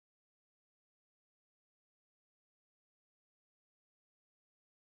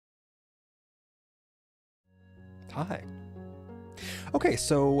Hi. Okay,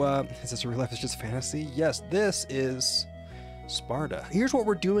 so is this real life? Is just fantasy? Yes, this is Sparta. Here's what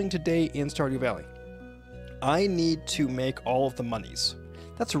we're doing today in Stardew Valley. I need to make all of the monies.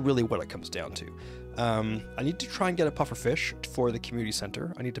 That's really what it comes down to. I need to try and get a puffer fish for the community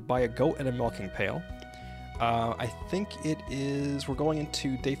center. I need to buy a goat and a milking pail. I think it is, we're going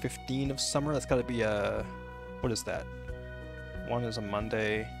into day 15 of summer. That's got to be a, what is that? One is a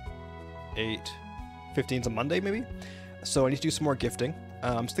Monday, 15 is a Monday maybe? So I need to do some more gifting.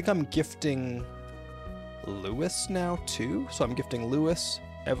 I think I'm gifting Lewis now too. So I'm gifting Lewis,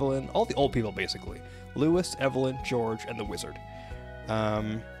 Evelyn, all the old people basically. Lewis, Evelyn, George, and the wizard.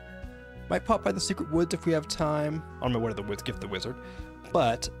 Might pop by the secret woods if we have time. On my way to the woods, gift the wizard.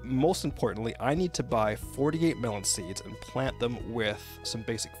 But most importantly, I need to buy 48 melon seeds and plant them with some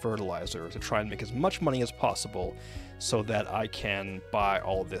basic fertilizer to try and make as much money as possible so that I can buy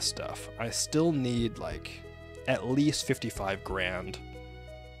all this stuff. I still need like at least 55 grand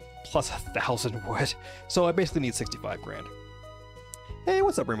plus 1,000 wood. So I basically need 65 grand. Hey,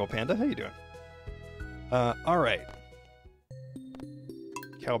 what's up, Rainbow Panda? How you doing? All right.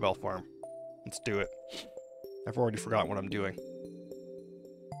 Cowbell farm. Let's do it. I've already forgotten what I'm doing.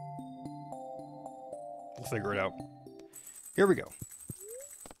 We'll figure it out. Here we go.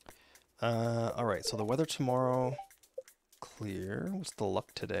 All right, so the weather tomorrow, clear. What's the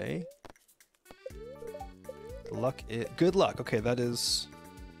luck today? The luck is, good luck. Okay, that is,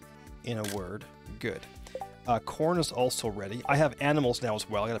 in a word, good. Corn is also ready. I have animals now as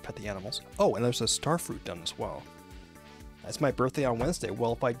well. I gotta pet the animals. Oh, and there's a starfruit done as well. It's my birthday on Wednesday.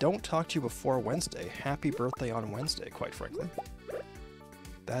 Well, if I don't talk to you before Wednesday, happy birthday on Wednesday, quite frankly.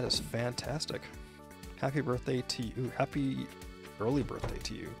 That is fantastic. Happy birthday to you. Happy early birthday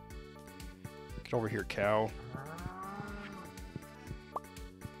to you. Get over here, cow.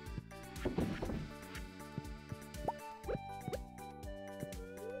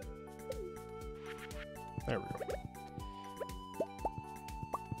 There we go.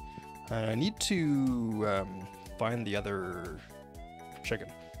 I need to find the other chicken.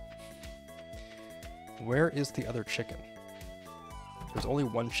 Where is the other chicken? There's only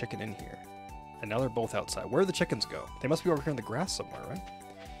one chicken in here. And now they're both outside. Where do the chickens go? They must be over here in the grass somewhere, right?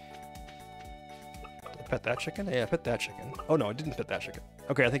 Did I pet that chicken? Yeah, I pet that chicken. Oh no, I didn't pet that chicken.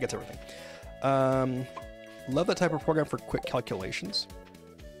 Okay, I think that's everything. Love that type of program for quick calculations.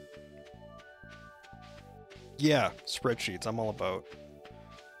 Yeah, spreadsheets. I'm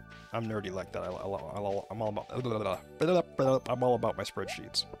nerdy like that. I'm all about my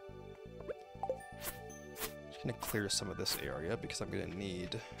spreadsheets. Just gonna clear some of this area because I'm gonna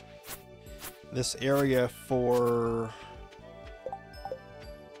need this area for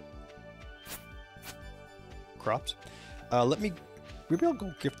crops. Maybe I'll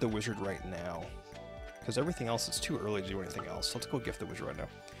go gift the wizard right now because everything else is too early to do anything else. Let's go gift the wizard right now.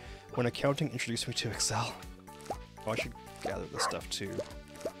 When accounting introduced me to Excel. Oh, I should gather this stuff too.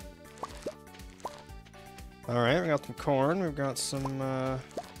 Alright, we got some corn, we've got some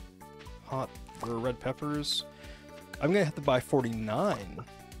hot or red peppers. I'm gonna have to buy 49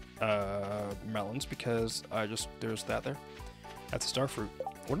 melons because there's that there. That's a starfruit.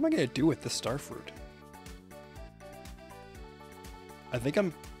 What am I gonna do with this starfruit? I think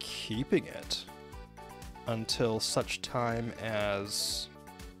I'm keeping it until such time as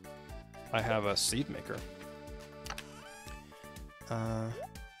I have a seed maker.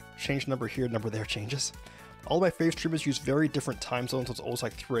 Change number here, number there changes. All my fave streamers use very different time zones, so it's always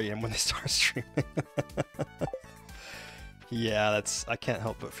like 3 AM when they start streaming. Yeah, I can't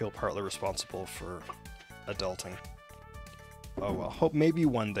help but feel partly responsible for adulting. Oh well, hope maybe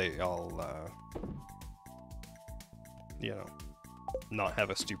one day I'll, you know, not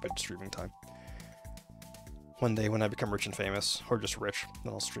have a stupid streaming time. One day when I become rich and famous, or just rich,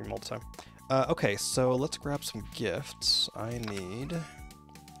 then I'll stream all the time. Okay, so let's grab some gifts. I need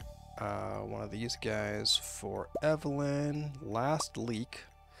one of these guys for Evelyn. Last leek.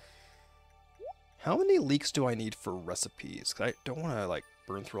 How many leeks do I need for recipes? 'Cause I don't want to like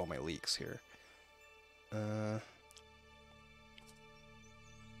burn through all my leeks here. I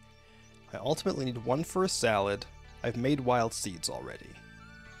ultimately need one for a salad. I've made wild seeds already.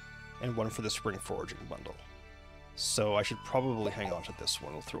 And one for the spring foraging bundle. So I should probably hang on to this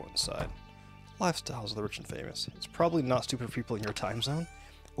one. I'll throw it inside. Lifestyles of the rich and famous. It's probably not stupid for people in your time zone.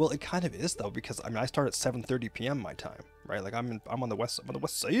 Well, it kind of is though, because I mean I start at 7:30 PM my time, right? Like I'm on the west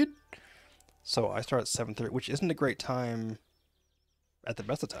side. So I start at 7:30, which isn't a great time at the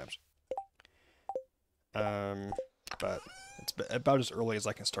best of times. But it's about as early as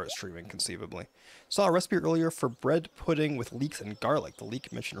I can start streaming, conceivably. Saw a recipe earlier for bread pudding with leeks and garlic. The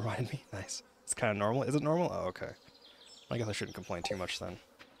leek mention reminded me. Nice. It's kind of normal. Is it normal? Oh, okay. I guess I shouldn't complain too much then.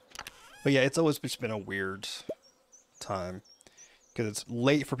 But yeah, it's always just been a weird time. Because it's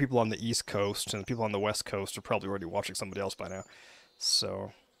late for people on the East Coast, and people on the West Coast are probably already watching somebody else by now.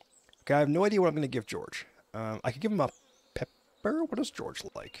 So, okay, I have no idea what I'm going to give George. I could give him a pepper. What does George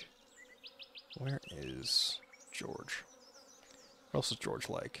like? Where is George? What else does George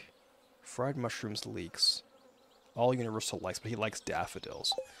like? Fried mushrooms, leeks. All Universal likes, but he likes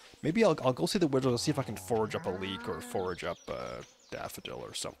daffodils. Maybe I'll go see the widow to see if I can forage up a leek or forage up a daffodil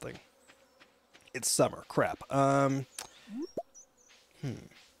or something. It's summer. Crap. 3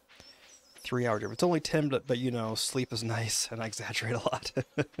 hour difference. It's only 10, but you know, sleep is nice, and I exaggerate a lot.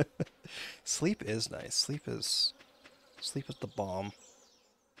 Sleep is nice. Sleep is the bomb.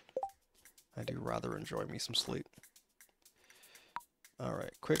 I do rather enjoy me some sleep.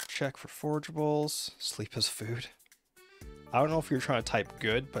 Alright, quick check for forageables. Sleep is food. I don't know if you're trying to type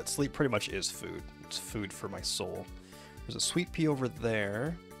good, but sleep pretty much is food. It's food for my soul. There's a sweet pea over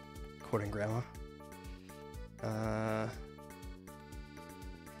there. Quoting Grandma. Not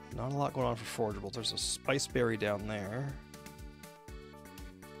a lot going on for forageables. There's a spice berry down there.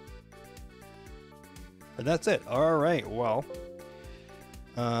 And that's it. Alright, well.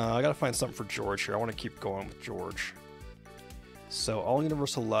 I gotta find something for George here. I want to keep going with George. So, all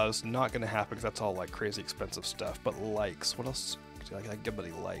Universal loves, not gonna happen because that's all like crazy expensive stuff. But likes. What else? I give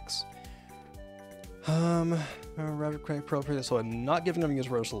buddy likes. Rapid Credit Pro, so I'm not giving them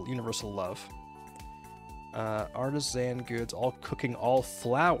universal love. Artisan goods, all cooking, all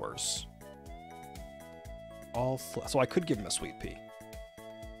flowers. So I could give him a sweet pea.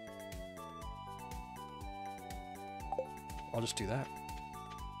 I'll just do that.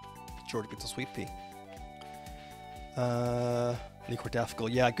 George gets a sweet pea. Daffodil.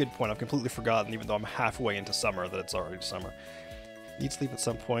 Yeah, good point. I've completely forgotten, even though I'm halfway into summer, that it's already summer. Need sleep at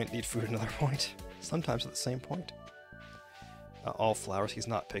some point, need food at another point. Sometimes at the same point. All flowers, he's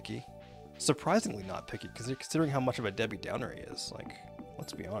not picky. Surprisingly not picky, considering how much of a Debbie Downer he is. Like,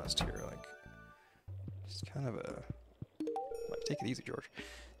 let's be honest here. Like, he's kind of a... Like, take it easy, George.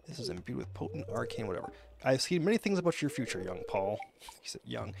 This is imbued with potent, arcane, whatever. I've seen many things about your future, young Paul. He said,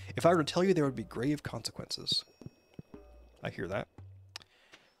 young. If I were to tell you, there would be grave consequences. I hear that.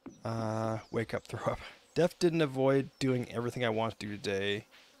 Wake up, throw up. Def didn't avoid doing everything I want to do today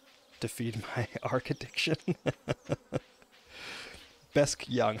to feed my arc addiction. Best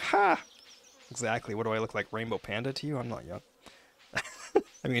young. Ha! Exactly. What do I look like? Rainbow Panda to you? I'm not young.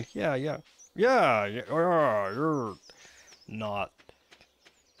 I mean, yeah, you're not.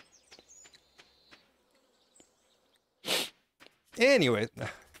 Anyway.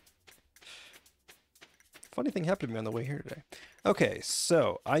 Funny thing happened to me on the way here today. Okay,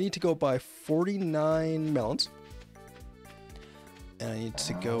 so I need to go buy 49 melons. And I need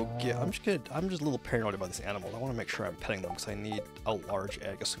to go get... I'm just a little paranoid about this animal. I want to make sure I'm petting them because I need a large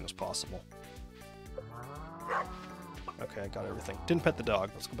egg as soon as possible. Okay, I got everything. Didn't pet the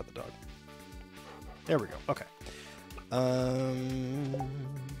dog. Let's go pet the dog. There we go. Okay.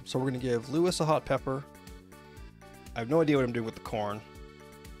 So we're going to give Lewis a hot pepper. I have no idea what I'm doing with the corn.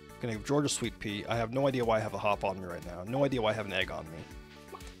 I'm going to give George a sweet pea. I have no idea why I have a hop on me right now. No idea why I have an egg on me.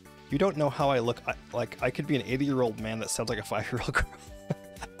 You don't know how I look. I could be an 80-year-old man that sounds like a 5-year-old girl.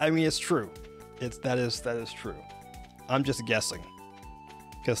 I mean, it's true. That is true. I'm just guessing.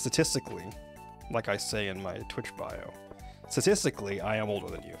 Because statistically, like I say in my Twitch bio, statistically, I am older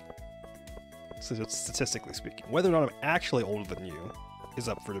than you. So statistically speaking. Whether or not I'm actually older than you is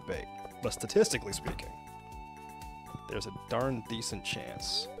up for debate. But statistically speaking, there's a darn decent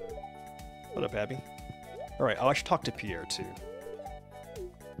chance. What up, Abby? Alright, I should talk to Pierre, too.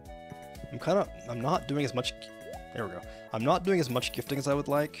 I'm not doing as much... There we go. I'm not doing as much gifting as I would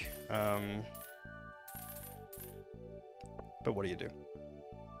like. But what do you do?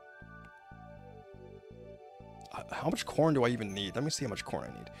 How much corn do I even need? Let me see how much corn I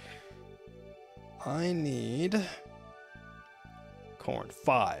need. I need... corn.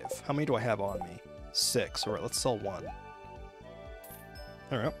 5. How many do I have on me? 6. Alright, let's sell 1.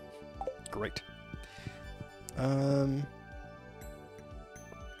 Alright. Great.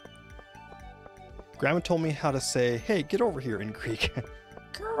 Grandma told me how to say, hey, get over here in Greek.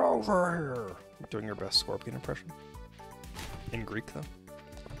 Get over here. Doing your best Scorpion impression. In Greek, though.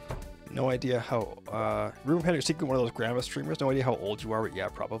 No idea how, Ruben Panic, you're secretly one of those grandma streamers. No idea how old you are, but yeah,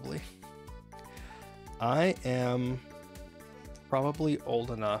 probably. I am probably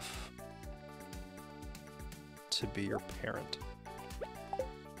old enough to be your parent.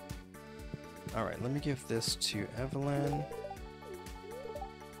 Alright, let me give this to Evelyn.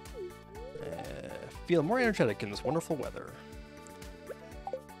 Feel more energetic in this wonderful weather.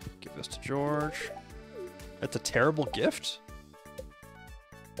 Give this to George. That's a terrible gift?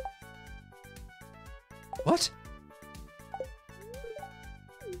 What?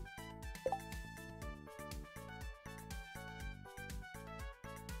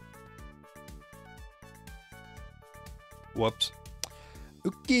 Whoops.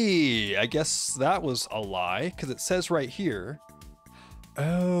 Okay, I guess that was a lie, because it says right here,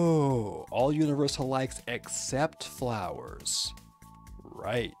 oh, all universal likes except flowers.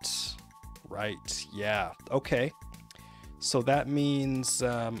 Right. Right, yeah, okay. So that means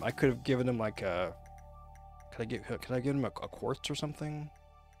I could have given him like a... Could I give him a quartz or something?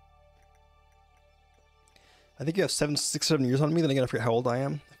 I think you have 6, 7 years on me. Then again, I forget how old I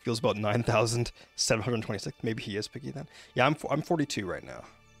am. It feels about 9,726. Maybe he is picky then. Yeah, I'm 42 right now.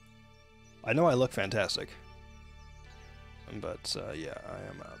 I know I look fantastic. But yeah, I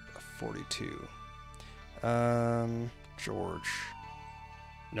am 42. George.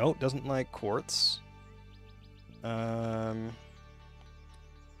 No, doesn't like quartz. I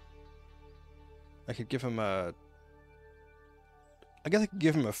could give him a... I guess I could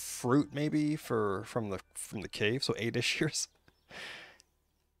give him a fruit maybe from the cave, so 8-ish years.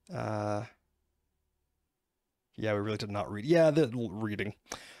 Yeah, we really did not read. Yeah, the reading.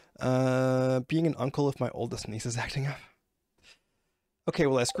 Being an uncle if my oldest niece is acting up. Okay,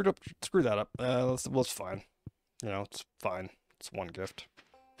 well I screwed that up. Well, it's fine. You know, it's fine. It's one gift.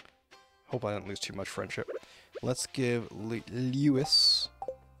 Hope I didn't lose too much friendship. Let's give Lewis.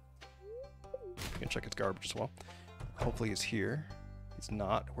 You can check his garbage as well. Hopefully he's here. He's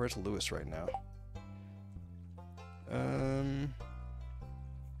not. Where's Lewis right now?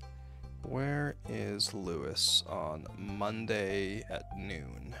 Where is Lewis on Monday at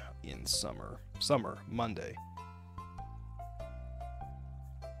noon in summer? Summer, Monday.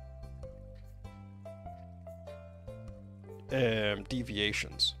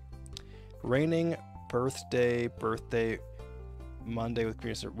 Deviations. Raining, birthday, Monday with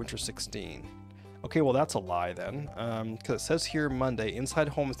green, winter 16. Okay, well that's a lie then, because it says here Monday, inside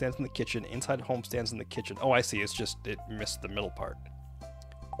home stands in the kitchen, inside home stands in the kitchen. Oh, I see, it's just, it missed the middle part.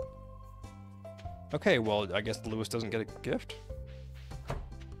 Okay, well, I guess Lewis doesn't get a gift.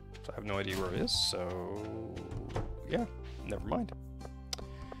 So I have no idea where it is, so... yeah, never mind.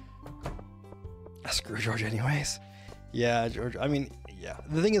 Screw George anyways. Yeah, George, I mean, yeah.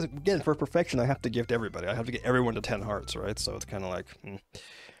 The thing is, again, for perfection, I have to gift everybody. I have to get everyone to 10 hearts, right? So it's kind of like...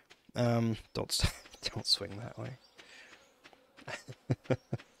 don't swing that way.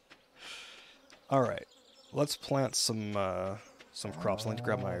 All right, let's plant some crops. I need to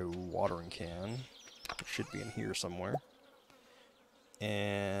grab my watering can. It should be in here somewhere.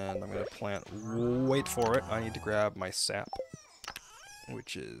 And I'm gonna plant. Wait for it. I need to grab my sap,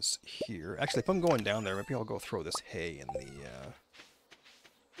 which is here. Actually, if I'm going down there, maybe I'll go throw this hay in the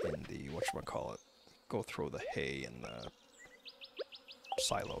whatchamacallit. Go throw the hay in the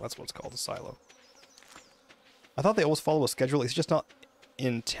silo. That's what it's called, the silo. I thought they always follow a schedule. It's just not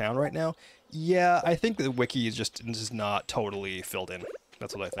in town right now. Yeah, I think the wiki is just not totally filled in.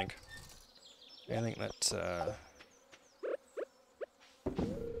 That's what I think. I think that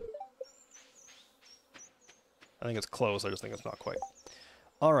I think it's close. I just think it's not quite.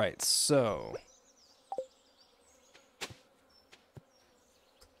 All right, so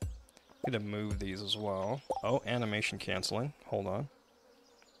I'm gonna move these as well. Oh, animation canceling. Hold on.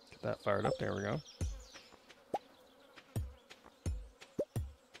 Get that fired up. There we go.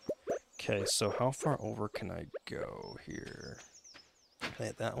 Okay, so how far over can I go here? Can I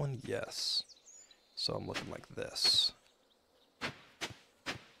hit that one? Yes. So I'm looking like this.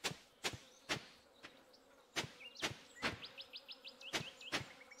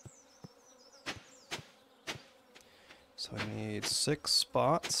 So I need 6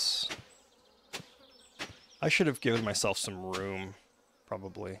 spots. I should have given myself some room,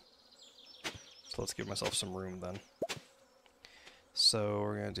 probably. So let's give myself some room then. So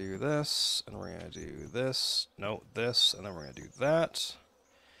we're going to do this, and we're going to do this, no, this, and then we're going to do that,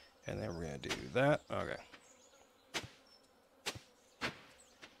 and then we're going to do that. Okay.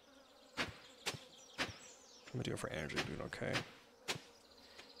 I'm going to do it for energy, doing okay.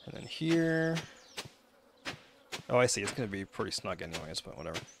 And then here. Oh, I see, it's going to be pretty snug anyways, but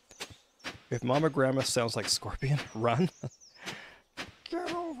whatever. If Mama Grandma sounds like Scorpion, run.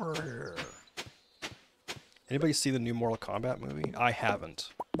 Get over here. Anybody see the new Mortal Kombat movie? I haven't.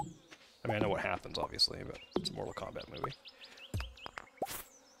 I mean, I know what happens, obviously, but it's a Mortal Kombat movie.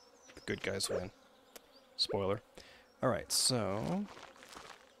 The good guys win. Spoiler. Alright, so...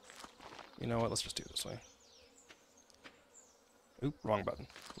 you know what? Let's just do it this way. Oop, wrong button.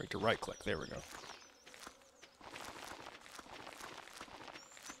 We have to right-click. There we go.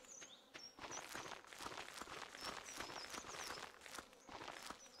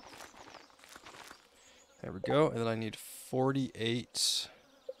 There we go. And then I need 48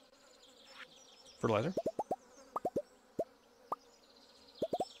 fertilizer.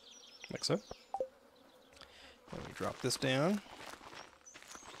 Like so. Let me drop this down.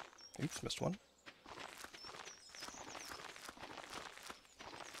 Oops, missed one.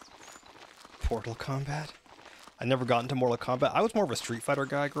 Portal Combat? I never got into Mortal Kombat. I was more of a Street Fighter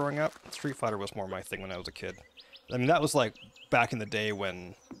guy growing up. Street Fighter was more my thing when I was a kid. I mean, that was like back in the day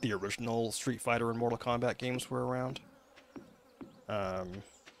when the original Street Fighter and Mortal Kombat games were around.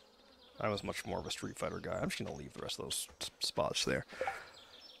 I was much more of a Street Fighter guy. I'm just gonna leave the rest of those spots there.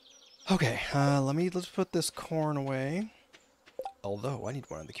 Okay, let's put this corn away. Although I need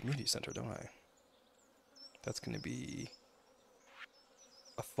one in the community center, don't I? That's gonna be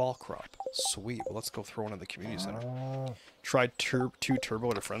a fall crop. Sweet. Well, let's go throw one in the community center. Tried 2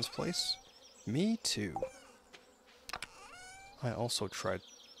 turbo at a friend's place. Me too. I also tried...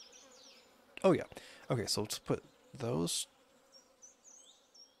 Oh, yeah. Okay, so let's put those...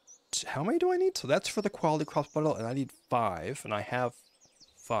 How many do I need? So that's for the quality crops bundle, and I need 5, and I have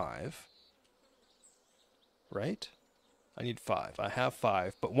 5. Right? I need 5. I have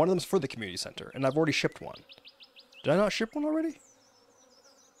 5, but one of them's for the community center, and I've already shipped one. Did I not ship one already?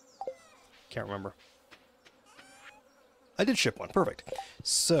 Can't remember. I did ship one. Perfect.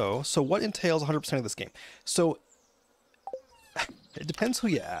 So what entails 100% of this game? So, it depends who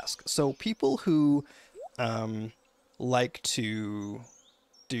you ask. So, people who like to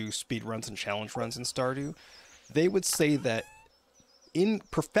do speed runs and challenge runs in Stardew, they would say that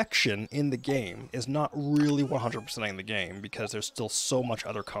perfection in the game is not really 100%ing the game because there's still so much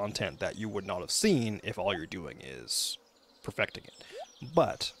other content that you would not have seen if all you're doing is perfecting it.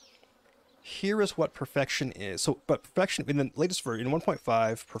 But here is what perfection is. But perfection, in the latest version, in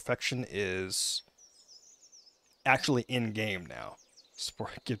 1.5, perfection is actually in-game now.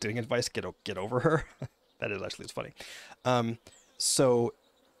 Giving advice, get over her. That is actually, it's funny. So,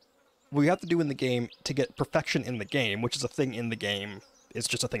 what you have to do in the game to get perfection in the game, which is a thing in the game, it's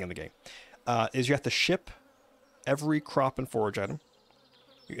just a thing in the game, is you have to ship every crop and forage item.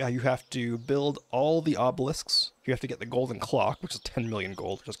 You have to build all the obelisks. You have to get the golden clock, which is 10 million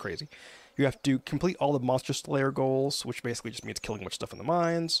gold, which is crazy. You have to complete all the monster slayer goals, which basically just means killing much stuff in the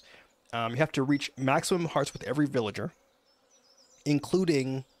mines. You have to reach maximum hearts with every villager,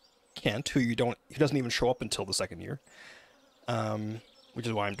 including Kent, who doesn't even show up until the second year, which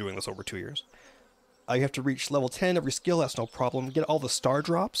is why I'm doing this over 2 years. You have to reach level 10 every skill, that's no problem. Get all the star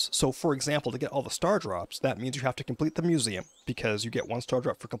drops. So, for example, to get all the star drops, that means you have to complete the museum, because you get 1 star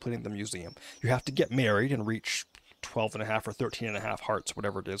drop for completing the museum. You have to get married and reach 12.5 or 13.5 hearts,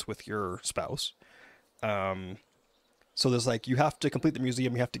 whatever it is, with your spouse. So there's like, you have to complete the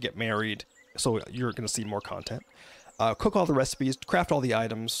museum, you have to get married, so you're going to see more content. Cook all the recipes, craft all the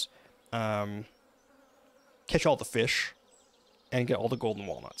items, catch all the fish, and get all the golden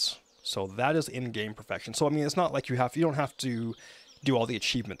walnuts. So that is in-game perfection. So I mean, it's not like you don't have to do all the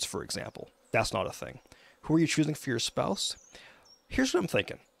achievements, for example. That's not a thing. Who are you choosing for your spouse? Here's what I'm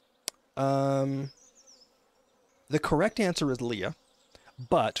thinking. The correct answer is Leah,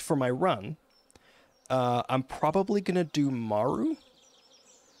 but for my run, I'm probably gonna do Maru.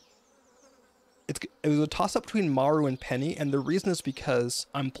 It was a toss-up between Maru and Penny, and the reason is because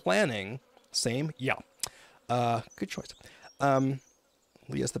I'm planning... Same? Yeah. Good choice.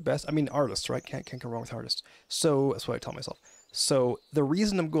 Leah's the best. I mean, artists, right? Can't go wrong with artists. So, that's what I tell myself. So, the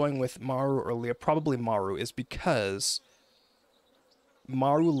reason I'm going with Maru or Leah, probably Maru, is because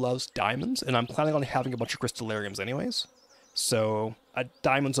Maru loves diamonds, and I'm planning on having a bunch of crystallariums anyways. So,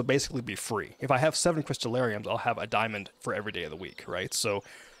 diamonds will basically be free. If I have 7 crystallariums, I'll have a diamond for every day of the week, right? So,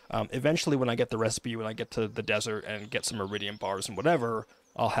 eventually when I get the recipe, when I get to the desert and get some iridium bars and whatever,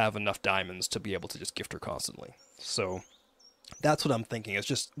 I'll have enough diamonds to be able to just gift her constantly. So, that's what I'm thinking. It's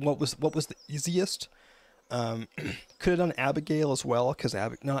just, what was the easiest? Could have done Abigail as well, because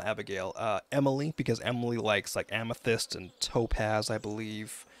not Abigail, Emily, because Emily likes like amethyst and topaz, I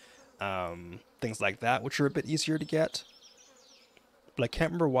believe, things like that, which are a bit easier to get. But I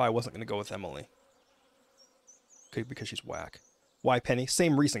can't remember why I wasn't going to go with Emily. Okay, because she's whack. Why Penny?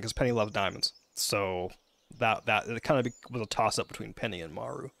 Same reason, because Penny loves diamonds. So that it kind of was a toss-up between Penny and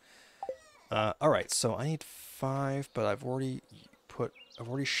Maru. All right, so I need 5, but I've already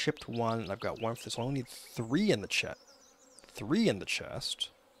shipped 1, and I've got 1 for this. So I only need 3 in the chest. 3 in the chest,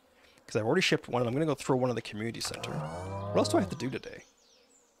 because I've already shipped 1, and I'm gonna go throw 1 in the community center. What else do I have to do today?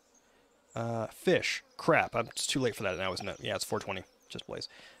 Fish. Crap. It's too late for that now, isn't it? Yeah, it's 4:20. Just blaze.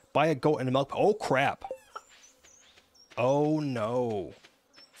 Buy a goat and a milk. Oh crap. Oh no.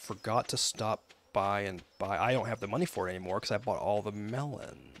 Forgot to stop by and buy. I don't have the money for it anymore because I bought all the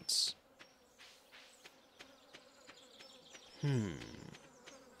melons.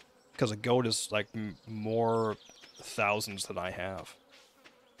 Because a goat is like more thousands than I have.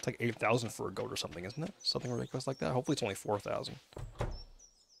 It's like 8,000 for a goat or something, isn't it? Something ridiculous like that. Hopefully it's only 4,000.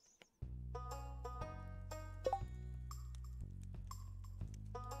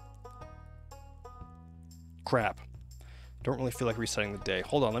 Crap. Don't really feel like resetting the day.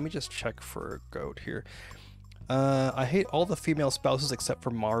 Hold on, let me just check for a goat here. I hate all the female spouses except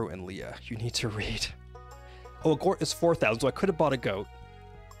for Maru and Leah. You need to read. Oh, a goat is 4,000, so I could have bought a goat.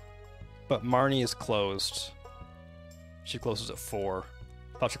 But Marnie is closed. She closes at 4.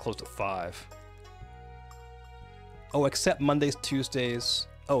 Thought she closed at 5. Oh, except Mondays, Tuesdays.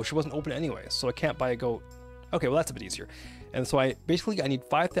 Oh, she wasn't open anyways, so I can't buy a goat. Okay, well that's a bit easier. And so I need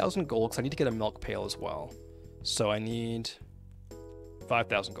 5,000 gold because I need to get a milk pail as well. So I need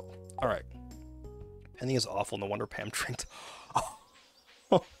 5,000 gold. All right. Penny is awful. No wonder Pam drinks.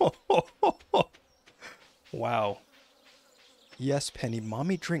 Wow. Yes, Penny.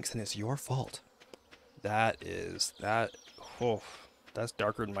 Mommy drinks and it's your fault. That. Oh, that's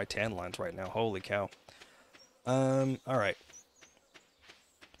darker than my tan lines right now. Holy cow. All right.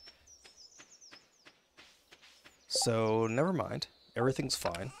 So never mind. Everything's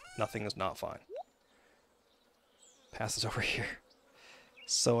fine. Nothing is not fine. Pass this over here.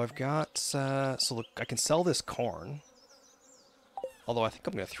 So I've got, so look, I can sell this corn. Although I think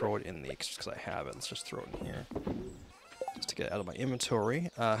I'm going to throw it in the, just because I have it. Let's just throw it in here. Just to get it out of my inventory.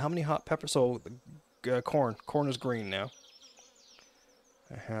 How many hot peppers? So, corn. Corn is green now.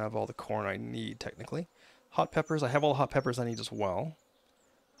 I have all the corn I need, technically. Hot peppers. I have all the hot peppers I need as well.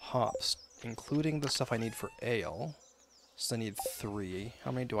 Hops, including the stuff I need for ale. So I need 3.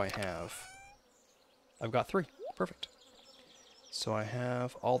 How many do I have? I've got 3. Perfect. So I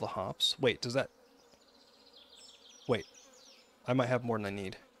have all the hops. Wait, does that... Wait. I might have more than I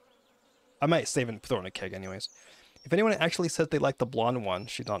need. I might save and throw in a keg anyways. If anyone actually says they like the blonde one,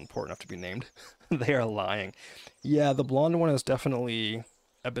 she's not important enough to be named. They are lying. Yeah, the blonde one is definitely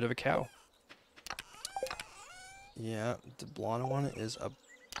a bit of a cow. Yeah, the blonde one is a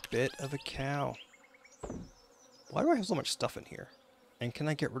bit of a cow. Why do I have so much stuff in here? And can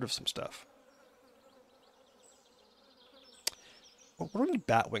I get rid of some stuff? What do I need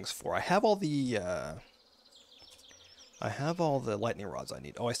bat wings for? I have all the lightning rods I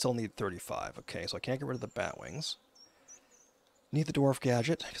need. Oh, I still need 35. Okay, so I can't get rid of the bat wings. Need the dwarf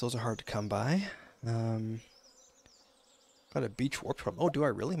gadget, because those are hard to come by. Got a beach warp drum. Oh, do I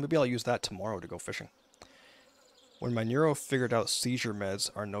really? Maybe I'll use that tomorrow to go fishing. When my neuro figured out seizure meds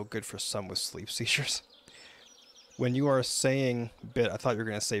are no good for some with sleep seizures. When you are saying bit, I thought you were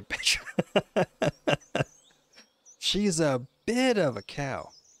going to say bitch. She's a bit of a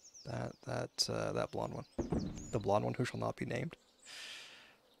cow. That blonde one. The blonde one who shall not be named.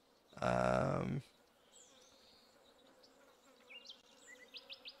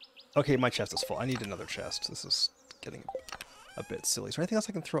 Okay, my chest is full. I need another chest. This is getting a bit silly. Is there anything else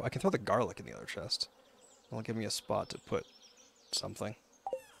I can throw? I can throw the garlic in the other chest. It'll give me a spot to put something.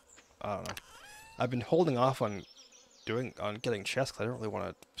 I don't know. I've been holding off on getting chests because I don't really want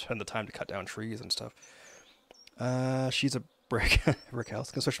to spend the time to cut down trees and stuff. She's a brick house.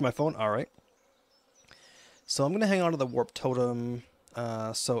 Can I switch to my phone? All right. So I'm gonna hang on to the warp totem.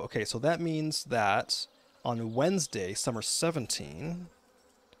 So that means that on Wednesday, summer 17,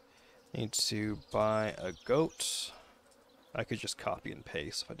 I need to buy a goat. I could just copy and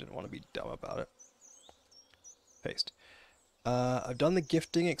paste if I didn't want to be dumb about it. Paste. I've done the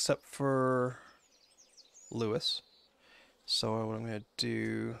gifting except for Lewis. So what I'm gonna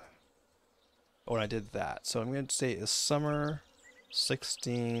do. Oh, and I did that. So I'm going to say is summer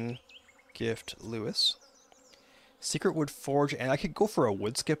 16 gift Lewis. Secret wood forge, and I could go for a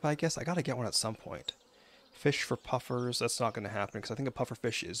wood skip, I guess. I got to get one at some point. Fish for puffers. That's not going to happen because I think a puffer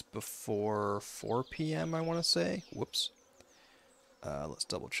fish is before 4 p.m. I want to say. Whoops. Let's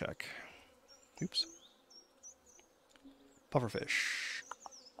double check. Oops. Puffer fish.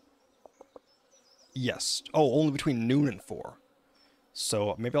 Yes. Oh, only between noon and 4.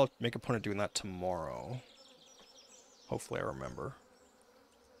 So maybe I'll make a point of doing that tomorrow. Hopefully I remember.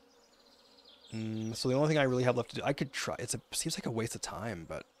 So the only thing I really have left to do, I could try. Seems like a waste of time,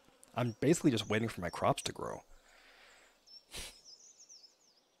 but I'm basically just waiting for my crops to grow.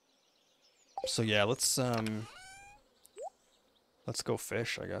 So yeah, let's go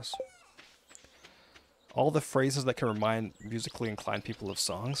fish, I guess. All the phrases that can remind musically inclined people of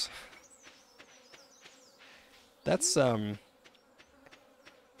songs. That's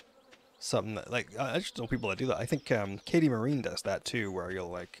something that, like, I just know people that do that. I think Katie Marine does that too, where you'll,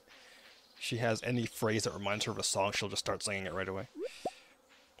 like, she has any phrase that reminds her of a song, she'll just start singing it right away.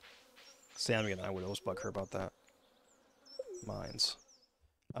 Sammy and I would always bug her about that. mines.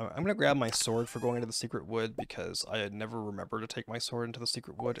 I'm going to grab my sword for going into the secret wood because I had never remembered to take my sword into the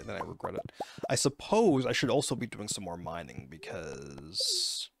secret wood and then I regret it. I suppose I should also be doing some more mining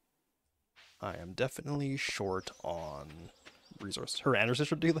because I am definitely short on resources. Her Anderson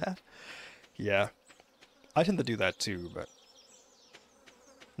should do that? Yeah. I tend to do that too, but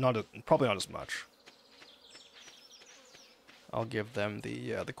probably not as much. I'll give them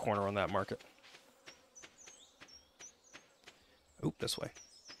the corner on that market. Oop, this way.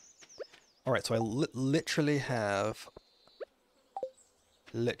 Alright, so I literally have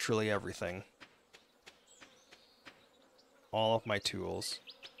everything. All of my tools.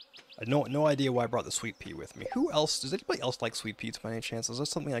 I had no idea why I brought the sweet pea with me. Who else? Does anybody else like sweet peas by any chance? Is that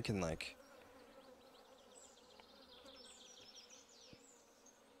something I can, like...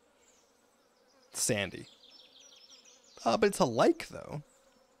 Sandy. But it's a like, though.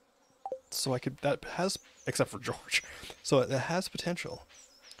 So I could... That has... Except for George. So it has potential.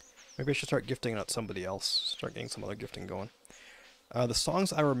 Maybe I should start gifting out somebody else. Start getting some other gifting going. The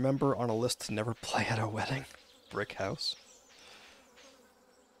songs I remember on a list to never play at a wedding. Brick House.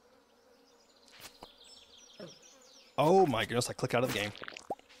 Oh my goodness, I clicked out of the game.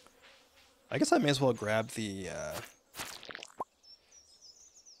 I guess I may as well grab the... There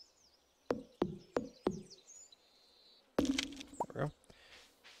we go. Ooh,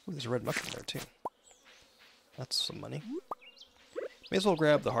 there's a red mushroom there too. That's some money. May as well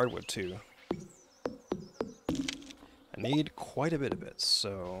grab the hardwood too. I need quite a bit of it,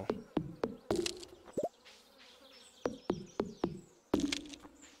 so...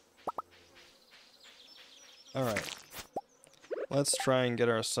 Alright. Let's try and get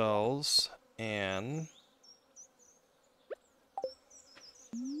ourselves an...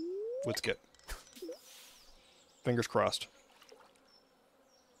 wood skip. Fingers crossed.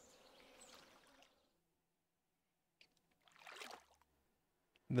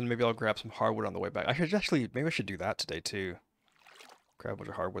 And then maybe I'll grab some hardwood on the way back. I should actually, maybe I should do that today too. Grab a bunch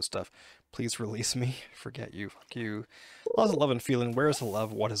of hardwood stuff. Please release me. Forget you. Fuck you. Lots of love and feeling. Where is the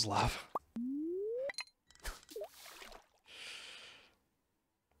love? What is love?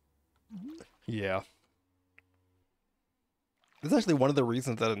 Yeah. This is actually one of the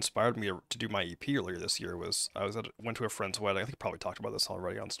reasons that inspired me to do my EP earlier this year was I went to a friend's wedding. I think I probably talked about this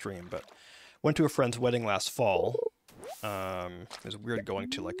already on stream, but went to a friend's wedding last fall. It was weird going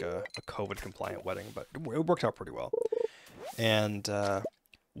to like a COVID compliant wedding, but it worked out pretty well. And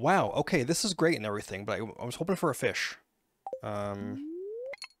wow, okay, this is great and everything, but I was hoping for a fish.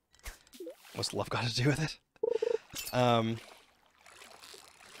 What's love got to do with it? I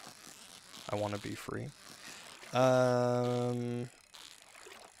want to be free. And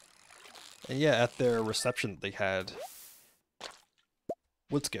yeah, at their reception they had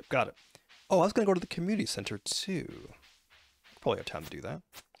wood skip. Got it. Oh, I was gonna go to the community center too. Probably have time to do that.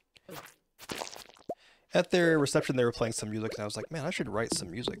 At their reception they were playing some music and I was like, man, I should write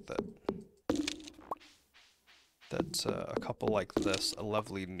some music that a couple like this, a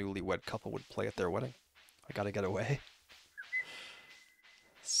lovely newlywed couple, would play at their wedding. I gotta get away.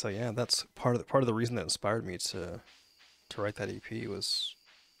 So yeah, that's part of the reason that inspired me to write that EP was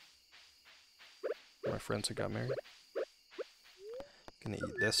my friends who got married. Gonna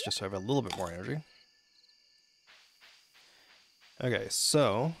eat this just so I have a little bit more energy. Okay,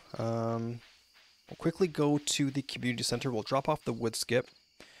 so we'll quickly go to the community center. We'll drop off the wood skip.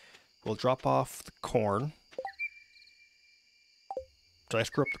 We'll drop off the corn. Did I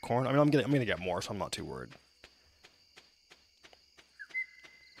screw up the corn? I mean, I'm gonna get more, so I'm not too worried.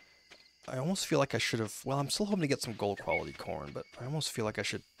 I almost feel like I should have... Well, I'm still hoping to get some gold quality corn, but I almost feel like I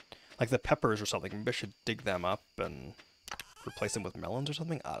should... Like the peppers or something, maybe I should dig them up and replace them with melons or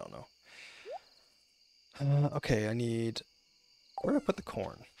something? I don't know. Okay, I need... Where do I put the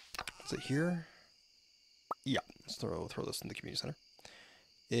corn? Is it here? Yeah, let's throw this in the community center.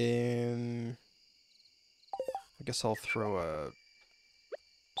 I guess I'll throw a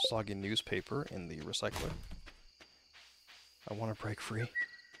soggy newspaper in the recycler. I want to break free.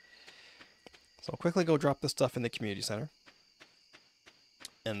 So I'll quickly go drop this stuff in the community center.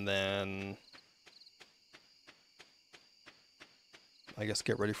 And then... I guess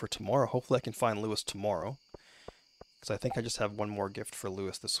get ready for tomorrow. Hopefully I can find Lewis tomorrow. Because I think I just have one more gift for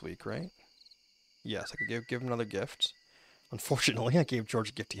Lewis this week, right? Yes, I could give him another gift. Unfortunately, I gave George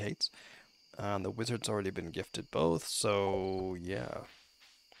a gift he hates. The wizard's already been gifted both, so yeah.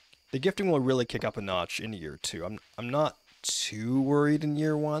 The gifting will really kick up a notch in year 2. I'm not too worried in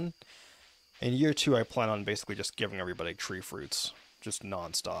year 1. In year 2, I plan on basically just giving everybody tree fruits, just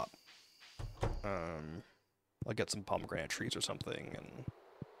non-stop. I'll get some pomegranate trees or something, and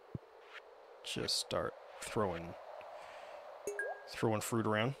just start throwing Throwing fruit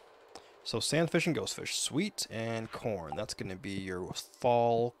around. So sandfish and ghostfish, sweet, and corn. That's going to be your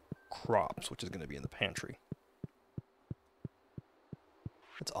fall crops, which is going to be in the pantry.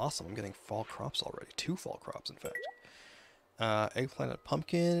 That's awesome. I'm getting fall crops already. 2 fall crops, in fact. Eggplant and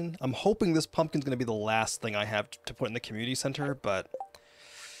pumpkin. I'm hoping this pumpkin's going to be the last thing I have to put in the community center, but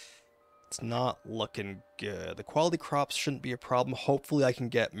it's not looking good. The quality crops shouldn't be a problem. Hopefully I can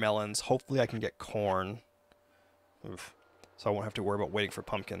get melons. Hopefully I can get corn. Oof. So I won't have to worry about waiting for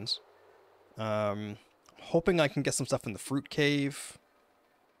pumpkins. Hoping I can get some stuff in the fruit cave.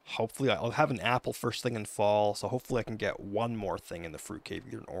 Hopefully I'll have an apple first thing in fall, so hopefully I can get one more thing in the fruit cave,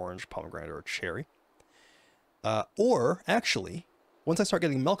 either an orange, pomegranate, or a cherry. Or, actually, once I start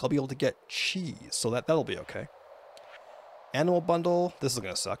getting milk, I'll be able to get cheese, so that'll be okay. Animal bundle, this is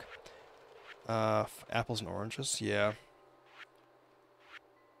gonna suck. Apples and oranges, yeah.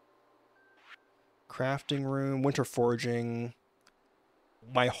 Crafting room, winter foraging.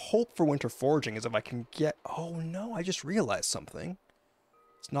 My hope for winter foraging is if I can get... Oh no, I just realized something.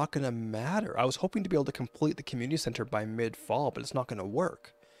 It's not going to matter. I was hoping to be able to complete the community center by mid-fall, but it's not going to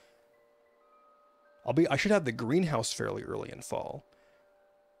work. I should have the greenhouse fairly early in fall.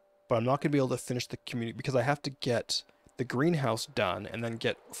 But I'm not going to be able to finish the community because I have to get the greenhouse done and then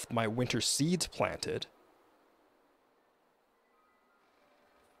get my winter seeds planted.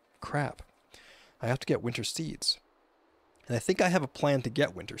 Crap. I have to get winter seeds. And I think I have a plan to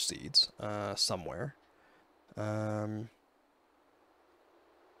get winter seeds somewhere.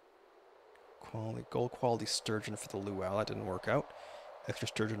 Gold quality sturgeon for the luau. That didn't work out. Extra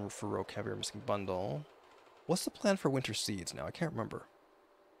sturgeon for roe caviar missing bundle. What's the plan for winter seeds now? I can't remember.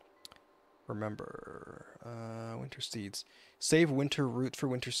 Winter seeds. Save winter root for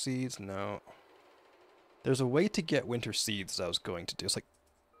winter seeds? No. There's a way to get winter seeds I was going to do. It's like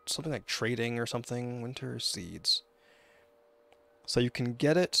something like trading or something. Winter seeds. So you can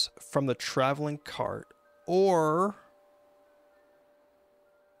get it from the traveling cart, or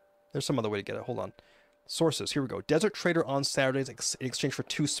there's some other way to get it. Hold on. Sources. Here we go. Desert Trader on Saturdays in exchange for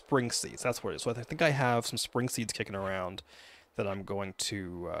 2 spring seeds. That's what it is. So I think I have some spring seeds kicking around that I'm going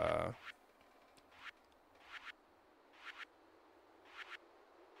to...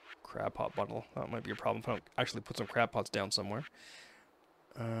 crab pot bundle. That might be a problem if I don't actually put some crab pots down somewhere.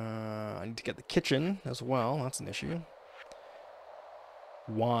 I need to get the kitchen as well. That's an issue.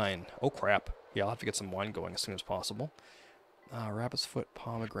 Wine. Oh, crap. Yeah, I'll have to get some wine going as soon as possible. Rabbit's foot,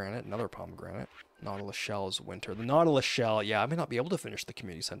 pomegranate, another pomegranate. Nautilus shell is winter. The nautilus shell, yeah, I may not be able to finish the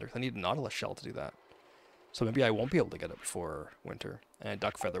community center. I need a nautilus shell to do that. So maybe I won't be able to get it before winter. And a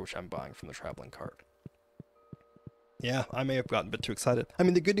duck feather, which I'm buying from the traveling cart. Yeah, I may have gotten a bit too excited. I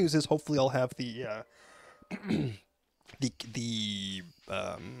mean, the good news is hopefully I'll have the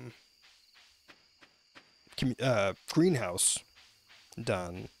greenhouse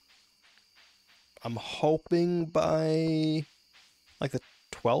done. I'm hoping by like the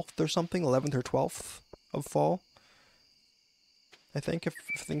 12th or something, 11th or 12th of fall. I think if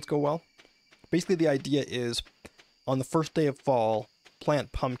things go well. Basically the idea is on the first day of fall,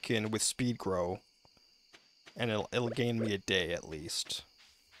 plant pumpkin with speed grow, and it'll gain me a day at least.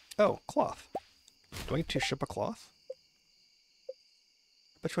 Oh, cloth. Do I need to ship a cloth? I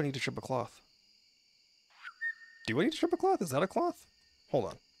bet you I need to ship a cloth. Do I need to ship a cloth? Is that a cloth? Hold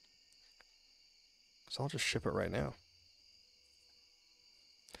on. So I'll just ship it right now.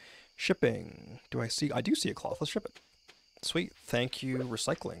 Shipping. Do I see? I do see a cloth. Let's ship it. Sweet. Thank you,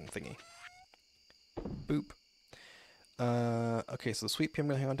 recycling thingy. Boop. Okay, so the sweet pea I'm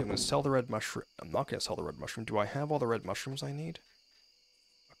going to hang on to. I'm going to sell the red mushroom. I'm not going to sell the red mushroom. Do I have all the red mushrooms I need?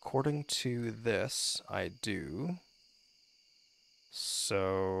 According to this, I do.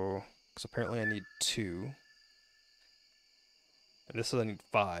 So, because apparently I need 2. And this says I need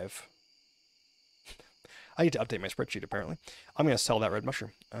 5. I need to update my spreadsheet, apparently. I'm going to sell that red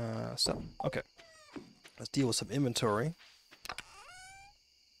mushroom. Sell. Okay. Let's deal with some inventory.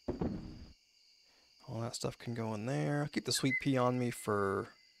 All that stuff can go in there. I'll keep the sweet pea on me for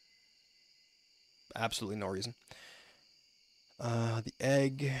absolutely no reason. The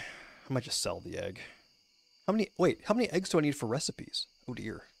egg. I might just sell the egg. How many eggs do I need for recipes? Oh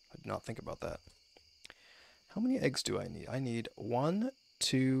dear. I did not think about that. How many eggs do I need? I need 1,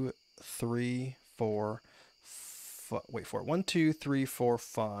 2, 3, 4, 1, 2, 3, 4,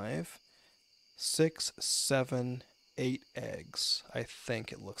 5, 6, 7, 8 eggs. I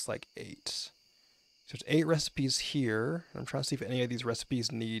think it looks like 8. So there's 8 recipes here. I'm trying to see if any of these recipes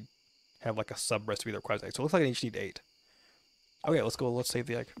have like a sub recipe that requires eggs. So it looks like I each need 8. Okay, let's go. Let's save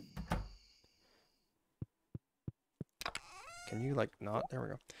the egg. Can you like not? There we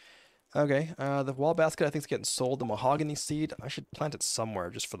go. Okay, the wall basket I think is getting sold. The mahogany seed, I should plant it somewhere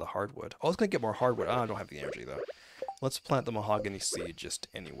just for the hardwood. Oh, I was gonna get more hardwood. I don't have the energy though. Let's plant the mahogany seed just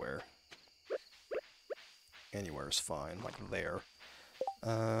anywhere. Anywhere is fine, like there.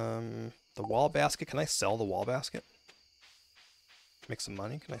 The wall basket, can I sell the wall basket? Make some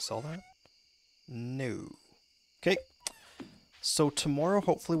money, can I sell that? No. Okay, so tomorrow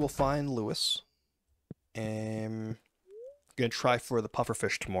hopefully we'll find Lewis. Gonna try for the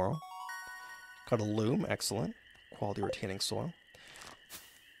pufferfish tomorrow. Got a loom, excellent. Quality retaining soil.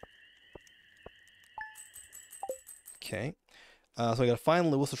 Okay. So I gotta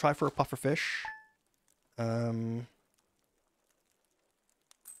find Lewis to try for a pufferfish. Don't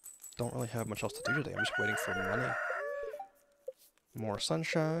really have much else to do today. I'm just waiting for money. More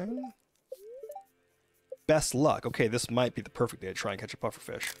sunshine. Best luck. Okay, this might be the perfect day to try and catch a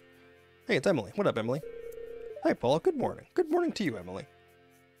pufferfish. Hey, it's Emily. What up, Emily? Hi, Paul. Good morning. Good morning to you, Emily.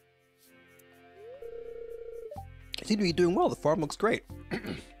 I seem to be doing well. The farm looks great.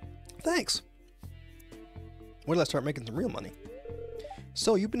 Thanks. When did I start making some real money?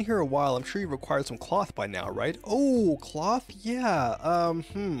 So, you've been here a while. I'm sure you've acquired some cloth by now, right? Oh, cloth? Yeah.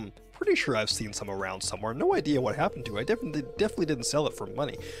 Pretty sure I've seen some around somewhere. No idea what happened to it. I definitely didn't sell it for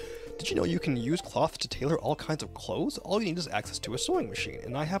money. Did you know you can use cloth to tailor all kinds of clothes? All you need is access to a sewing machine,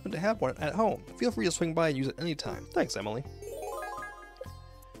 and I happen to have one at home. Feel free to swing by and use it anytime. Thanks, Emily.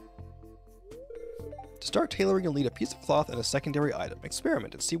 To start tailoring, you'll need a piece of cloth and a secondary item.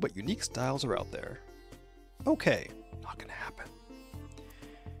 Experiment and see what unique styles are out there. Okay, not gonna happen.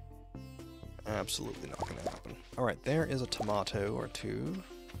 Absolutely not gonna happen. Alright, there is a tomato or two.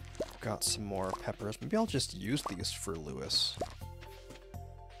 Got some more peppers. Maybe I'll just use these for Lewis.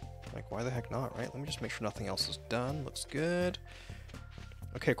 Like, why the heck not, right? Let me just make sure nothing else is done. Looks good.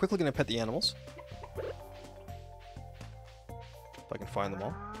 Okay, quickly gonna pet the animals. If I can find them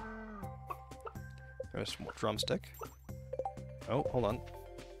all. There's some more drumstick. Oh, hold on.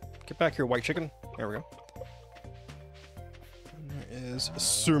 Get back here, white chicken. There we go. And there is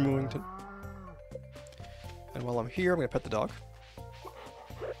Sir Moonington. And while I'm here, I'm gonna pet the dog.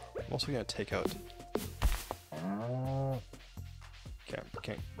 I'm also gonna take out...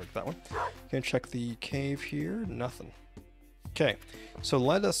 Can't break that one. Gonna check the cave here. Nothing. Okay, so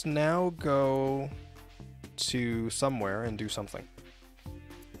let us now go to somewhere and do something.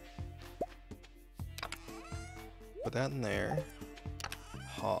 Put that in there.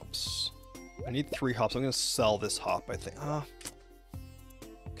 Hops. I need 3 hops. I'm gonna sell this hop, I think.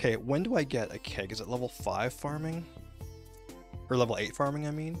 Okay, when do I get a keg? Is it level 5 farming? Or level 8 farming,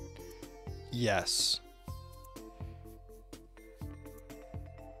 I mean? Yes.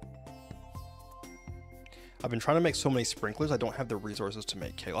 I've been trying to make so many sprinklers, I don't have the resources to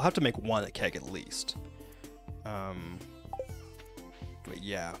make keg. I'll have to make one a keg at least. But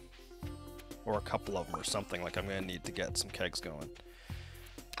yeah. Or a couple of them or something, like I'm gonna need to get some kegs going.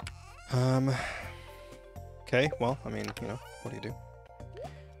 Okay, well, I mean, you know, what do you do?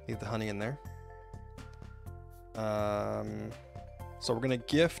 Leave the honey in there. So we're gonna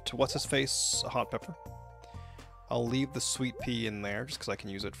gift what's-his-face a hot pepper. I'll leave the sweet pea in there, just because I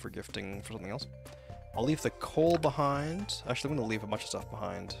can use it for gifting for something else. I'll leave the coal behind. Actually, I'm gonna leave a bunch of stuff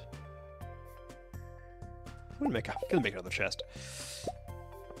behind. I'm gonna make another chest.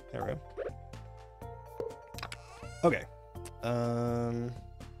 There we go. Okay. Hold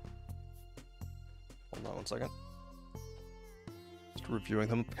on one second. Just reviewing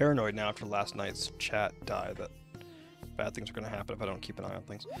them. I'm paranoid now after last night's chat die that bad things are gonna happen if I don't keep an eye on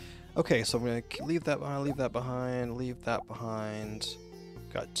things. Okay, so I'm gonna leave that behind, leave that behind, leave that behind.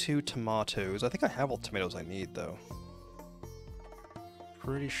 Got 2 tomatoes. I think I have all the tomatoes I need, though.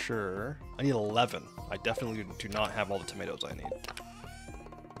 Pretty sure. I need 11. I definitely do not have all the tomatoes I need.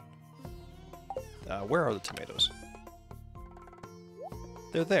 Where are the tomatoes?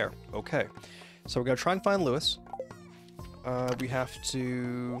 They're there. Okay. So we're gonna try and find Lewis. We have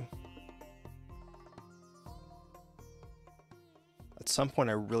to... At some point,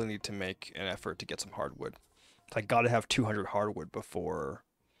 I really need to make an effort to get some hardwood. I gotta have 200 hardwood before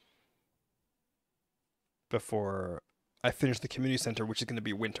I finish the community center, which is gonna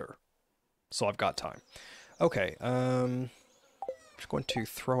be winter. So I've got time. Okay, I'm just going to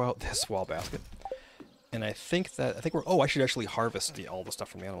throw out this wall basket. And I think we're, oh, I should actually harvest all the stuff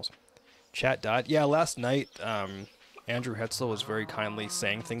from the animals. Chat died. Yeah, last night, Andrew Hetzel was very kindly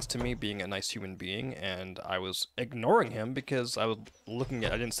saying things to me, being a nice human being, and I was ignoring him because I was looking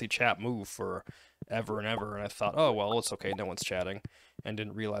at, I didn't see chat move for ever and ever, and I thought, oh, well, it's okay, no one's chatting, and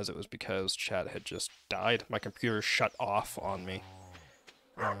didn't realize it was because chat had just died. My computer shut off on me.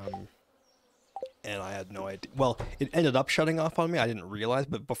 and I had no idea. Well, it ended up shutting off on me. I didn't realize,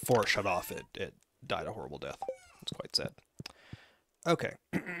 but before it shut off, it died a horrible death. It's quite sad. Okay.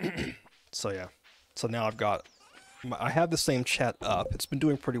 So yeah. So now I have the same chat up. It's been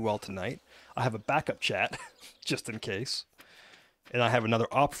doing pretty well tonight. I have a backup chat, just in case. And I have another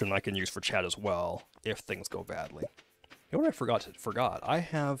option I can use for chat as well, if things go badly. You know what I forgot? I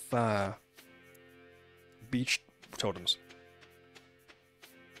have beach totems.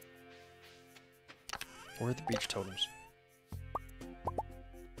 Where are the beach totems?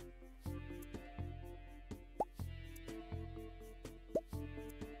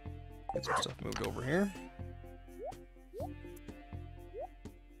 Get some stuff moved over here.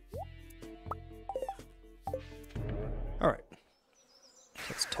 Alright.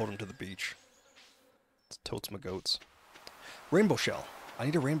 Let's totem to the beach. Let's totes my goats. Rainbow shell. I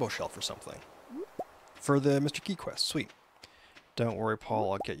need a rainbow shell for something. For the Mr. Key quest. Sweet. Don't worry,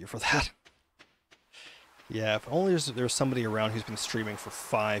 Paul. I'll get you for that. Yeah, if only there's somebody around who's been streaming for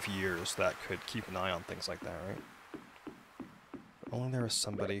 5 years that could keep an eye on things like that, right? If only there was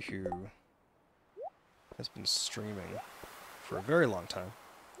somebody who has been streaming for a very long time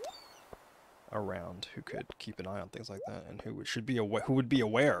around who could keep an eye on things like that, and who would be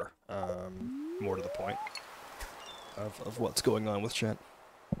aware, more to the point, of what's going on with chat.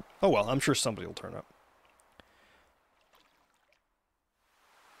 Oh well, I'm sure somebody will turn up.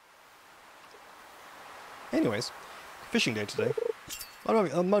 Anyways, fishing day today.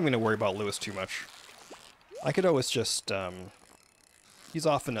 I'm not going to worry about Lewis too much. I could always just, he's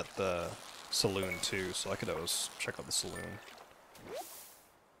often at the saloon too, so I could always check out the saloon.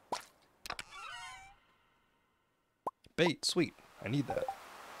 Bait, sweet. I need that.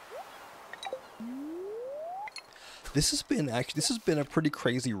 This has been a pretty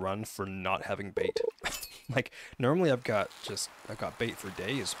crazy run for not having bait. Like, normally I've got bait for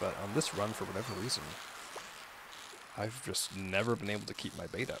days, but on this run, for whatever reason, I've just never been able to keep my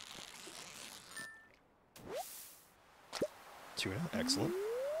bait up. Tuna, excellent.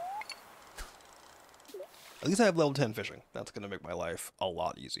 At least I have level 10 fishing. That's going to make my life a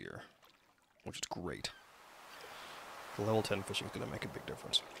lot easier, which is great. The level 10 fishing is going to make a big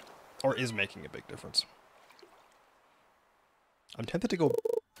difference. Or is making a big difference. I'm tempted to go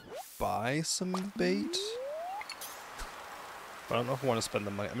buy some bait, but I don't know if I want to spend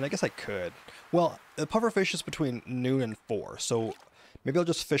the money. I mean, I guess I could. Well, the pufferfish is between noon and 4, so maybe I'll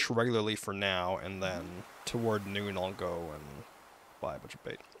just fish regularly for now, and then toward noon I'll go and buy a bunch of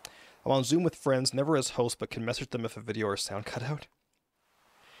bait. I'm on Zoom with friends, never as host, but can message them if a video or sound cut out.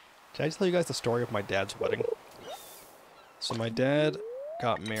 Did I tell you guys the story of my dad's wedding? So my dad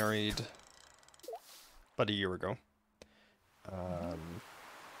got married about a year ago.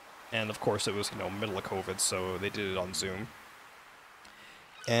 And of course it was, middle of COVID, so they did it on Zoom.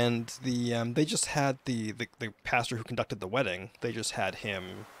 And they just had the pastor who conducted the wedding, they just had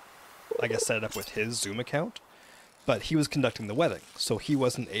him, I guess, set it up with his Zoom account. But he was conducting the wedding, so he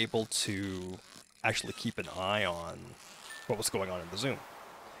wasn't able to actually keep an eye on what was going on in the Zoom.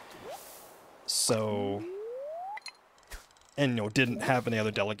 So, and didn't have any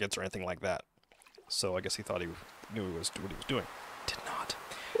other delegates or anything like that. So I guess he thought he knew what he was doing. Did not.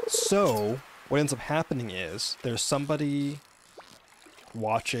 So what ends up happening is there's somebody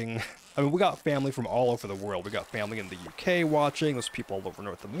watching. I mean, we got family from all over the world. We got family in the UK watching. There's people all over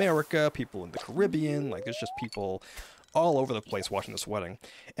North America, people in the Caribbean. Like, there's just people all over the place watching this wedding.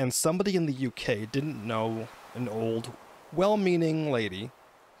 And somebody in the UK didn't know, an old, well-meaning lady,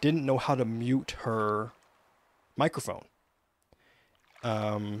 didn't know how to mute her microphone.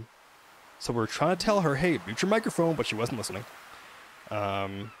 So we're trying to tell her, hey, mute your microphone, but she wasn't listening.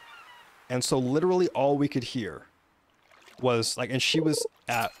 And so literally all we could hear was like, and she was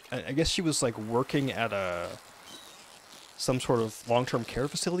at, I guess she was like working at some sort of long-term care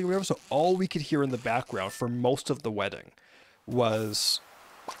facility or whatever, so all we could hear in the background for most of the wedding was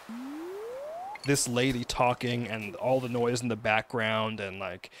this lady talking and all the noise in the background, and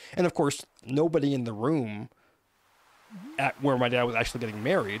of course nobody in the room at where my dad was actually getting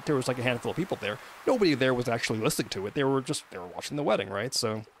married. There was like a handful of people there. Nobody there was actually listening to it. They were watching the wedding, right?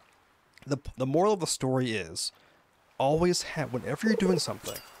 So the moral of the story is, always have, whenever you're doing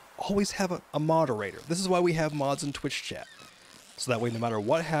something, always have a moderator. This is why we have mods in Twitch chat. So that way, no matter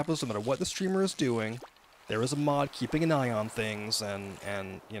what happens, no matter what the streamer is doing, there is a mod keeping an eye on things, and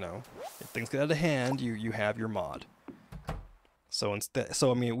if things get out of hand, you have your mod. So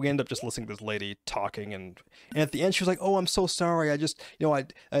I mean, we end up just listening to this lady talking, and at the end she was like, "Oh, I'm so sorry. I just,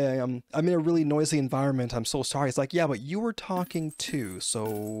 I'm in a really noisy environment. I'm so sorry." It's like, yeah, but you were talking too. So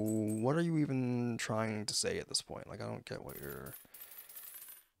what are you even trying to say at this point? Like, I don't get what you're.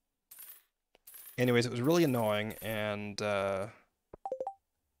 Anyways, it was really annoying, and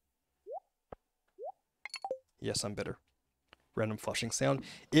yes, I'm bitter. Random flushing sound.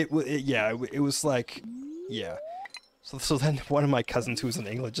 It was like, yeah. So then one of my cousins who was in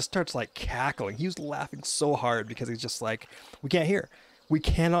England just starts like cackling. He was laughing so hard because he's just like, we can't hear. We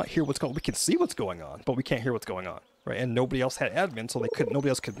cannot hear what's going on. We can see what's going on, but we can't hear what's going on. Right? And nobody else had admin, so nobody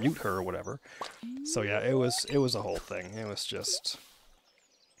else could mute her or whatever. So yeah, it was a whole thing. It was just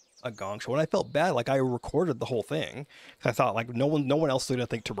a gong show. And I felt bad, like I recorded the whole thing. I thought like no one else did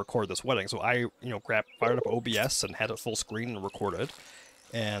anything to record this wedding. So I, fired up OBS and had it full screen and recorded.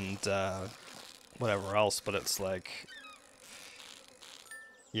 And whatever else, but it's like,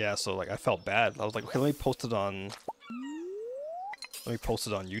 yeah, so like I felt bad. I was like, okay, let me post it on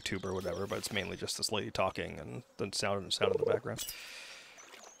YouTube or whatever, but it's mainly just this lady talking and then sound in the background.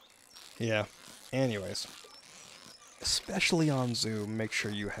 Yeah. Anyways, especially on Zoom, make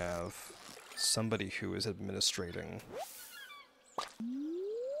sure you have somebody who is administrating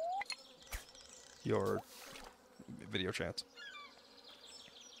your video chats.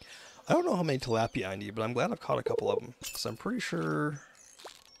 I don't know how many tilapia I need, but I'm glad I've caught a couple of them, because I'm pretty sure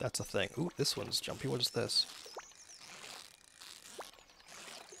that's a thing. Ooh, this one's jumpy. What is this?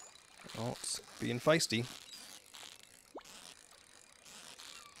 Oh, it's being feisty.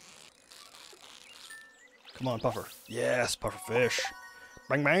 Come on, Puffer. Yes, Puffer fish.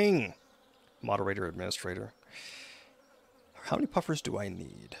 Bang, bang! Moderator, administrator. How many puffers do I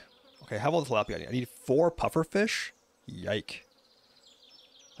need? Okay, how about the tilapia I need? I need 4 puffer fish? Yike.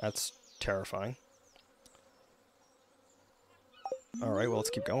 That's terrifying. Alright, well,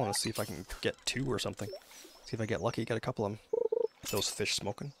 let's keep going. Let's see if I can get 2 or something. See if I get lucky, get a couple of them. Those fish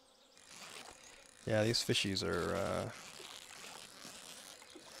smoking. Yeah, these fishies are,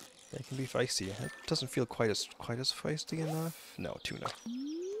 they can be feisty. It doesn't feel quite as feisty enough. No, tuna.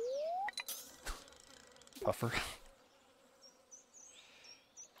 Puffer.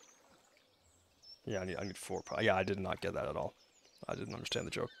 Yeah, I need 4. Yeah, I did not get that at all. I didn't understand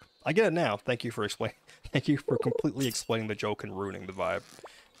the joke. I get it now. Thank you for explaining. Thank you for completely explaining the joke and ruining the vibe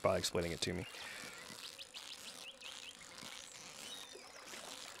by explaining it to me.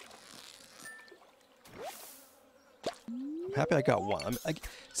 I'm happy I got 1.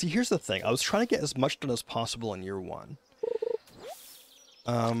 See, here's the thing. I was trying to get as much done as possible in year 1.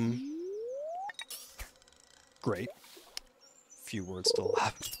 Great. Few words still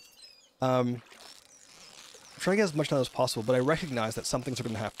left. I'm trying to get as much done as possible, but I recognize that some things are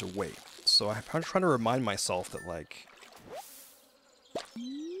going to have to wait. So I'm trying to remind myself that, like...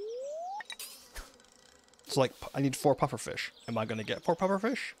 It's like, I need 4 pufferfish. Am I going to get 4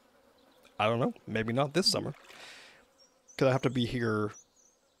 pufferfish? I don't know. Maybe not this summer. Because I have to be here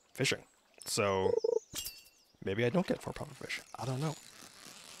fishing. So, maybe I don't get 4 pufferfish. I don't know.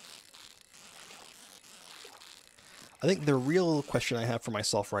 I think the real question I have for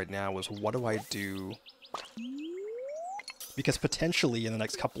myself right now is, what do I do? Because potentially in the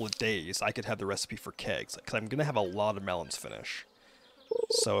next couple of days, I could have the recipe for kegs. Because I'm going to have a lot of melons finish.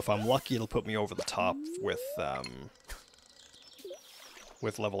 So if I'm lucky, it'll put me over the top with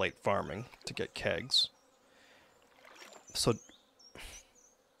level 8 farming to get kegs. So,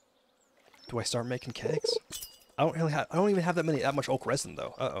 do I start making kegs? I don't even have that much oak resin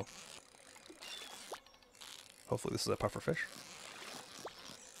though. Uh-oh. Hopefully this is a pufferfish.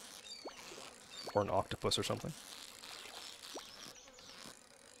 Or an octopus or something.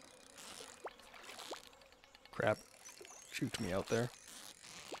 Crap. Shoot me out there.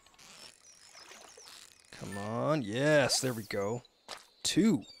 Come on. Yes, there we go.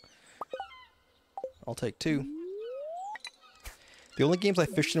 2. I'll take 2. The only games I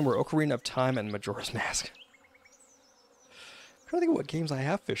fished in were Ocarina of Time and Majora's Mask. I'm trying to think of what games I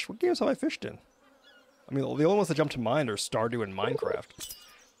have fished. What games have I fished in? I mean, the only ones that jump to mind are Stardew and Minecraft.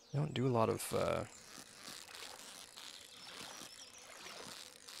 I don't do a lot of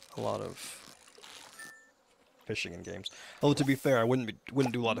fishing in games. Although to be fair, I wouldn't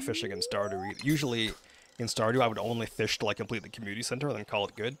do a lot of fishing in Stardew either. Usually in Stardew I would only fish to like complete the community center and then call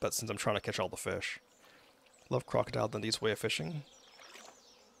it good, but since I'm trying to catch all the fish. Love Crocodile Dundee's way of fishing.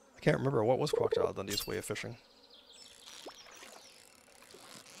 I can't remember what was Crocodile Dundee's way of fishing.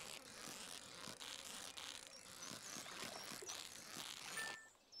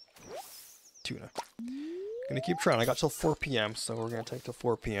 Tuna. Gonna keep trying. I got till 4 p.m., so we're gonna take till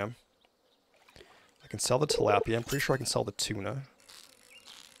 4 p.m. I can sell the tilapia. I'm pretty sure I can sell the tuna.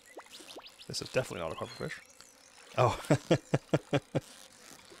 This is definitely not a pufferfish. Oh.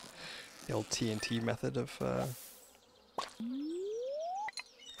 The old TNT method of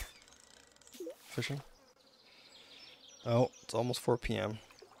fishing. Oh, it's almost 4 p.m.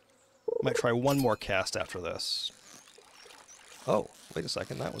 Might try one more cast after this. Oh, wait a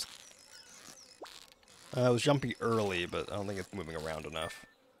second, that was... I was jumpy early, but I don't think it's moving around enough.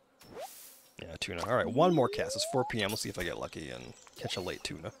 Yeah, tuna. Alright, one more cast. It's 4 p.m. Let's see if I get lucky and catch a late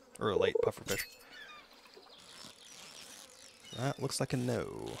tuna. Or a late pufferfish. That looks like a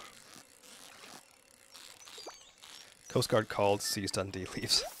no. Coast Guard called, seized Dundee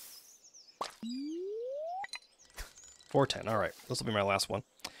leaves. 4:10. Alright, this will be my last one.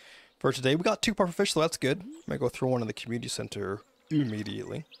 For today, we got 2 pufferfish, so that's good. Might go throw one in the community center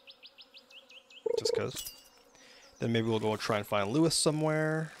immediately. Just cause. Then maybe we'll go try and find Lewis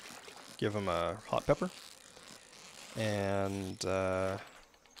somewhere. Give him a hot pepper. And, oh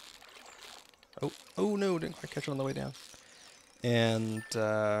no, didn't quite catch it on the way down. And,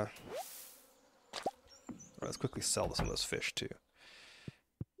 let's quickly sell some of those fish, too.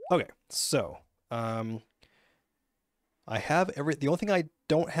 Okay, so, I have the only thing I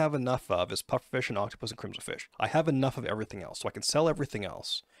don't have enough of is pufferfish and octopus and crimson fish. I have enough of everything else, so I can sell everything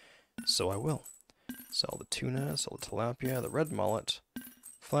else. So I will. Sell the tuna, sell the tilapia, the red mullet,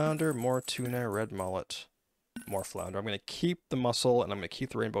 flounder, more tuna, red mullet, more flounder. I'm going to keep the mussel, and I'm going to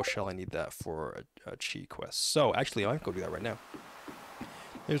keep the rainbow shell. I need that for a chi quest. So, actually, I might go do that right now.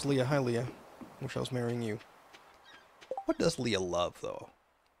 There's Leah. Hi, Leah. Wish I was marrying you. What does Leah love, though?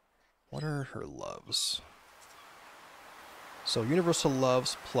 What are her loves? So, universal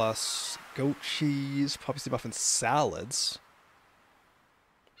loves plus goat cheese, puppy muffin salads.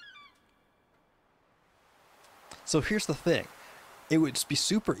 So here's the thing. It would just be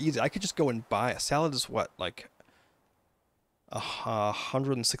super easy. I could just go and buy a salad is what, like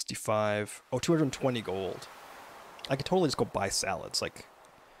 165, 220 gold. I could totally just go buy salads, like,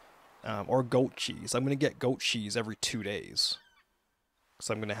 or goat cheese. I'm going to get goat cheese every 2 days. Because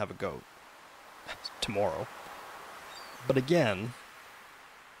I'm going to have a goat tomorrow. But again,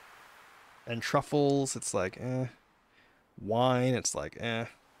 and truffles, it's like, eh. Wine, it's like, eh.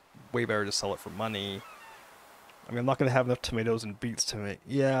 Way better to sell it for money. I mean, I'm not going to have enough tomatoes and beets to make...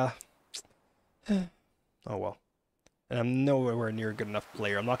 Yeah. Oh, well. And I'm nowhere near a good enough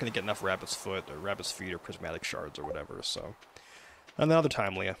player. I'm not going to get enough rabbit's foot or rabbit's feet or prismatic shards or whatever, so... Another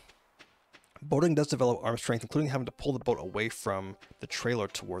time, Leah. Boating does develop arm strength, including having to pull the boat away from the trailer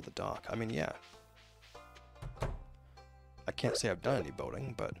toward the dock. I mean, yeah. I can't say I've done any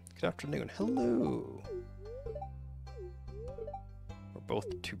boating, but... Good afternoon. Hello! We're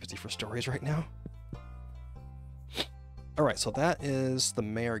both too busy for stories right now. Alright, so that is the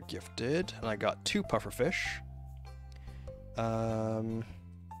mare gifted, and I got 2 pufferfish.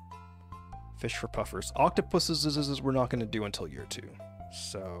 Fish for puffers. Octopuses we're not going to do until year 2.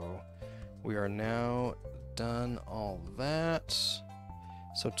 So, we are now done all that.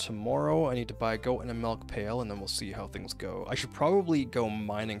 So tomorrow I need to buy a goat and a milk pail, and then we'll see how things go. I should probably go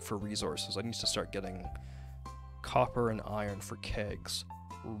mining for resources. I need to start getting copper and iron for kegs.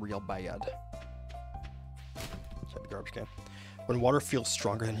 Real bad. The garbage can. When water feels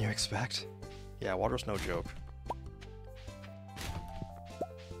stronger than you expect. Yeah, water's no joke.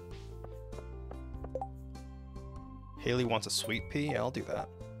 Haley wants a sweet pea? Yeah, I'll do that.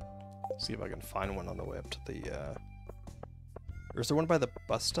 See if I can find one on the way up to the, Or is there one by the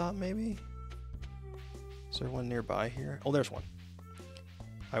bus stop, maybe? Is there one nearby here? Oh, there's one.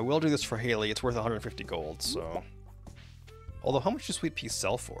 I will do this for Haley. It's worth 150 gold, so... Although, how much do sweet peas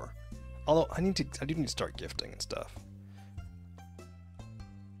sell for? Although, I do need to start gifting and stuff.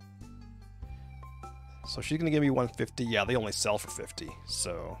 So she's gonna give me 150. Yeah, they only sell for 50.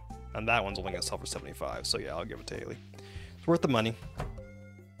 So, and that one's only gonna sell for 75. So yeah, I'll give it to Haley. It's worth the money.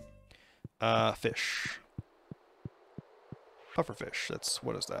 Fish. Pufferfish. That's,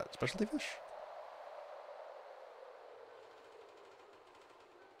 what is that? Specialty fish?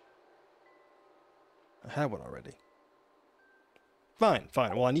 I had one already. Fine,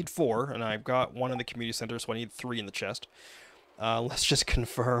 fine. Well, I need 4, and I've got 1 in the community center, so I need 3 in the chest. Let's just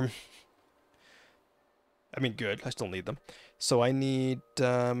confirm. I mean, good. I still need them. So I need,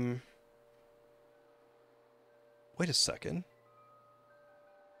 wait a second.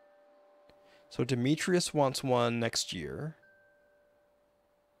 So Demetrius wants 1 next year.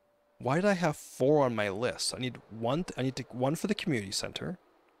 Why did I have 4 on my list? I need 1, I need 1 for the community center.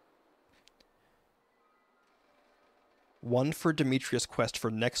 1 for Demetrius' quest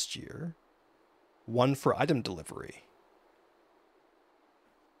for next year. 1 for item delivery.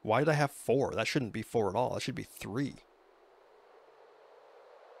 Why did I have 4? That shouldn't be 4 at all. That should be 3.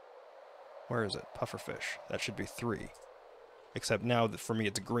 Where is it? Pufferfish. That should be 3. Except now that for me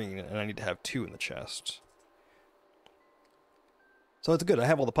it's green, and I need to have 2 in the chest. So it's good. I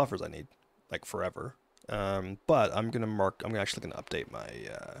have all the puffers I need, like forever. But I'm actually gonna update my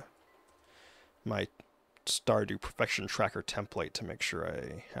my Stardew Perfection Tracker template to make sure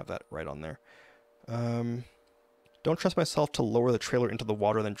I have that right on there. Don't trust myself to lower the trailer into the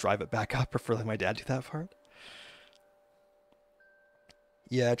water and then drive it back up. Prefer letting my dad do that part.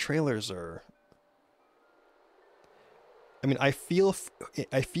 Yeah, trailers are... I mean, I feel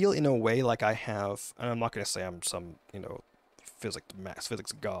in a way like I have, and I'm not going to say I'm some, max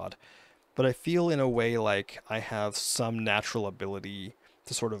physics god, but I feel in a way like I have some natural ability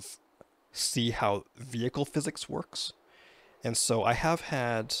to sort of see how vehicle physics works. And so I have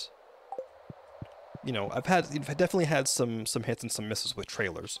had, I've definitely had some hits and some misses with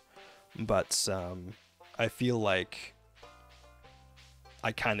trailers, but I feel like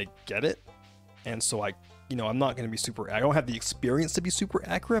I kind of get it. And so I'm not going to be I don't have the experience to be super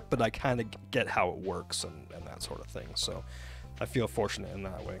accurate, but I kind of get how it works and that sort of thing. So I feel fortunate in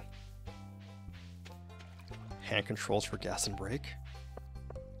that way. Hand controls for gas and brake.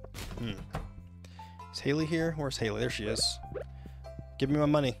 Is Haley here? Where's Haley? There she is. Give me my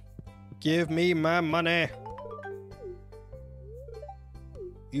money. Give me my money.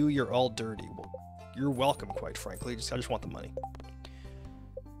 You're all dirty. Well, you're welcome, quite frankly. I just want the money.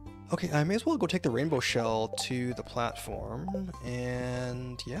 Okay, I may as well go take the rainbow shell to the platform,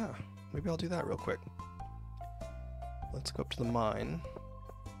 and yeah, maybe I'll do that real quick. Let's go up to the mine.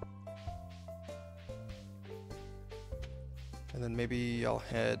 And then maybe I'll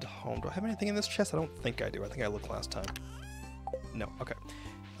head home. Do I have anything in this chest? I don't think I do. I think I looked last time. No, okay.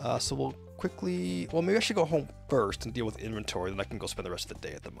 So we'll quickly... Well, maybe I should go home first and deal with inventory, then I can go spend the rest of the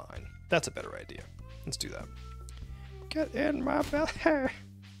day at the mine. That's a better idea. Let's do that. Get in my belly!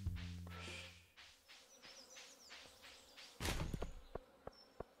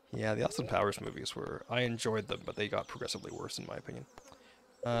 Yeah, the Austin Powers movies I enjoyed them, but they got progressively worse in my opinion.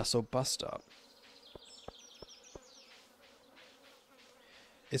 So bus stop.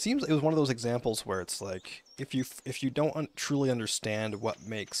 It seems it was one of those examples where it's like, if you don't truly understand what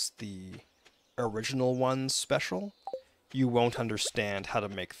makes the original ones special, you won't understand how to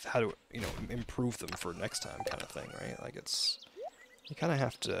improve them for next time kind of thing, right? Like you kind of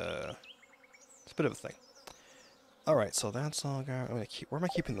have to, it's a bit of a thing. Alright, so that's all. I'm gonna where am I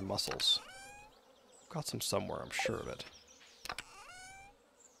keeping the mussels? Got some somewhere, I'm sure of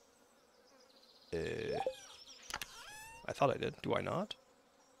it. I thought I did. Do I not?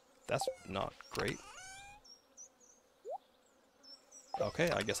 That's not great. Okay,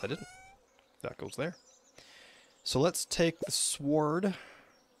 I guess I didn't. That goes there. So let's take the sword.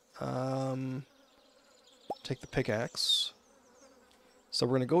 Take the pickaxe. So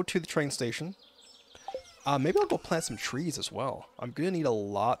we're gonna go to the train station. Maybe I'll go plant some trees as well. I'm gonna need a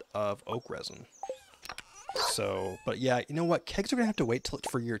lot of oak resin. So, but yeah, you know what? Kegs are gonna have to wait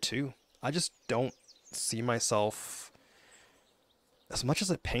for year 2. I just don't see myself... As much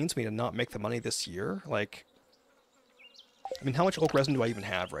as it pains me to not make the money this year, like... I mean, how much oak resin do I even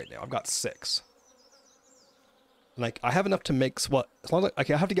have right now? I've got 6. Like, I have enough to make... Well, as long as I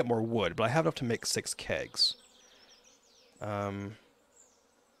have to get more wood, but I have enough to make 6 kegs. But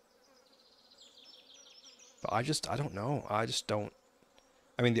I don't know. I just don't...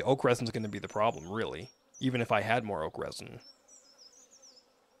 I mean, the oak resin's going to be the problem, really. Even if I had more oak resin.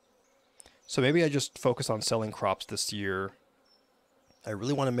 So maybe I just focus on selling crops this year. I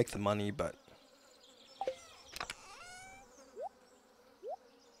really want to make the money, but...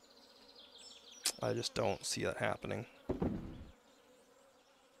 I just don't see that happening.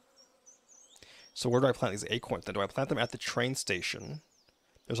 So where do I plant these acorns then? Do I plant them at the train station?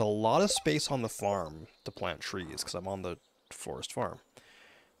 There's a lot of space on the farm to plant trees, because I'm on the forest farm.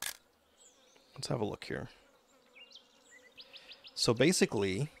 Let's have a look here. So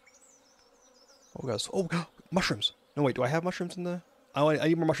basically... Oh, guys. Oh, mushrooms! No, wait, do I have mushrooms in the... Oh, I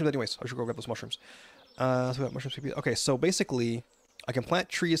need more mushrooms anyways. I should go grab those mushrooms. So we got mushrooms. Okay, so basically, I can plant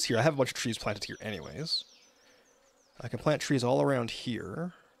trees here. I have a bunch of trees planted here anyways. I can plant trees all around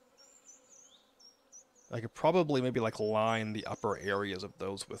here. I could probably maybe like line the upper areas of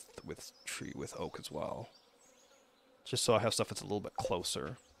those with oak as well. Just so I have stuff that's a little bit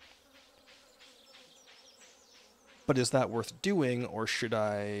closer. But is that worth doing, or should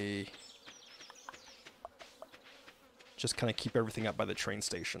I just kind of keep everything up by the train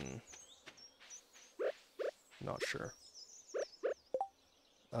station? Not sure.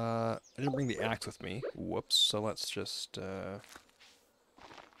 I didn't bring the axe with me. Whoops. So let's just...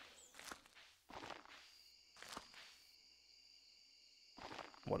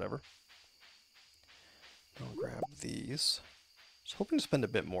 whatever. I'll grab these. I was hoping to spend a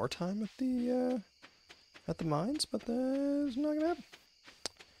bit more time at the mines, but that's not gonna happen.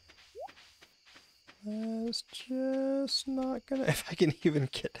 That's just not gonna... If I can even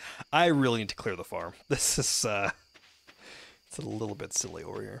get... I really need to clear the farm. This is, it's a little bit silly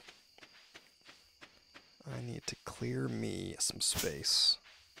over here. I need to clear me some space.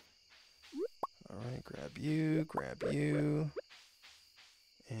 Alright, grab you,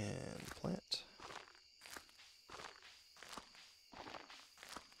 and plant.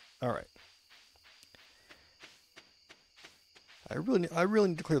 Alright. I really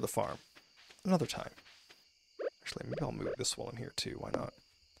need to clear the farm. Another time. Actually, maybe I'll move this while I'm here too. Why not?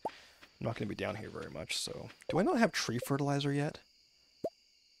 I'm not going to be down here very much, so... Do I not have tree fertilizer yet?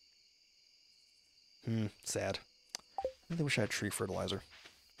 Sad. I really wish I had tree fertilizer.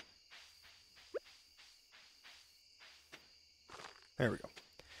 There we go.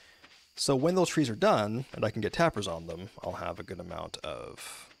 So when those trees are done, and I can get tappers on them, I'll have a good amount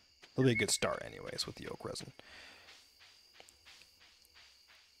of... It'll be a good start anyways with the oak resin.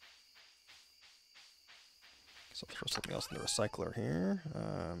 So I'll throw something else in the recycler here.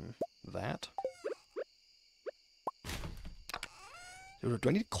 That. Do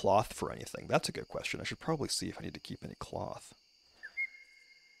I need cloth for anything? That's a good question. I should probably see if I need to keep any cloth.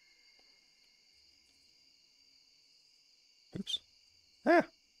 Oops. Ah!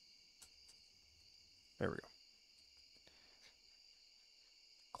 There we go.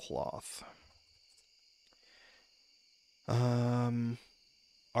 Cloth.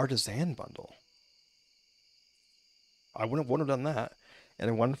 Artisan bundle. I wouldn't have done that.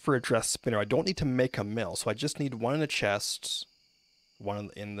 And one for a dress spinner. I don't need to make a mill, so I just need one in the chest,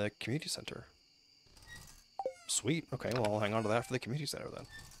 one in the community center. Sweet. Okay, well, I'll hang on to that for the community center then.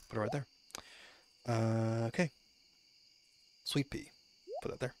 Put it right there. Okay. Sweet pea.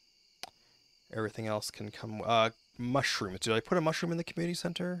 Put that there. Everything else can come... mushrooms. Did I put a mushroom in the community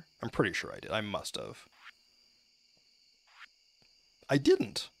center? I'm pretty sure I did. I must have. I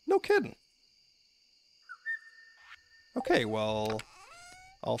didn't. No kidding. Okay, well...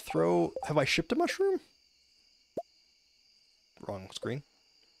 I'll throw... Have I shipped a mushroom? Wrong screen.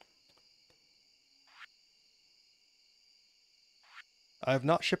 I have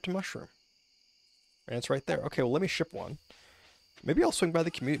not shipped a mushroom. And it's right there. Okay, well, let me ship one. Maybe I'll swing by the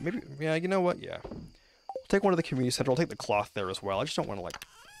community... Maybe... Yeah, you know what? Yeah. I'll take one to the community center. I'll take the cloth there as well. I just don't want to, like,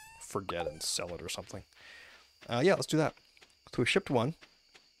 forget and sell it or something. Yeah, let's do that. So we shipped one.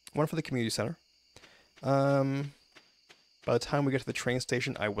 One for the community center. By the time we get to the train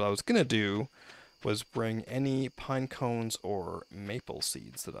station, what I was going to do was bring any pine cones or maple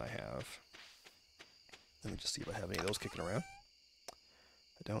seeds that I have. Let me just see if I have any of those kicking around.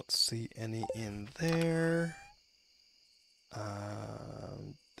 I don't see any in there.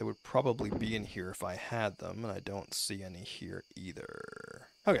 They would probably be in here if I had them, and I don't see any here either.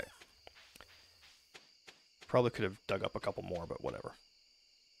 Okay. Probably could have dug up a couple more, but whatever.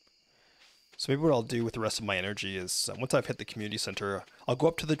 So maybe what I'll do with the rest of my energy is, once I've hit the community center, I'll go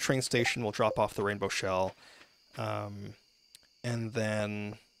up to the train station, we'll drop off the rainbow shell, and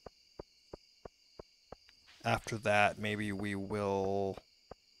then after that, maybe we will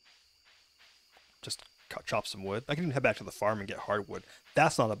just chop some wood. I can even head back to the farm and get hardwood.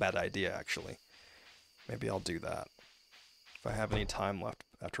 That's not a bad idea, actually. Maybe I'll do that. If I have any time left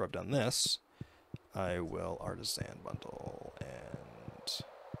after I've done this, I will artisan bundle and...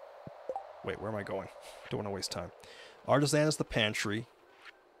 Wait, where am I going? Don't want to waste time. Artisan is the pantry.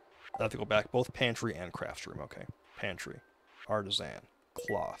 I have to go back. Both pantry and craft room. Okay. Pantry. Artisan.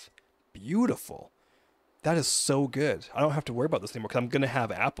 Cloth. Beautiful. That is so good. I don't have to worry about this anymore because I'm going to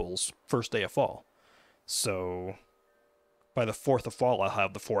have apples first day of fall. So by the 4th of fall, I'll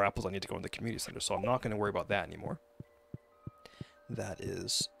have the 4 apples I need to go in the community center. So I'm not going to worry about that anymore. That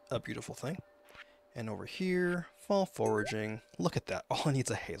is a beautiful thing. And over here, fall foraging. Look at that. All I need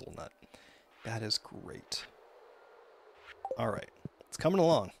is a hazelnut. That is great. Alright. It's coming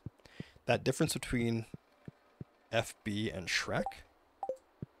along. That difference between FB and Shrek.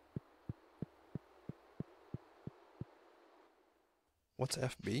 What's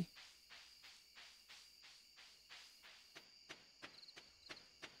FB?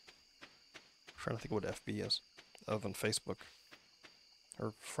 I'm trying to think of what FB is, other than Facebook.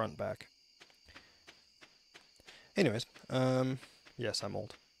 Or front, back. Anyways, yes, I'm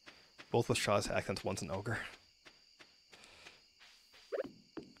old. Both with Shaw's accents, one's an ogre.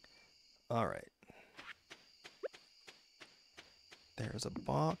 Alright. There's a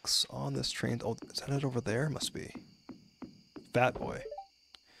box on this train. Oh, is that it over there? Must be. Fat boy.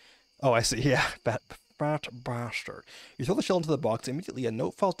 Oh, I see. Yeah, fat bastard. You throw the shell into the box, immediately a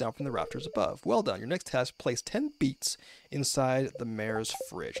note falls down from the rafters above. Well done. Your next task, place 10 beets inside the mayor's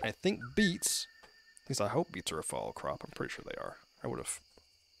fridge. I think beets, at least I hope beets are a fall crop. I'm pretty sure they are. I would have.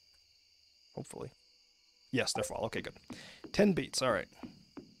 Hopefully. Yes, they're full. Okay, good. 10 beets. All right.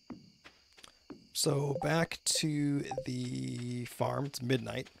 So back to the farm. It's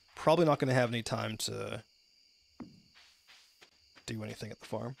midnight. Probably not going to have any time to do anything at the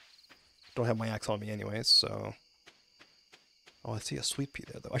farm. Don't have my axe on me anyways, so... Oh, I see a sweet pea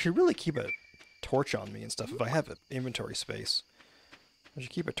there, though. I should really keep a torch on me and stuff if I have inventory space. I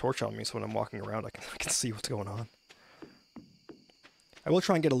should keep a torch on me so when I'm walking around I can see what's going on. I will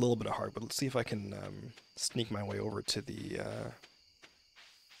try and get a little bit of heart, but let's see if I can sneak my way over to the...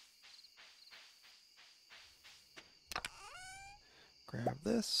 Grab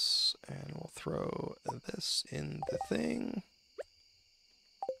this, and we'll throw this in the thing.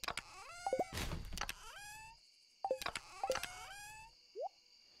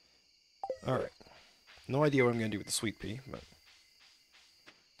 Alright. No idea what I'm going to do with the sweet pea, but...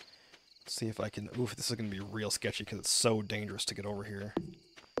 Let's see if I can... Oof, this is going to be real sketchy because it's so dangerous to get over here.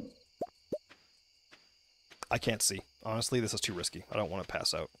 I can't see. Honestly, this is too risky. I don't want to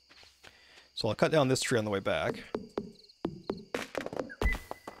pass out. So I'll cut down this tree on the way back.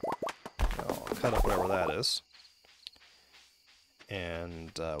 I'll cut up whatever that is.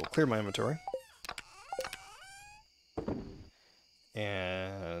 And we'll clear my inventory.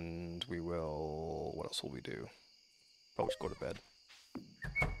 And we will... What else will we do? Probably just go to bed.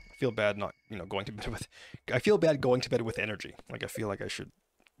 I feel bad not, going to bed with... I feel bad going to bed with energy. Like, I feel like I should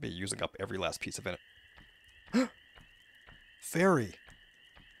be using up every last piece of energy. Fairy!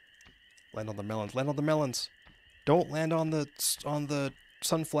 Land on the melons. Land on the melons! Don't land on the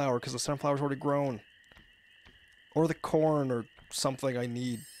sunflower, because the sunflower's already grown. Or the corn, or something I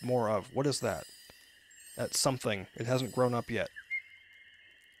need more of. What is that? That's something. It hasn't grown up yet.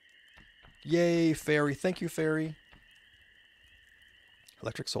 Yay, fairy. Thank you, fairy.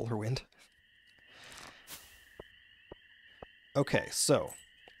 Electric, solar, wind. Okay, so,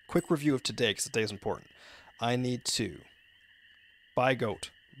 quick review of today, because today is important. I need to buy a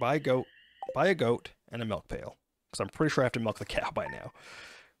goat, and a milk pail. Because I'm pretty sure I have to milk the cow by now.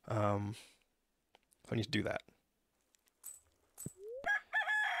 I need to do that.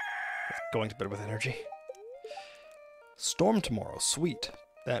 Going to bed with energy. Storm tomorrow, sweet.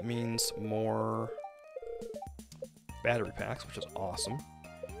 That means more battery packs, which is awesome.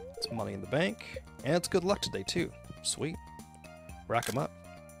 It's money in the bank, and it's good luck today too. Sweet. Rack them up.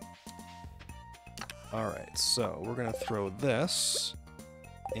 Alright, so we're going to throw this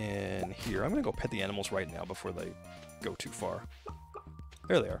in here. I'm going to go pet the animals right now before they go too far.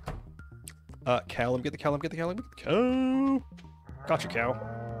 There they are. Cow, let me get the cow, let me get the cow, let me get the cow. Gotcha,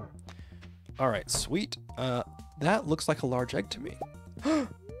 cow. Alright, sweet. That looks like a large egg to me.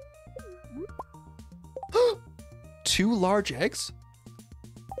 2 large eggs?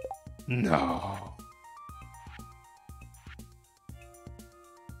 No.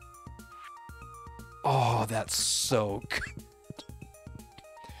 Oh, that's so good.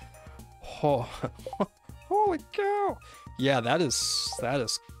 Oh, holy cow. Yeah, that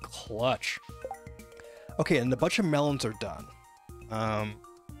is clutch. Okay, and a bunch of melons are done.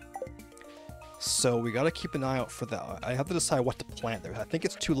 So we gotta keep an eye out for that. I have to decide what to plant there. I think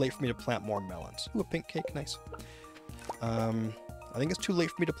it's too late for me to plant more melons. Ooh, a pink cake, nice. I think it's too late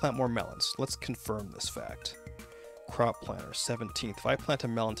for me to plant more melons. Let's confirm this fact. Crop planter, 17th. If I plant a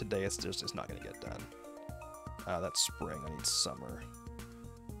melon today, it's just not gonna get done. That's spring, I need summer.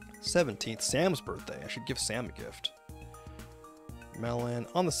 17th, Sam's birthday. I should give Sam a gift. Melon,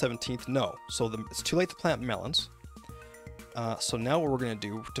 on the 17th, no. So it's too late to plant melons. So now what we're going to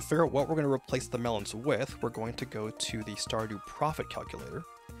do, to figure out what we're going to replace the melons with, we're going to go to the Stardew profit calculator.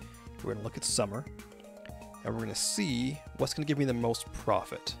 We're going to look at summer, and we're going to see what's going to give me the most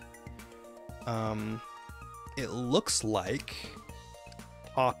profit. It looks like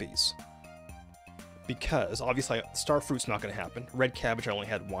poppies. Because, obviously, starfruit's not going to happen. Red cabbage, I only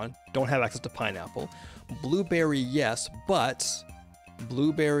had 1. Don't have access to pineapple. Blueberry, yes, but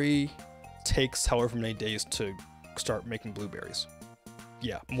blueberry takes however many days to start making blueberries.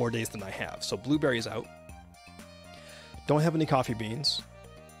 Yeah, more days than I have. So blueberries out. Don't have any coffee beans.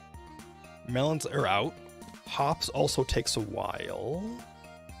 Melons are out. Hops also takes a while.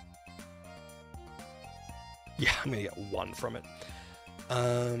 Yeah, I'm gonna get 1 from it.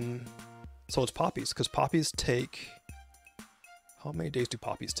 So it's poppies, because poppies take... How many days do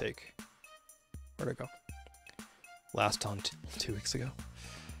poppies take? Where'd I go? Last on 2 weeks ago.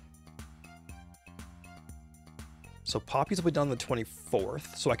 So poppies will be done on the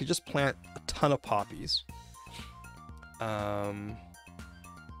 24th, so I could just plant a ton of poppies.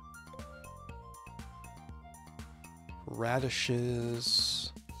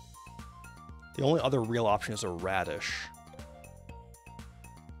 Radishes... The only other real option is a radish.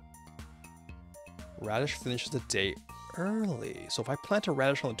 Radish finishes a day early. So if I plant a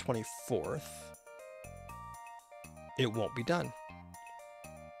radish on the 24th, it won't be done.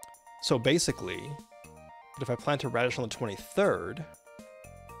 So basically, but if I plant a radish on the 23rd,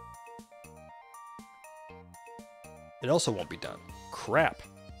 it also won't be done. Crap.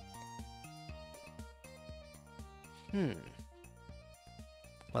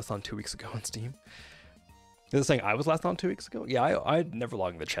 Last on 2 weeks ago on Steam. Is it saying I was last on 2 weeks ago? Yeah, I never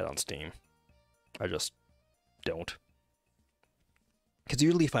log in the chat on Steam. I just don't. Because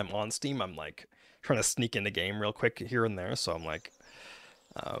usually if I'm on Steam, I'm like trying to sneak in the game real quick here and there. So I'm like,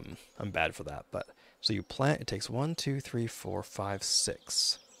 I'm bad for that. But so you plant, it takes 1, 2, 3, 4, 5,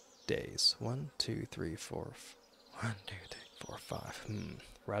 6 days. 1, 2, 3, 4, 1, 2, 3, 4, 5.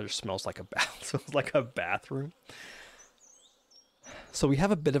 Radish smells like a bath. Smells like a bathroom. So we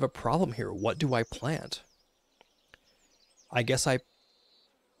have a bit of a problem here. What do I plant? I guess I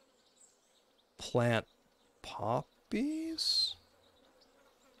plant poppies?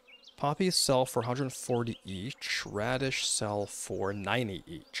 Poppies sell for 140 each. Radish sell for 90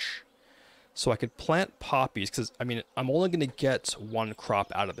 each. So I could plant poppies because, I mean, I'm only going to get one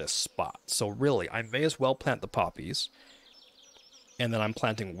crop out of this spot. So really, I may as well plant the poppies. And then I'm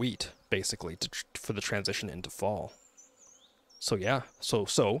planting wheat, basically, for the transition into fall. So yeah, so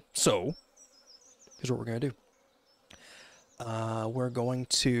here's what we're going to do. We're going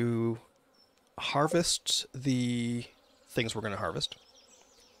to harvest the things we're going to harvest.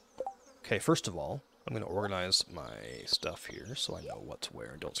 Okay, first of all, I'm going to organize my stuff here so I know what's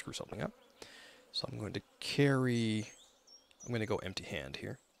where and don't screw something up. So I'm going to I'm going to go empty hand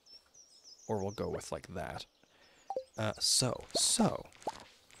here. Or we'll go with like that. So.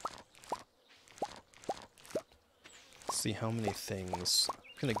 Let's see how many things. I'm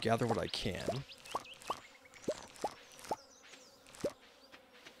going to gather what I can.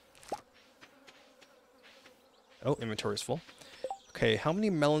 Oh, inventory is full. Okay, how many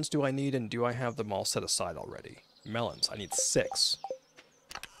melons do I need, and do I have them all set aside already? Melons. I need 6.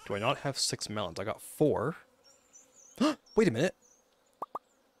 Do I not have 6 melons? I got 4. Wait a minute.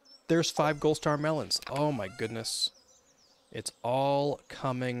 There's 5 gold star melons. Oh my goodness. It's all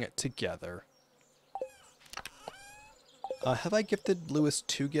coming together. Have I gifted Lewis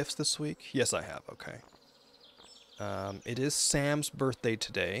 2 gifts this week? Yes, I have. Okay. It is Sam's birthday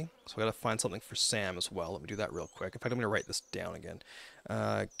today, so I gotta find something for Sam as well. Let me do that real quick. In fact, I'm gonna write this down again.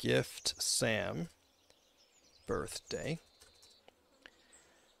 Gift Sam birthday.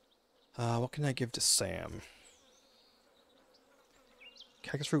 What can I give to Sam?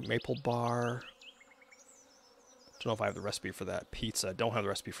 Cactus fruit maple bar. Don't know if I have the recipe for that. Pizza. Don't have the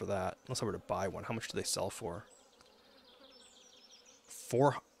recipe for that. Unless I were to buy one. How much do they sell for?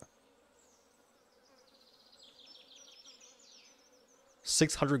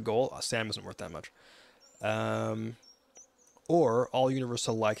 600 gold? Oh, Sam isn't worth that much. Or all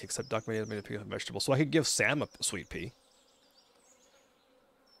universal like except duck made a pea of vegetable. So I could give Sam a sweet pea.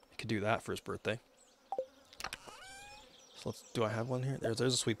 I could do that for his birthday. So do I have one here? There's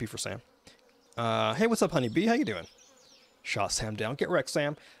a sweet pea for Sam. Hey, what's up, honeybee? How you doing? Shot Sam down. Get wrecked,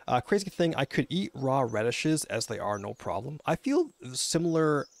 Sam. Crazy thing, I could eat raw radishes as they are, no problem. I feel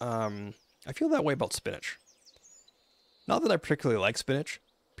similar, I feel that way about spinach. Not that I particularly like spinach,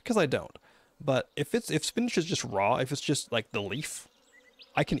 because I don't. But if spinach is just raw, if it's just like the leaf,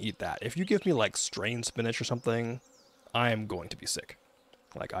 I can eat that. If you give me like strained spinach or something, I am going to be sick.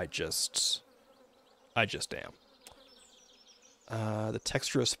 Like I just am. The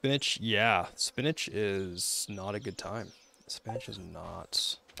texture of spinach, yeah, spinach is not a good time. Spinach is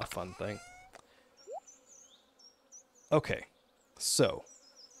not a fun thing. Okay, so,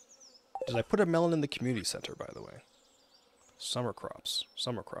 did I put a melon in the community center, by the way? Summer crops.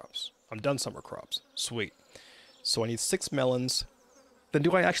 I'm done summer crops. Sweet. So I need 6 melons. Then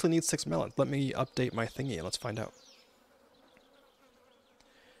do I actually need 6 melons? Let me update my thingy and let's find out.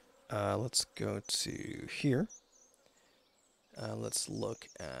 Let's go to here. Let's look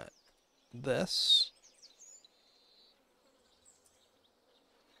at this.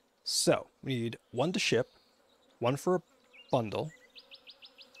 So, we need 1 to ship, 1 for a bundle,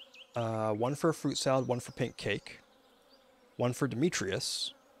 1 for a fruit salad, 1 for pink cake, 1 for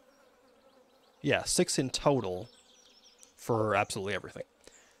Demetrius. Yeah, 6 in total for absolutely everything.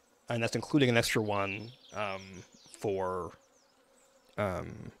 And that's including an extra one for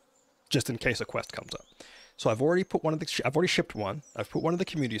just in case a quest comes up. So I've already put one of the I've already shipped one. I've put one in the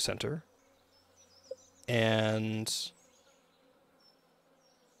community center. And so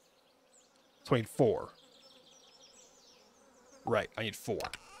I need 4. Right, I need 4.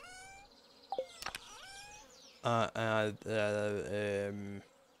 And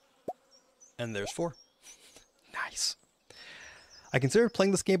And there's 4. Nice. I considered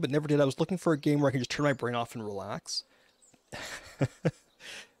playing this game, but never did. I was looking for a game where I can just turn my brain off and relax.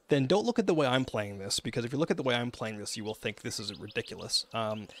 Then don't look at the way I'm playing this, because if you look at the way I'm playing this, you will think this is ridiculous.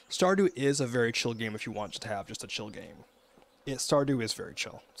 Stardew is a very chill game if you want to have just a chill game. Stardew is very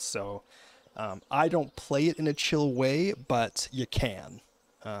chill. So I don't play it in a chill way, but you can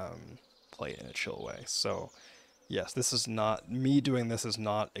play it in a chill way. So yes, this is not, me doing this is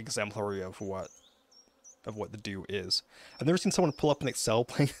not exemplary of what the do is. I've never seen someone pull up an Excel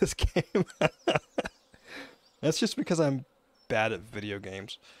playing this game. That's just because I'm bad at video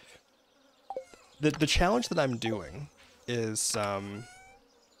games. The challenge that I'm doing is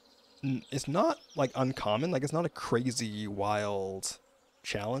it's not like uncommon. Like, it's not a crazy wild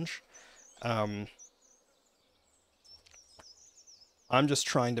challenge. I'm just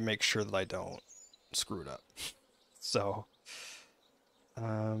trying to make sure that I don't screw it up. So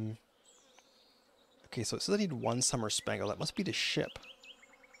okay, so it says I need 1 summer spangle. That must be to ship.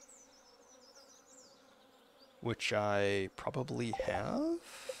 Which I probably have?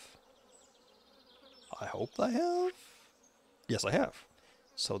 I hope I have? Yes, I have.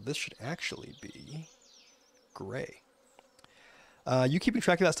 So this should actually be gray. You keeping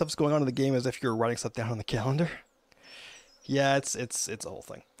track of that stuff that's going on in the game as if you're writing stuff down on the calendar? Yeah, it's a whole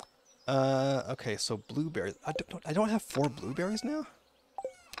thing. Okay, so blueberries. I don't have 4 blueberries now?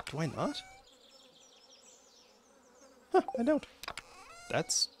 Do I not? Huh, I don't.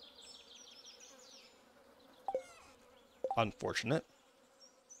 That's unfortunate.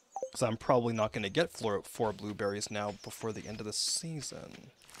 Because I'm probably not going to get 4 blueberries now before the end of the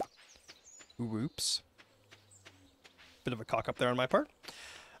season. Oops. Bit of a cock up there on my part.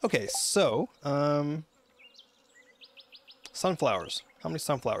 Okay, so, sunflowers. How many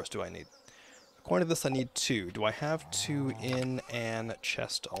sunflowers do I need? According to this, I need 2. Do I have 2 in an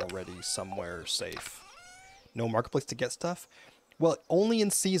chest already somewhere safe? No marketplace to get stuff? Well, only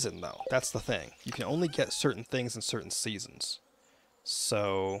in season, though. That's the thing. You can only get certain things in certain seasons.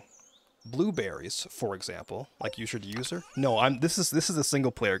 So, blueberries, for example, like user to user. No, this is a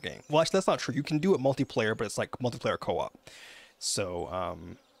single player game. Well, actually, that's not true. You can do it multiplayer, but it's like multiplayer co-op. So,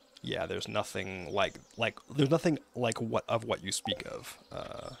 yeah, there's nothing like what you speak of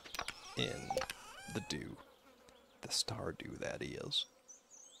in the Stardew, that is.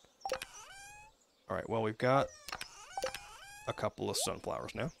 All right. Well, we've got a couple of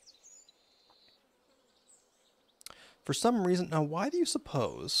sunflowers now. For some reason, now why do you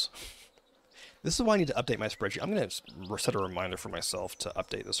suppose? This is why I need to update my spreadsheet. I'm going to set a reminder for myself to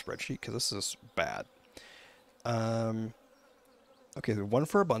update the spreadsheet because this is bad. Okay, so 1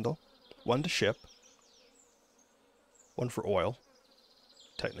 for a bundle, 1 to ship, 1 for oil,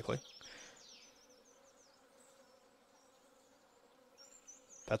 technically.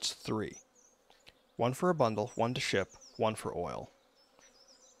 That's 3. 1 for a bundle, 1 to ship, 1 for oil.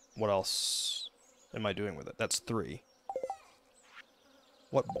 What else am I doing with it? That's 3.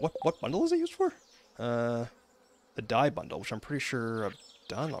 What bundle is it used for? The dye bundle, which I'm pretty sure I've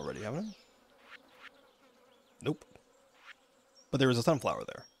done already, haven't I? Nope. But there is a sunflower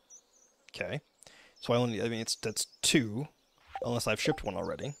there. Okay. So that's 2, unless I've shipped 1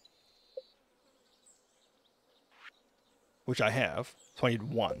 already. Which I have. So I need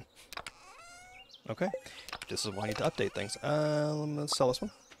 1. Okay. This is why I need to update things. Let's sell this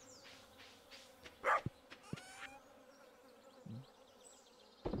one.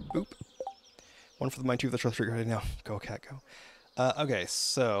 Boop. 1 for the mine 2 of the trust trigger right now. Go, cat, go. Okay,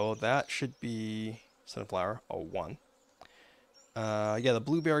 so that should be sunflower. Oh, 1. Yeah, the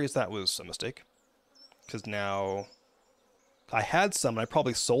blueberries, that was a mistake. Because now I had some, and I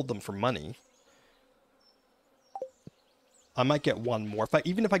probably sold them for money. I might get 1 more.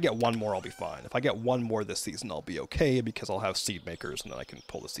 Even if I get 1 more, I'll be fine. If I get 1 more this season, I'll be okay, because I'll have seed makers, and then I can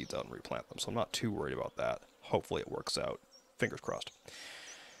pull the seeds out and replant them. So I'm not too worried about that. Hopefully it works out. Fingers crossed.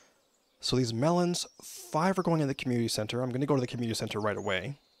 So these melons, 5 are going in the community center. I'm going to go to the community center right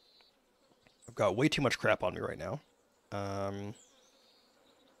away. I've got way too much crap on me right now.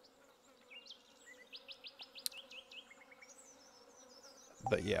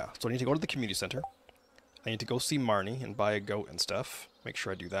 But yeah, so I need to go to the community center. I need to go see Marnie and buy a goat and stuff. Make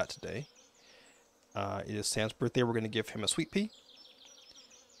sure I do that today. It is Sam's birthday. We're going to give him a sweet pea.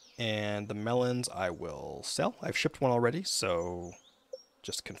 And the melons I will sell. I've shipped 1 already, so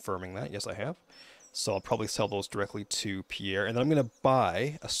just confirming that. Yes, I have. So I'll probably sell those directly to Pierre. And then I'm going to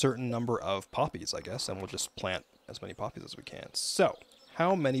buy a certain number of poppies, I guess, and we'll just plant as many poppies as we can. So,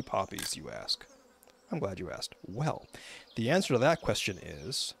 how many poppies, you ask? I'm glad you asked. Well, the answer to that question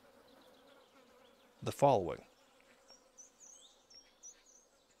is the following.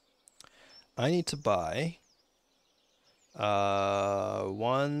 I need to buy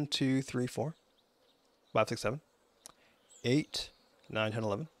 1, 2, 3, 4, 5, 6, 7, 8, 9, 10,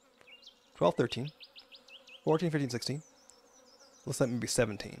 11, 12, 13, 14, 15, 16. Let's let me be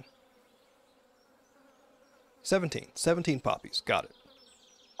 17. 17 poppies. Got it.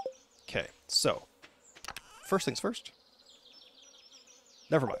 Okay, so first things first.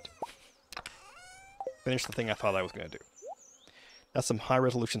 Never mind. Finish the thing I thought I was going to do. That's some high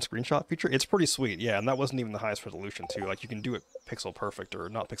resolution screenshot feature. It's pretty sweet, yeah, and that wasn't even the highest resolution too. Like you can do it pixel perfect, or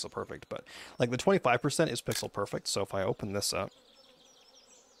not pixel perfect, but like the 25% is pixel perfect. So if I open this up,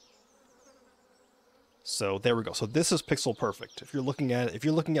 so there we go. So this is pixel perfect. If you're looking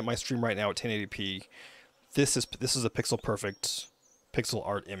at my stream right now at 1080p, this is a pixel perfect pixel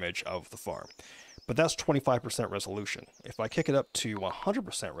art image of the farm. But that's 25% resolution. If I kick it up to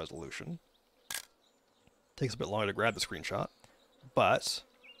 100% resolution, it takes a bit longer to grab the screenshot, but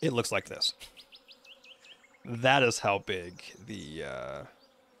it looks like this. That is how big the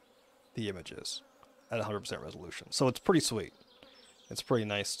image is at 100% resolution. So it's pretty sweet. It's pretty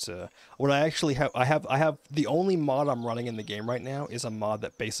nice to... What I actually have... I have the only mod I'm running in the game right now is a mod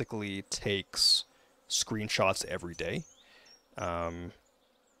that basically takes screenshots every day.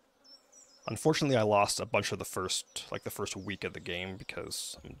 Unfortunately, I lost a bunch of the first week of the game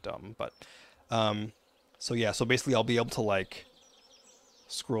because I'm dumb. But so yeah, so basically I'll be able to like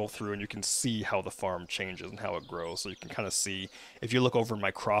scroll through and you can see how the farm changes and how it grows. So you can kind of see, if you look over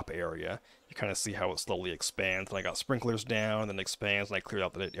my crop area, you kind of see how it slowly expands. And I got sprinklers down, then it expands, and I cleared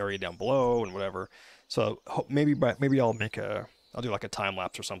out the area down below and whatever. So maybe I'll do like a time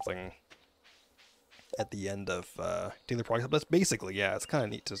lapse or something at the end of daily progress. But basically, yeah, it's kind of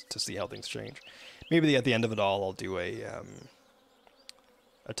neat to see how things change. Maybe at the end of it all, I'll do a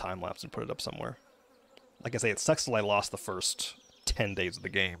time lapse and put it up somewhere. Like I say, it sucks that I lost the first 10 days of the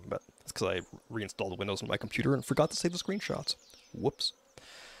game, but it's because I reinstalled Windows on my computer and forgot to save the screenshots. Whoops.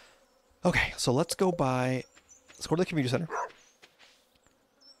 Okay, so let's go to the community center.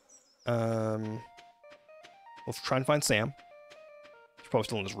 We'll try and find Sam. He's probably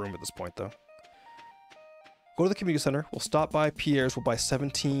still in his room at this point, though. Go to the community center. We'll stop by Pierre's. We'll buy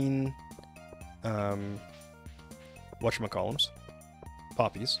 17 whatchamacallums.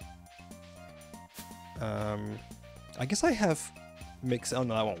 Poppies. I guess I have mixed... Oh,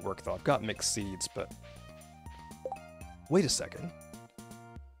 no, that won't work, though. I've got mixed seeds, but... Wait a second.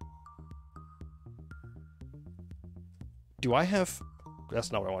 Do I have...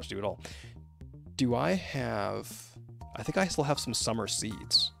 That's not what I want to do at all. Do I have... I think I still have some summer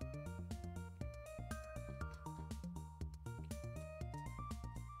seeds.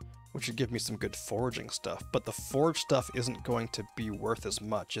 Which would give me some good foraging stuff. But the forage stuff isn't going to be worth as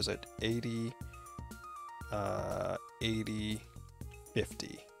much, is it? 80... 80...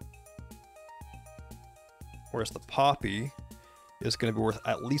 50. Whereas the poppy is going to be worth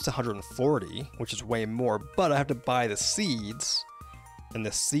at least 140, which is way more, but I have to buy the seeds, and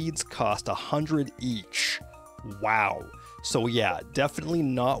the seeds cost 100 each. Wow. So yeah, definitely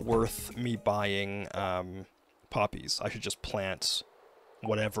not worth me buying poppies. I should just plant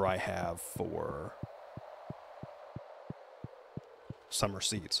whatever I have for summer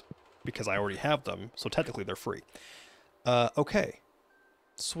seeds, because I already have them, so technically they're free. Okay.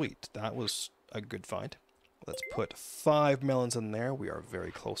 Sweet. That was a good find. Let's put 5 melons in there. We are very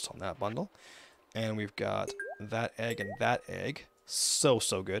close on that bundle. And we've got that egg and that egg. So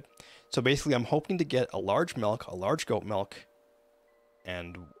good. So basically I'm hoping to get a large milk, a large goat milk,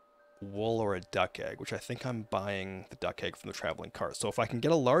 and wool or a duck egg, which I think I'm buying the duck egg from the traveling cart. So if I can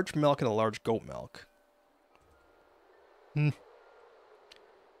get a large milk and a large goat milk... Let's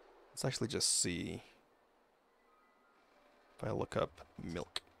actually just see... If I look up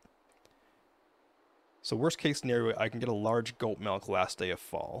milk. So worst case scenario, I can get a large goat milk last day of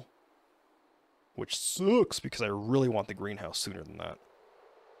fall. Which sucks, because I really want the greenhouse sooner than that.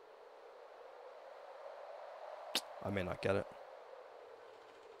 I may not get it.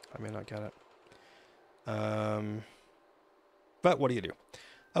 But what do you do?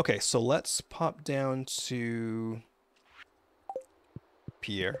 Okay, so let's pop down to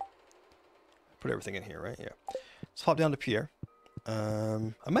Pierre. Put everything in here, right? Yeah. Let's hop down to Pierre.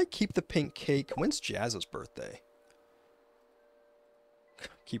 I might keep the pink cake. When's Jazz's birthday?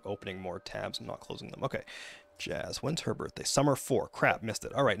 Keep opening more tabs and not closing them. Okay. Jazz, when's her birthday? Summer 4. Crap, missed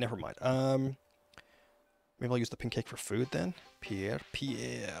it. Alright, never mind. Maybe I'll use the pink cake for food then? Pierre.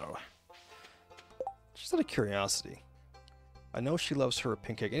 Just out of curiosity. I know she loves her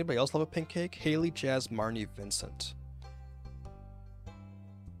pink cake. Anybody else love a pink cake? Haley, Jazz, Marnie, Vincent.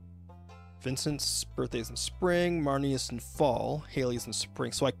 Vincent's birthday is in spring, Marnie is in fall, Haley's in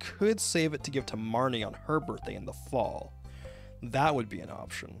spring. So I could save it to give to Marnie on her birthday in the fall. That would be an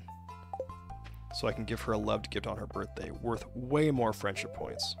option. So I can give her a love to gift on her birthday, worth way more friendship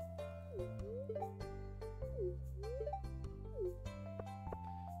points.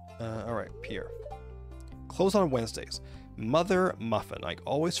 Alright, Pierre. Closed on Wednesdays. Mother Muffin. I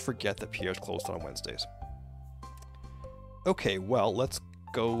always forget that Pierre's closed on Wednesdays. Okay, well, let's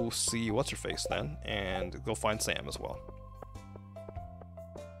go see What's-Her-Face then, and go find Sam as well.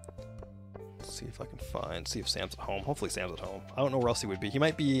 Let's see if I can find, see if Sam's at home. Hopefully Sam's at home. I don't know where else he would be. He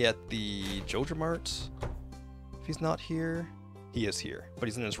might be at the Joja Mart. If he's not here, he is here. But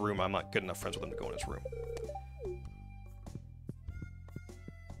he's in his room. I'm not good enough friends with him to go in his room.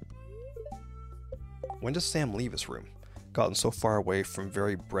 When does Sam leave his room? Gotten so far away from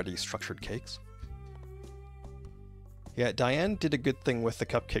very bready structured cakes. Yeah, Diane did a good thing with the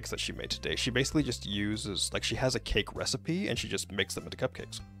cupcakes that she made today. She basically just uses, like, she has a cake recipe and she just makes them into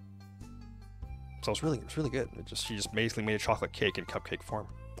cupcakes. So it's really good. She just basically made a chocolate cake in cupcake form.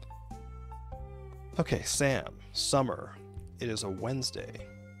 Okay, Sam, summer. It is a Wednesday.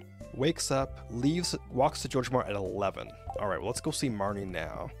 Wakes up, leaves, walks to Joja Mart at 11. All right, well, let's go see Marnie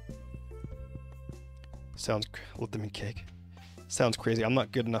now. Sounds, let them eat cake. Sounds crazy. I'm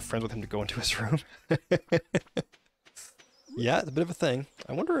not good enough friends with him to go into his room. Yeah, it's a bit of a thing.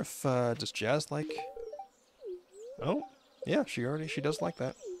 I wonder if, does Jazz like... Oh, yeah, she does like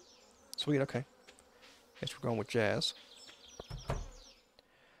that. Sweet, okay. Guess we're going with Jazz.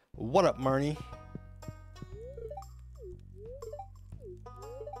 What up, Marnie?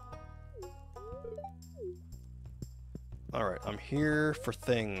 Alright, I'm here for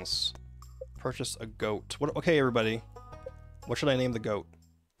things. Purchase a goat. What? Okay, everybody. What should I name the goat?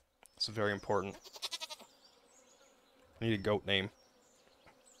 It's very important. I need a goat name.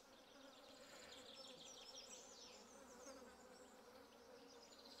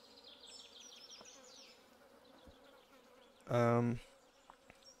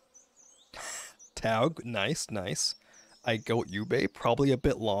 Taug, nice, nice. I goat you, babe. Probably a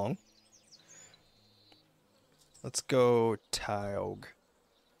bit long. Let's go Taug.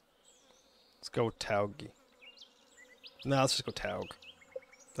 Let's go Taugi. No, let's just go Taug.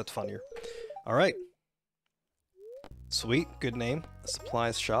 That's funnier. Alright. Sweet, good name. A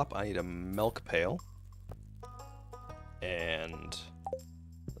supplies shop. I need a milk pail. And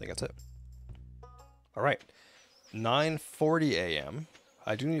I think that's it. Alright. 9:40 a.m.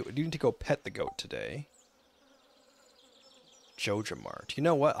 I do need to go pet the goat today. Joja Mart. You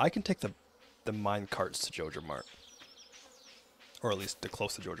know what? I can take the mine carts to Joja Mart. Or at least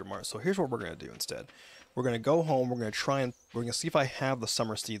close to Joja Mart. So here's what we're going to do instead. We're going to go home. We're going to see if I have the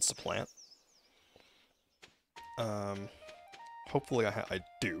summer seeds to plant. Hopefully I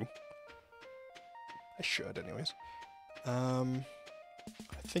do. I should anyways. I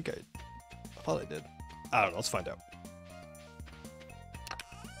thought I did. I don't know. Let's find out.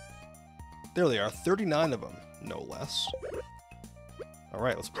 There they are. 39 of them, no less.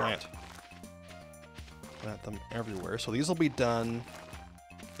 Alright, let's plant. Plant them everywhere. So these will be done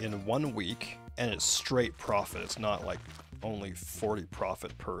in 1 week, and it's straight profit. It's not like only 40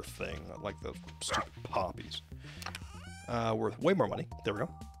 profit per thing, like the stupid poppies. Worth way more money. There we go.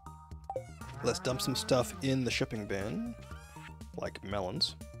 Let's dump some stuff in the shipping bin, like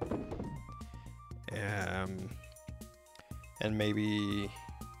melons. And maybe...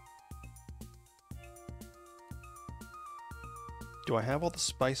 Do I have all the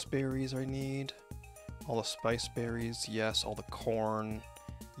spice berries I need? All the spice berries, yes. All the corn,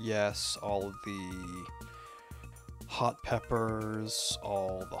 yes. All of the hot peppers,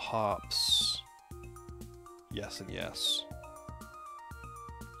 all the hops, yes and yes.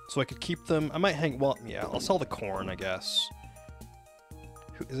 So I could keep them. I might hang. Well, yeah. I'll sell the corn, I guess.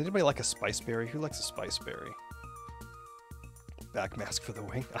 Does anybody like a spice berry? Who likes a spice berry? Back mask for the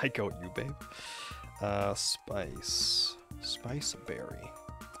wing. I goat you, babe. Spice berry.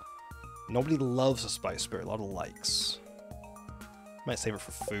 Nobody loves a spice berry. A lot of likes. Might save it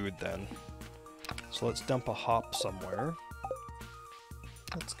for food then. So let's dump a hop somewhere.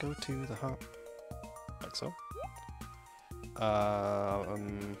 Let's go to the hop. Like so.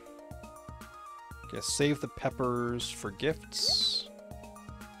 Okay, save the peppers for gifts.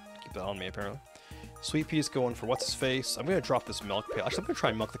 Keep that on me, apparently. Sweet pea's going for what's his face. I'm gonna drop this milk pail. Actually, I'm gonna try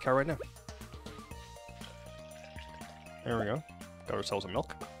and milk the cow right now. There we go. Got ourselves a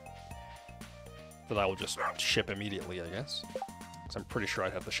milk. That I will just ship immediately, I guess. Because I'm pretty sure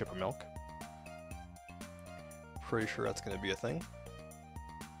I'd have to ship a milk. Pretty sure that's gonna be a thing.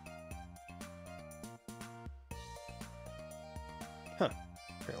 Huh.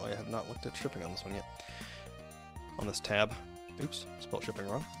 Apparently I have not looked at shipping on this one yet. On this tab. Oops, spelled shipping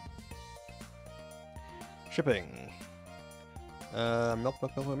wrong. Shipping. Milk.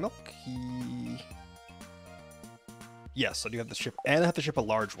 Yes, I do have to ship, and I have to ship a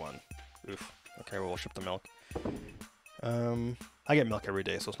large one. Oof. Okay, well, we'll ship the milk. I get milk every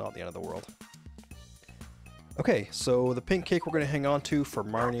day, so it's not the end of the world. Okay, so the pink cake we're going to hang on to for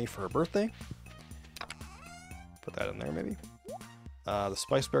Marnie for her birthday. Put that in there, maybe. The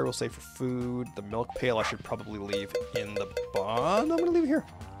spice berry we'll save for food. The milk pail I should probably leave in the bond. I'm going to leave it here.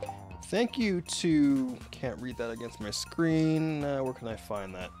 Thank you to... Can't read that against my screen. Where can I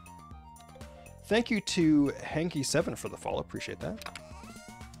find that? Thank you to Hanky7 for the follow. Appreciate that.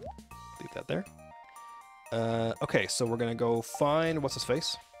 Leave that there. Okay, so we're going to go find... What's his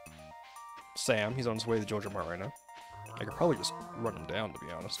face? Sam. He's on his way to Jojo Mart right now. I could probably just run him down, to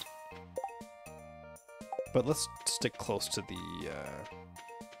be honest. But let's stick close to the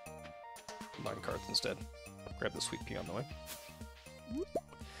mine carts instead. Grab the sweet pea on the way.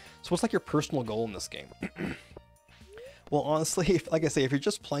 So what's like your personal goal in this game? Well, honestly, like I say, if you're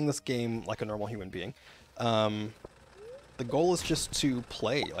just playing this game like a normal human being, the goal is just to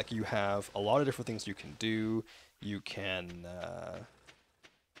play. Like, you have a lot of different things you can do. You can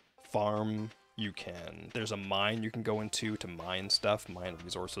farm. You can... There's a mine you can go into to mine stuff, mine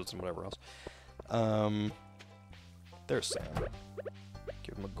resources and whatever else. There's Sam.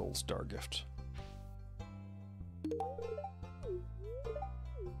 Give him a gold star gift.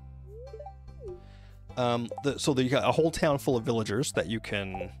 So you got a whole town full of villagers that you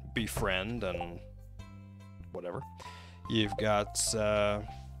can befriend and whatever. You've got,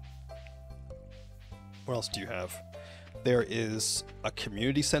 what else do you have? There is a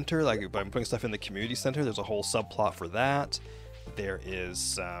community center, like by putting stuff in the community center, there's a whole subplot for that. There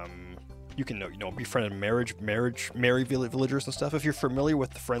is, you can, befriend merry villagers and stuff. If you're familiar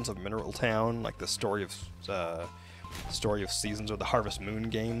with the Friends of Mineral Town, like the Story of Seasons or the Harvest Moon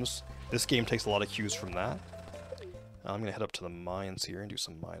games, this game takes a lot of cues from that. I'm gonna head up to the mines here and do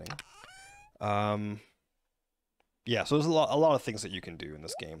some mining. Yeah, so there's a lot of things that you can do in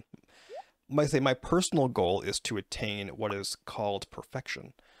this game. My personal goal is to attain what is called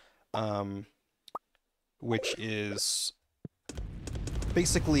perfection, which is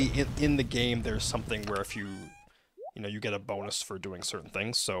basically in the game. There's something where if you get a bonus for doing certain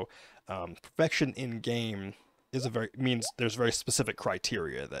things. So perfection in game is means there's very specific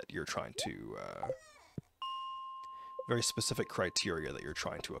criteria that you're trying to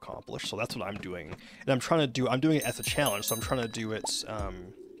accomplish. So that's what I'm doing, and I'm doing it as a challenge. So I'm trying to do it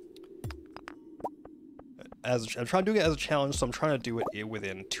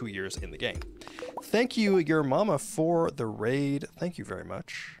within 2 years in the game. Thank you, your mama, for the raid. Thank you very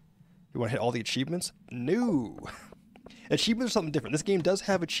much. You want to hit all the achievements? No. Achievements are something different. This game does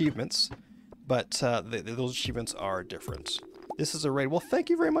have achievements, but those achievements are different. This is a raid. Well, thank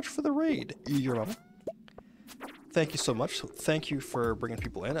you very much for the raid, your mama. Thank you so much. Thank you for bringing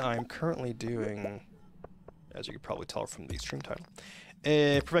people in. I'm currently doing, as you can probably tell from the stream title,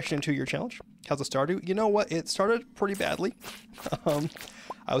 a Perfection in 2-year challenge. How's it Stardew? You know what? It started pretty badly.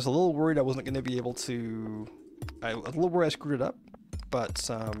 I was a little worried I wasn't going to be able to... I was a little worried I screwed it up, but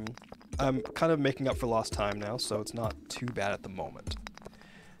I'm kind of making up for lost time now, so it's not too bad at the moment.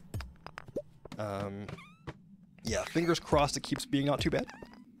 Yeah, fingers crossed it keeps being not too bad.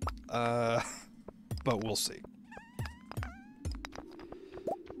 But we'll see.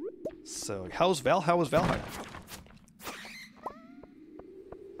 So, how's Val? How was Valheim?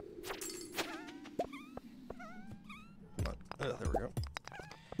 There we go.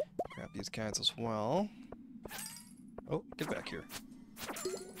 Grab these guys as well. Oh, get back here.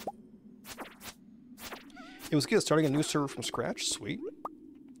 It was good starting a new server from scratch. Sweet.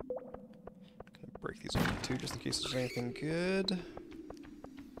 Gonna break these open too, just in case there's anything good.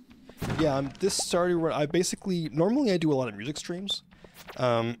 Yeah, this Stardew, I basically normally I do a lot of music streams,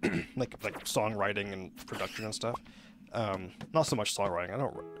 like songwriting and production and stuff. Not so much songwriting.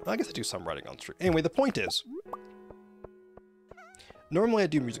 I guess I do some writing on stream. Anyway, the point is, normally I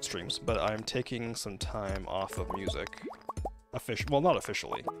do music streams, but I'm taking some time off of music. Well, not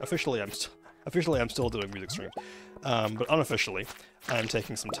officially. Officially, I'm still doing music streams, but unofficially, I'm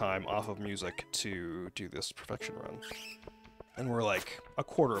taking some time off of music to do this perfection run. And we're like a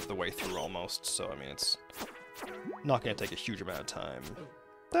quarter of the way through almost, so I mean it's not going to take a huge amount of time.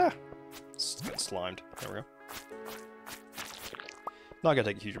 Ah, it's getting slimed. There we go. Not going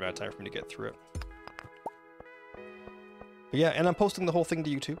to take a huge amount of time for me to get through it. But yeah, and I'm posting the whole thing to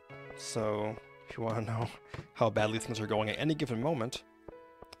YouTube, so if you want to know how badly things are going at any given moment,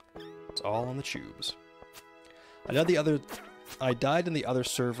 it's all on the tubes. I know the other I died in the other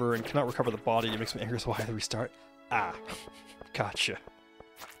server and cannot recover the body. It makes me angry, so why the restart? Ah, gotcha.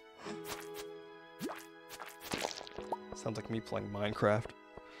 Sounds like me playing Minecraft.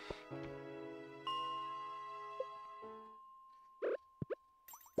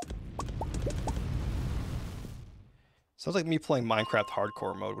 Sounds like me playing Minecraft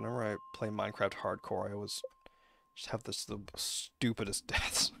hardcore mode. Whenever I play Minecraft hardcore, I always just have the stupidest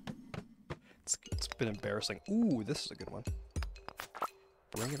deaths. It's been embarrassing. Ooh, this is a good one.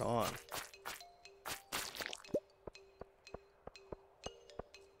 Bring it on.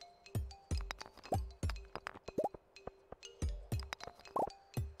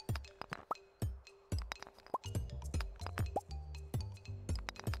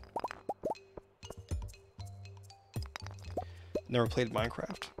 Never played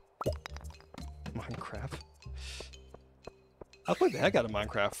Minecraft. Minecraft. I played the heck out of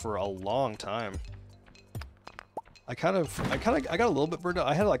Minecraft for a long time. I got a little bit burned out.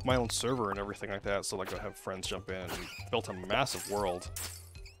 I had like my own server and everything like that, so like I'd have friends jump in and built a massive world.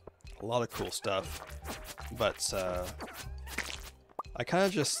 A lot of cool stuff. But I kind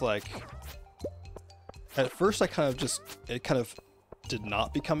of just like, at first it kind of did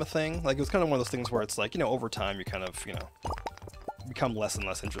not become a thing. Like it was kind of one of those things where it's like, you know, over time you kind of, you know, become less and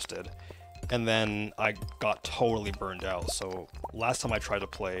less interested. And then I got totally burned out. So last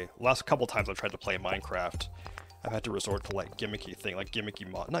couple times I tried to play Minecraft, I've had to resort to like gimmicky thing, like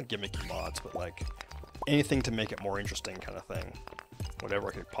not gimmicky mods, but like anything to make it more interesting kind of thing. Whatever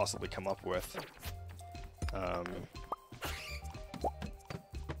I could possibly come up with.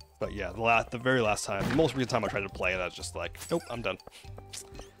 But yeah, the very last time, the most recent time I tried to play it, I was just like, nope, I'm done.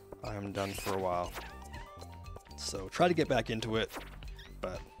 I'm done for a while. So try to get back into it,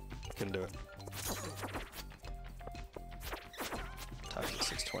 but couldn't do it. Time is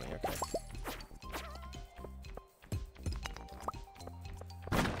 6:20, okay.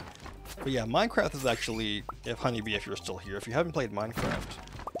 But yeah, Minecraft is actually, if Honeybee, if you're still here, if you haven't played Minecraft,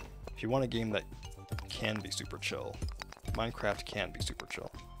 if you want a game that can be super chill, Minecraft can be super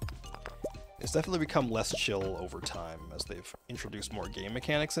chill. It's definitely become less chill over time as they've introduced more game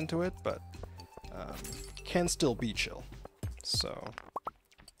mechanics into it, but can still be chill. So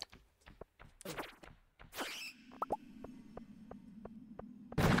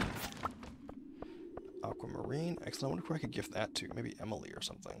Aquamarine, excellent. I wonder who I could gift that to. Maybe Emily or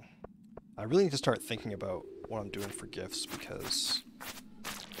something. I really need to start thinking about what I'm doing for gifts because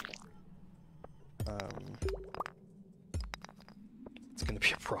it's going to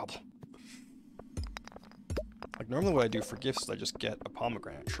be a problem. Like normally what I do for gifts is I just get a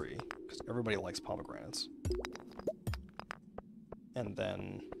pomegranate tree because everybody likes pomegranates. And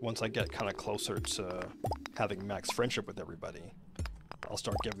then once I get kind of closer to having max friendship with everybody, I'll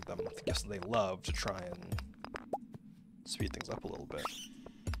start giving them the gifts that they love to try and speed things up a little bit.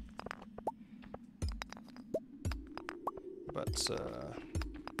 But,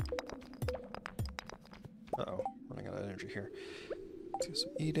 uh-oh, running out of energy here. Let's do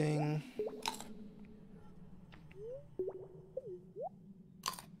some eating.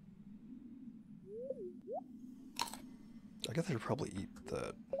 I guess I should probably eat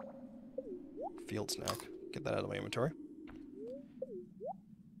the field snack. Get that out of my inventory.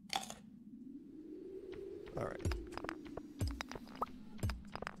 Alright.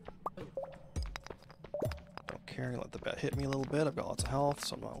 Don't care, let the bat hit me a little bit. I've got lots of health,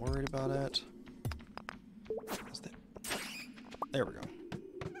 so I'm not worried about it. There we go.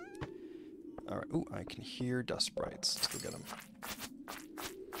 Alright, ooh, I can hear dust sprites. Let's go get them.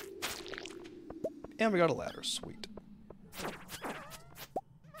 And we got a ladder, sweet.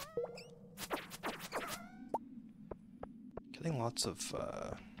 Getting lots of,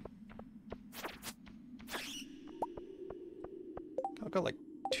 I've got like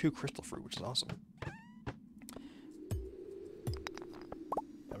 2 crystal fruit, which is awesome.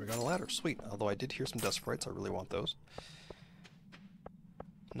 And we got a ladder, sweet. Although I did hear some dust sprites, I really want those.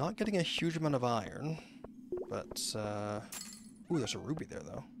 Not getting a huge amount of iron, but, ooh, there's a ruby there,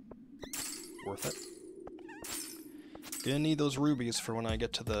 though. Worth it. Gonna need those rubies for when I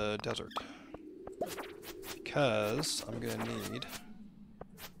get to the desert. Because I'm gonna need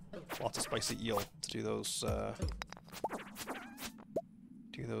lots of spicy eel to do those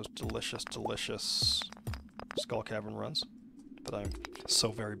delicious, delicious Skull Cavern runs that I'm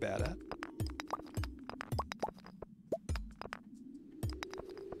so very bad at.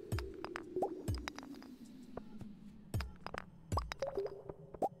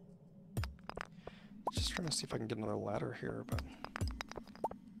 Just trying to see if I can get another ladder here, but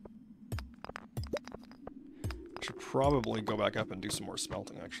I should probably go back up and do some more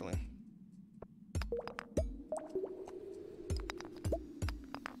smelting, actually.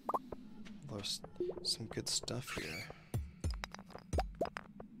 some good stuff here.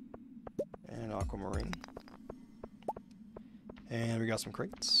 And aquamarine. And we got some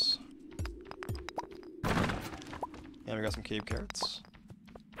crates. And we got some cave carrots.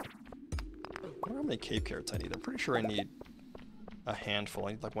 I wonder how many cave carrots I need. I'm pretty sure I need a handful.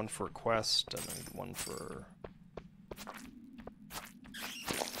 I need like one for a quest, and I need one for...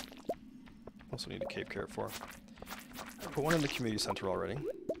 Also need a cave carrot for. I put one in the community center already.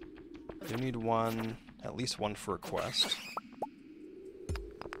 I do need one, at least one for a quest.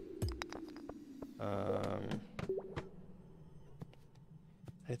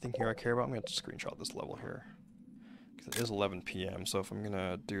 Anything here I care about? I'm going to screenshot this level here. Because it is 11 p.m., so if I'm going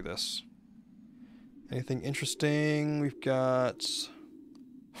to do this. Anything interesting? We've got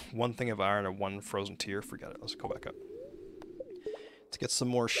one thing of iron and one frozen tier. Forget it. Let's go back up. Let's get some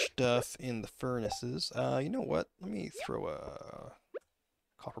more stuff in the furnaces. You know what? Let me throw a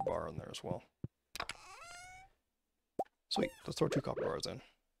copper bar in there as well. Sweet. Let's throw 2 copper bars in.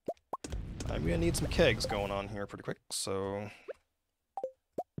 I'm going to need some kegs going on here pretty quick, so...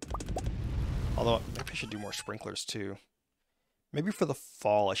 Although, maybe I should do more sprinklers too. Maybe for the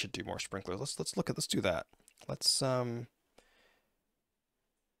fall I should do more sprinklers. Let's do that. Let's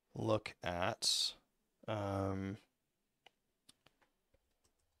look at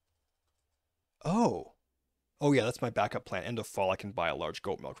Oh yeah, that's my backup plan. End of fall I can buy a large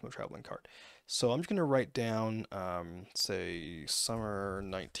goat milk from the traveling cart. So I'm just gonna write down say summer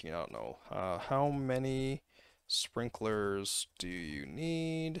 19, I don't know. How many sprinklers do you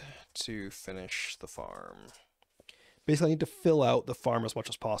need to finish the farm? Basically, I need to fill out the farm as much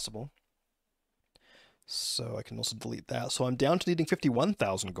as possible. So I can also delete that. So I'm down to needing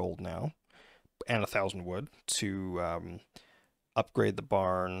 51,000 gold now, and 1,000 wood to upgrade the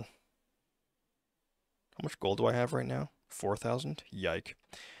barn. How much gold do I have right now? 4,000? Yike.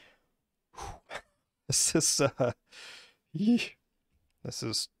 This is this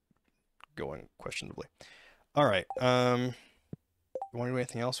is going questionably. All right. You want to do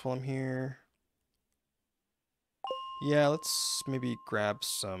anything else while I'm here? Yeah, let's maybe grab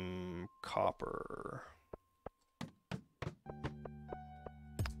some copper.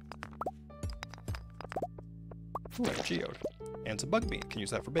 Ooh, I have a geode. And some bug meat. Can use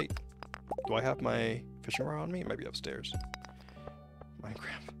that for bait. Do I have my fishing rod on me? It might be upstairs.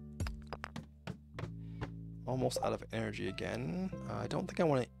 Minecraft. Almost out of energy again. I don't think I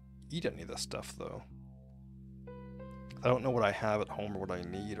want to eat any of this stuff, though. I don't know what I have at home or what I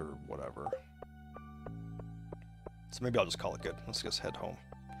need or whatever. So maybe I'll just call it good. Let's just head home.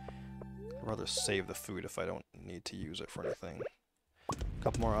 I'd rather save the food if I don't need to use it for anything. A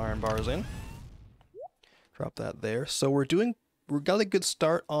couple more iron bars in. Drop that there. So we've got a good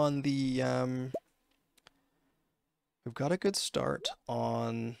start on the, we've got a good start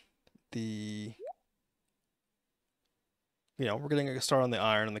on the, you know, we're getting a start on the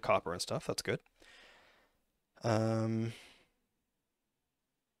iron and the copper and stuff. That's good.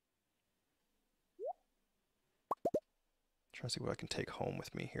 Trying to see what I can take home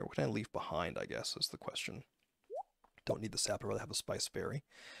with me here. What can I leave behind, I guess, is the question. Don't need the sap, I'd rather have the spice berry.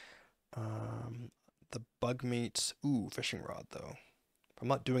 The bug meat, ooh, fishing rod though. I'm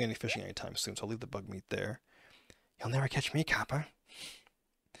not doing any fishing anytime soon, so I'll leave the bug meat there. You'll never catch me, Kappa.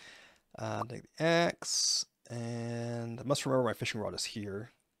 Take the axe, and I must remember my fishing rod is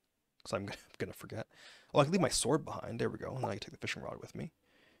here, because I'm gonna forget. Oh, I can leave my sword behind. There we go. And then I can take the fishing rod with me.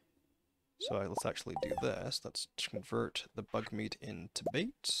 So let's actually do this. Let's convert the bug meat into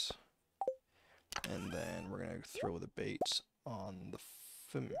bait. And then we're going to throw the bait on the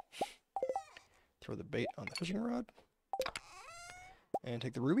fishing rod. And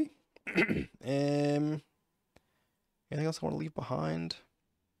take the ruby. Anything else I want to leave behind?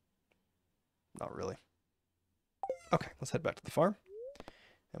 Not really. Okay, let's head back to the farm.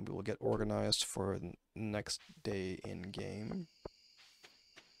 And we will get organized for the next day in game.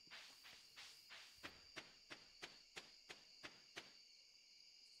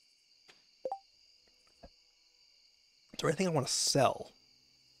 Is there anything I want to sell?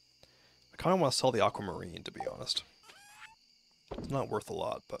 I kind of want to sell the aquamarine, to be honest. It's not worth a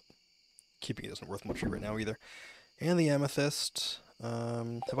lot, but keeping it isn't worth much right now either. And the amethyst.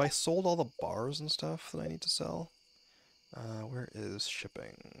 Have I sold all the bars and stuff that I need to sell? Where is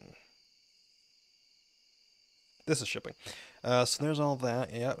shipping? This is shipping. So there's all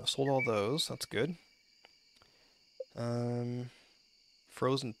that. Yeah, sold all those. That's good.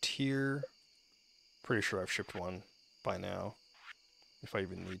 Frozen tier. Pretty sure I've shipped one by now, if I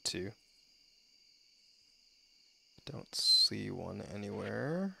even need to. Don't see one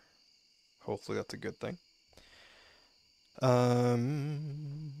anywhere. Hopefully that's a good thing.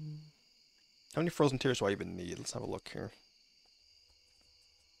 How many frozen tears do I even need? Let's have a look here.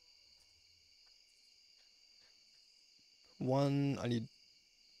 One, I need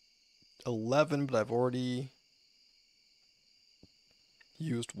 11, but I've already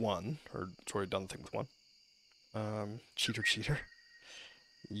used one, or it's already done the thing with one. Cheater.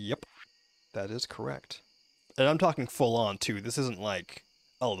 Yep, that is correct. And I'm talking full on too. This isn't like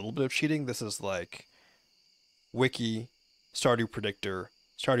a little bit of cheating. This is like wiki, Stardew predictor,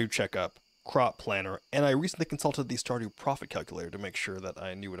 Stardew checkup, crop planner, and I recently consulted the Stardew profit calculator to make sure that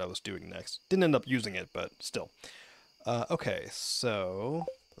I knew what I was doing next. Didn't end up using it, but still. Okay, so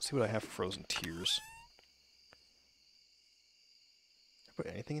let's see what I have for frozen tears. Did I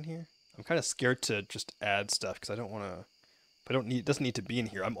put anything in here? I'm kind of scared to just add stuff because I don't want to. I don't need. It doesn't need to be in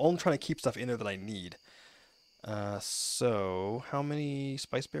here. I'm only trying to keep stuff in there that I need. So how many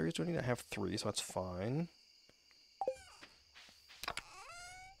spice berries do I need? I have 3, so that's fine.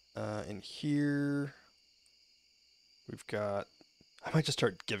 In here, we've got. I might just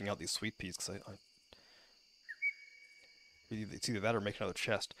start giving out these sweet peas because it's either that or make another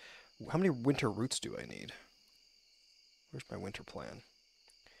chest. How many winter roots do I need? Where's my winter plan?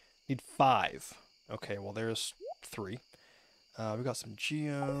 Need 5. Okay, well there's 3. We got some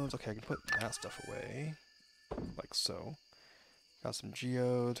geodes. Okay, I can put that stuff away, like so. Got some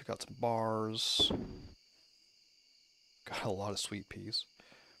geodes. We got some bars. Got a lot of sweet peas.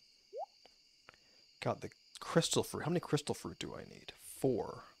 Got the crystal fruit. How many crystal fruit do I need?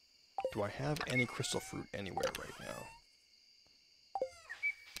 4. Do I have any crystal fruit anywhere right now?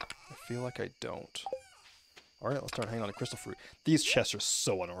 I feel like I don't. Alright, let's start hanging on to crystal fruit. These chests are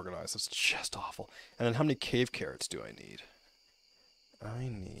so unorganized. It's just awful. And then how many cave carrots do I need? I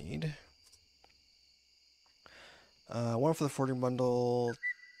need... 1 for the foraging bundle,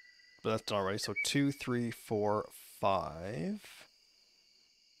 but that's done already. So 2, 3, 4, 5,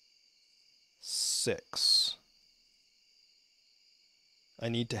 6. I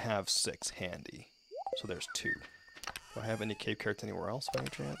need to have 6 handy. So there's 2. Do I have any cave carrots anywhere else by any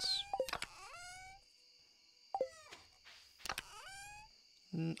chance?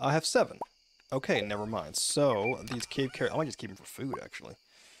 I have 7. Okay, never mind. So these cave carrots, I might just keep them for food actually.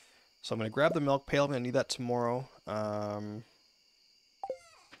 So I'm going to grab the milk pail. I'm going to need that tomorrow.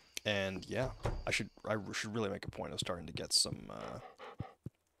 And yeah, I should really make a point of starting to get some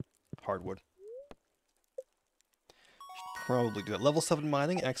hardwood. Should probably do that. Level 7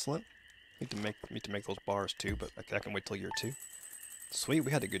 mining, excellent. Need to make those bars too, but I can wait till year 2. Sweet,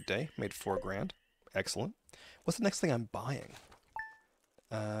 we had a good day. Made 4 grand. Excellent. What's the next thing I'm buying?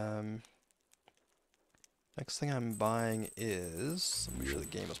 Next thing I'm buying is... Let me make sure the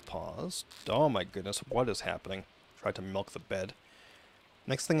game is paused. Oh my goodness, what is happening? Tried to milk the bed.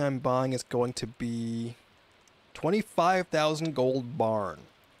 Next thing I'm buying is going to be... 25,000 gold barn.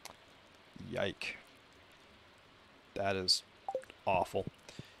 Yike. That is awful.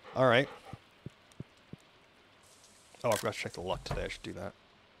 Alright. Oh, I forgot to check the luck today. I should do that.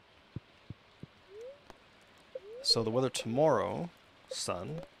 So the weather tomorrow,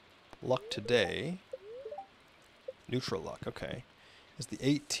 sun. Luck today... Neutral luck, okay. It's the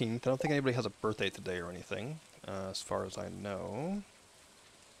 18th. I don't think anybody has a birthday today or anything, as far as I know.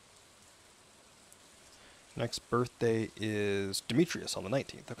 Next birthday is Demetrius on the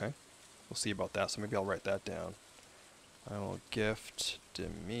 19th, okay. We'll see about that, so maybe I'll write that down. I will gift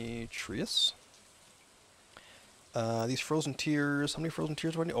Demetrius. These frozen tears, how many frozen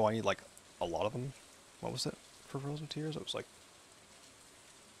tears do I need? Oh, I need like a lot of them. What was it for frozen tears? It was like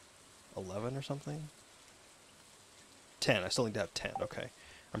 11 or something. 10. I still need to have 10. Okay.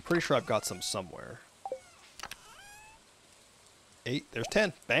 I'm pretty sure I've got some somewhere. 8. There's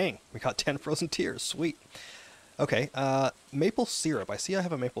 10. Bang. We got 10 frozen tears. Sweet. Okay. Maple syrup. I see I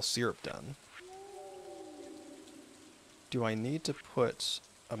have a maple syrup done. Do I need to put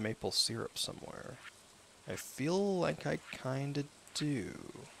a maple syrup somewhere? I feel like I kind of do.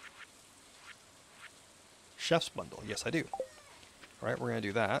 Chef's bundle. Yes, I do. Alright, we're going to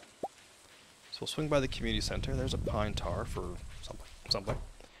do that. So we'll swing by the community center. There's a pine tar for something.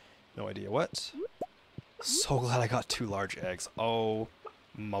 No idea what. So glad I got 2 large eggs. Oh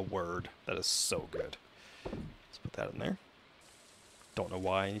my word. That is so good. Let's put that in there. Don't know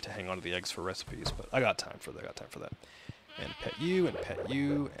why I need to hang on to the eggs for recipes, but I got time for that. And pet you,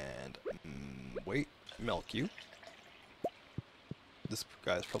 and wait, milk you. This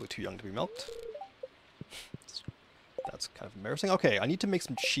guy's probably too young to be milked. That's kind of embarrassing. Okay, I need to make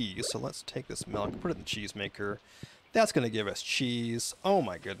some cheese, so let's take this milk, put it in the cheese maker. That's going to give us cheese. Oh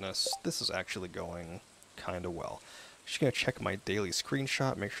my goodness, this is actually going kind of well. Just going to check my daily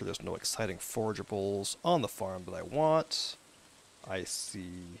screenshot, make sure there's no exciting forageables on the farm that I want. I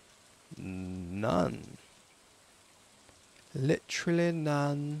see None. Literally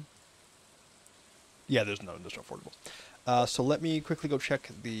none. Yeah, there's no affordable. So let me quickly go check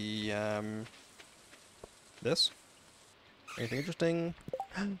the, this. Anything interesting?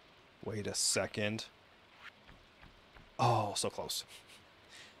 Wait a second. Oh, so close.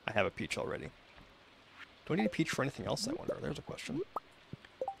 I have a peach already. Do I need a peach for anything else, I wonder? There's a question.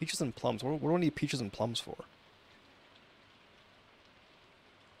 Peaches and plums. What do I need peaches and plums for?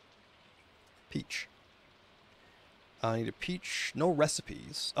 Peach. I need a peach. No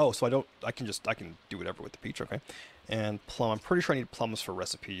recipes. Oh, so I can do whatever with the peach, okay. And plum. I'm pretty sure I need plums for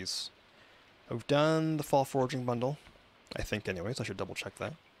recipes. I've done the fall foraging bundle. I think anyways. I should double check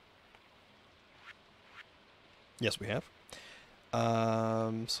that. Yes, we have.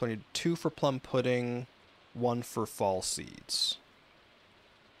 So I need 2 for plum pudding, 1 for fall seeds.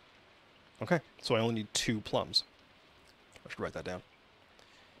 Okay, so I only need 2 plums. I should write that down.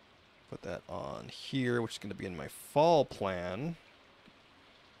 Put that on here, which is going to be in my fall plan.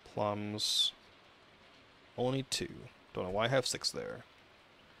 Plums. Only 2. Don't know why I have 6 there.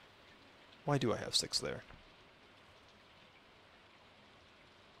 Why do I have 6 there?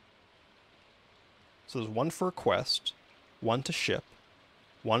 So there's 1 for a quest, 1 to ship,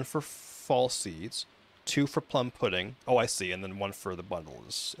 1 for fall seeds, 2 for plum pudding. Oh, I see. And then 1 for the bundle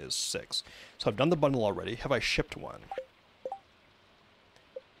is 6. So I've done the bundle already. Have I shipped one?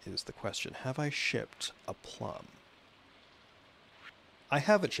 Is the question. Have I shipped a plum? I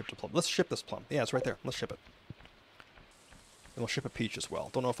haven't shipped a plum. Let's ship this plum. Yeah, it's right there. Let's ship it. And we'll ship a peach as well.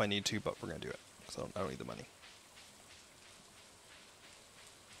 Don't know if I need to, but we're going to do it. Because I don't need the money.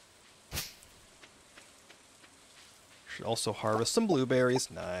 Should also harvest some blueberries.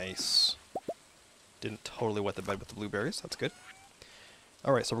 Nice. Didn't totally wet the bed with the blueberries. That's good.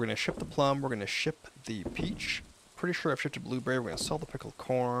 Alright, so we're going to ship the plum. We're going to ship the peach. Pretty sure I've shipped a blueberry. We're going to sell the pickled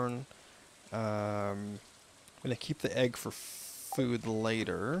corn. I'm going to keep the egg for food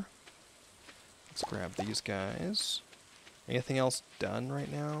later. Let's grab these guys. Anything else done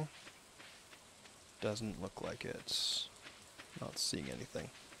right now? Doesn't look like it's... Not seeing anything.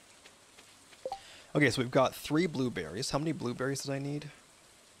 Okay, so we've got 3 blueberries. How many blueberries does I need?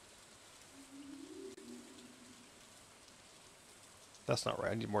 That's not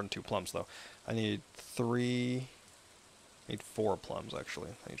right. I need more than 2 plums, though. I need 3... I need 4 plums, actually.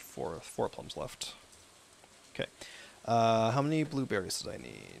 I need 4 plums left. Okay. How many blueberries did I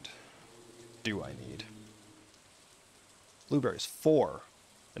need? Do I need? Blueberries, 4.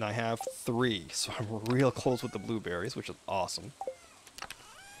 And I have 3, so I'm real close with the blueberries, which is awesome.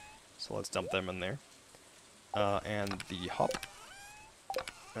 So let's dump them in there. And the hop.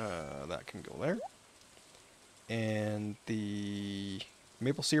 That can go there. And the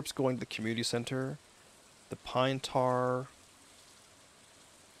maple syrup's going to the community center. The pine tar...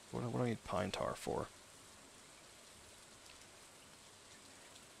 What do I need pine tar for?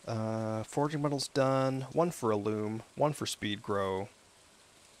 Foraging bundle's done. 1 for a loom. 1 for speed grow.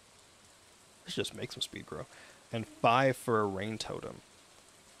 Let's just make some speed grow. And 5 for a rain totem.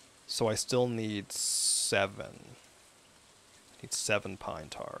 So I still need 7. I need 7 pine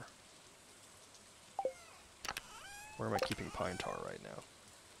tar. Where am I keeping pine tar right now?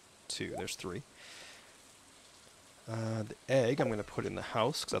 2. There's 3. The egg I'm going to put in the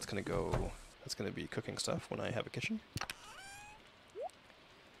house because that's going to be cooking stuff when I have a kitchen.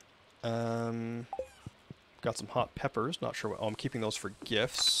 Got some hot peppers. Not sure what. Oh, I'm keeping those for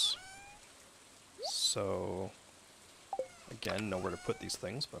gifts. So, again, nowhere to put these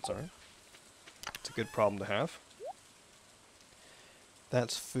things, but it's alright. It's a good problem to have.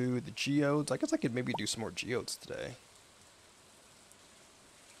 That's food. The geodes. I guess I could maybe do some more geodes today.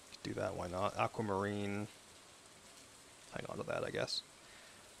 Do that, why not? Aquamarine. Hang on to that, I guess.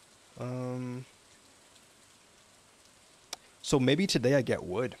 So maybe today I get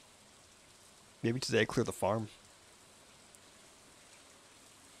wood. Maybe today I clear the farm.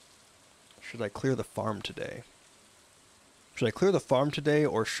 Should I clear the farm today? Should I clear the farm today,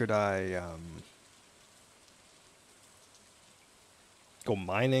 or should I go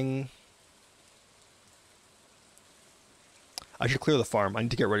mining? I should clear the farm. I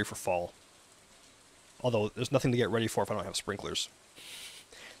need to get ready for fall. Although, there's nothing to get ready for if I don't have sprinklers.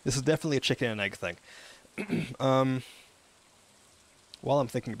 This is definitely a chicken and egg thing. While I'm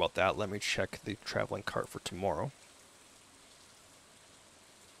thinking about that, let me check the traveling cart for tomorrow.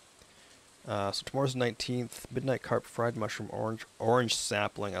 So tomorrow's the 19th. Midnight carp, fried mushroom, orange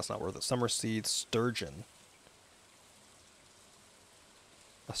sapling. That's not worth it. Summer seeds, sturgeon.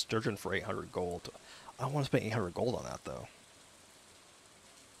 A sturgeon for 800 gold. I don't want to spend 800 gold on that, though.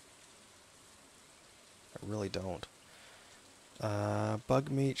 I really don't. Bug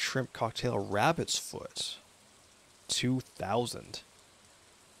meat, shrimp cocktail, rabbit's foot. 2,000.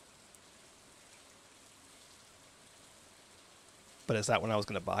 But is that when I was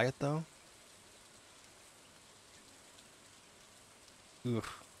going to buy it, though?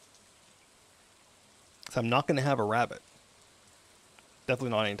 Oof. So I'm not going to have a rabbit.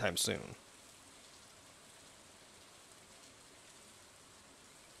 Definitely not anytime soon.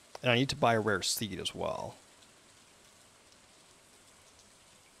 And I need to buy a rare seed as well.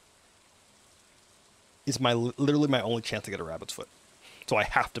 It's literally my only chance to get a rabbit's foot. So I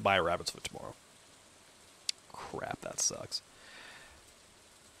have to buy a rabbit's foot tomorrow. Crap, that sucks.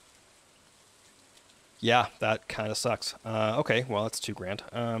 Yeah, that kind of sucks. Okay, well, that's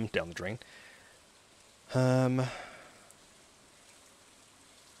 $2,000. Down the drain.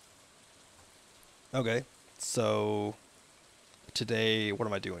 Okay, so today, what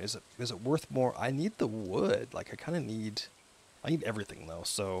am I doing? Is it worth more? I need the wood. Like, I need everything though.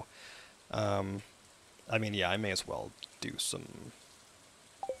 So, I mean, yeah, I may as well do some.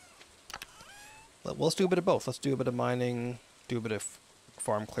 Well, let's do a bit of both. Let's do a bit of mining, do a bit of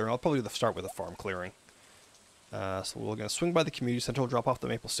farm clearing. I'll probably start with the farm clearing. So we're going to swing by the community center, drop off the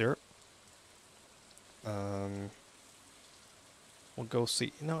maple syrup. We'll go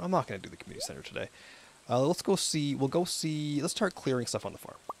see. No, I'm not going to do the community center today. Let's go see. Let's start clearing stuff on the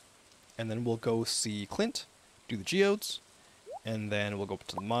farm, and then we'll go see Clint, do the geodes, and then we'll go up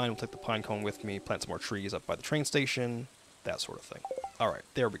to the mine. We'll take the pine cone with me, plant some more trees up by the train station, that sort of thing. All right,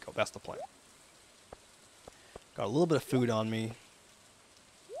 there we go. That's the plan. Got a little bit of food on me.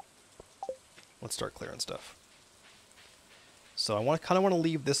 Let's start clearing stuff. So I kind of want to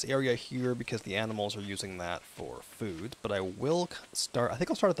leave this area here because the animals are using that for food. But I will start. I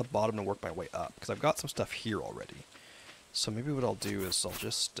think I'll start at the bottom and work my way up because I've got some stuff here already. So maybe what I'll do is I'll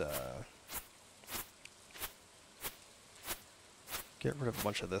just get rid of a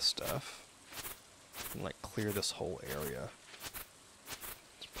bunch of this stuff and like clear this whole area.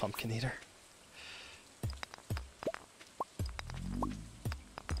 Pumpkin eater.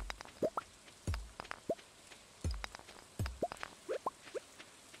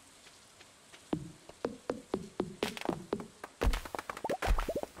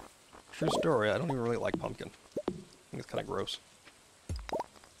 True story, I don't even really like pumpkin. I think it's kind of gross.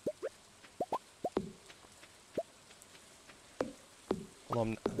 Although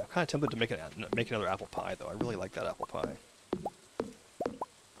I'm kind of tempted to make another apple pie, though. I really like that apple pie.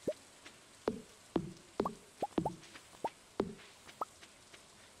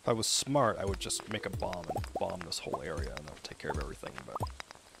 If I was smart, I would just make a bomb and bomb this whole area, and that would take care of everything, but...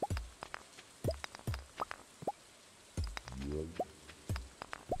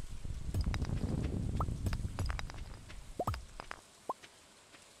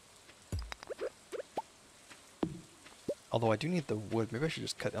 Although I do need the wood, maybe I should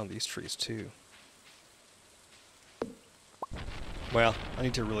just cut down these trees too. Well, I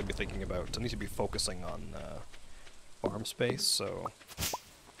need to really be thinking about, I need to be focusing on farm space, so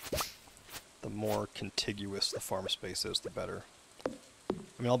the more contiguous the farm space is, the better. I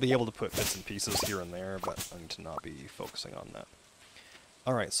mean, I'll be able to put bits and pieces here and there, but I need to not be focusing on that.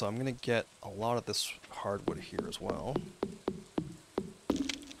 Alright, so I'm going to get a lot of this hardwood here as well.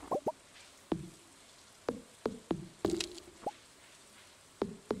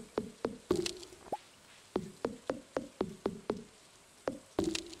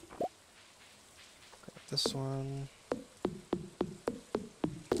 This one.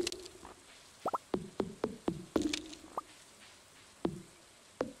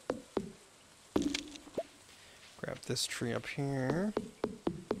 Grab this tree up here.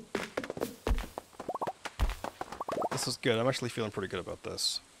 This is good. I'm actually feeling pretty good about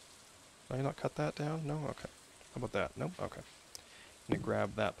this. Did I not cut that down? No? Okay. How about that? Nope? Okay. I'm gonna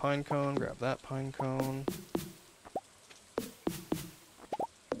grab that pine cone, grab that pine cone.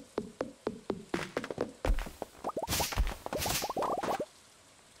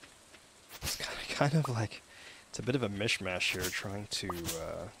 Kind of like, it's a bit of a mishmash here trying to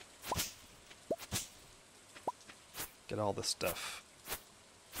get all this stuff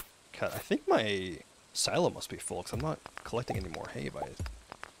cut. I think my silo must be full because I'm not collecting any more hay by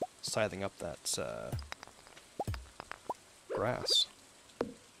scything up that grass.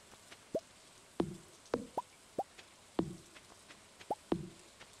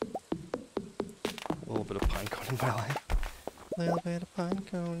 A little bit of pine cone in my life. A little bit of pine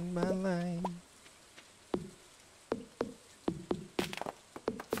cone in my life.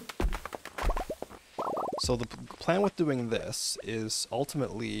 So the plan with doing this is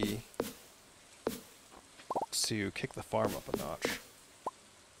ultimately to kick the farm up a notch.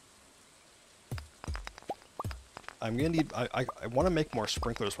 I'm gonna need, I want to make more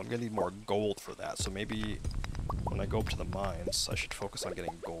sprinklers, but I'm gonna need more gold for that. So maybe when I go up to the mines, I should focus on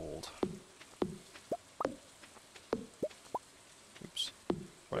getting gold. Oops.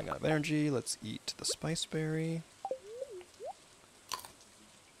 Running out of energy. Let's eat the spice berry.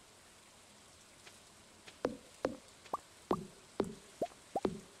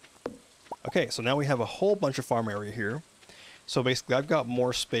 Okay, so now we have a whole bunch of farm area here. So basically, I've got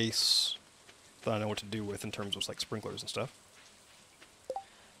more space than I know what to do with in terms of like sprinklers and stuff.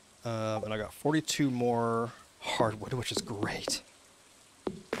 And I got 42 more hardwood, which is great.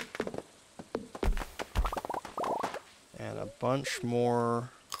 And a bunch more,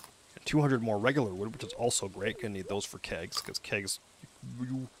 200 more regular wood, which is also great. Gonna need those for kegs, because kegs,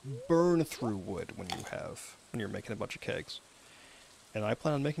 you burn through wood when you're making a bunch of kegs. And I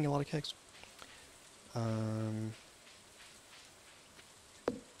plan on making a lot of kegs.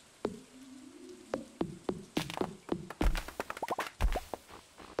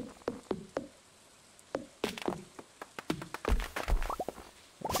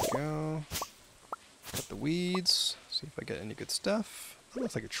 Go. Cut the weeds. See if I get any good stuff. That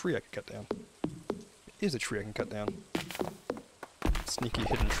looks like a tree I can cut down. It is a tree I can cut down. Sneaky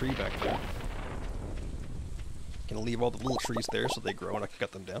hidden tree back there. Gonna leave all the little trees there so they grow and I can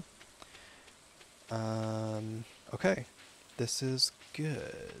cut them down. Okay. This is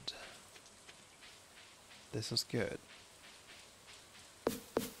good. This is good.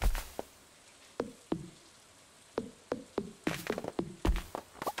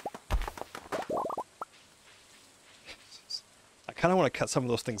 I kind of want to cut some of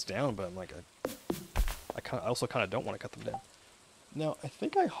those things down, but I'm like, I also kind of don't want to cut them down. Now, I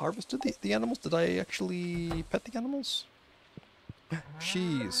think I harvested the animals. Did I actually pet the animals?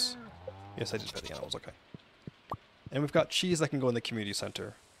 Cheese. Yes, I did pet the animals, okay. And we've got cheese that can go in the community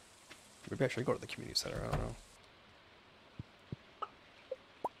center. Maybe I should go to the community center, I don't know.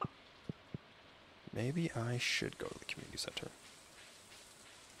 Maybe I should go to the community center.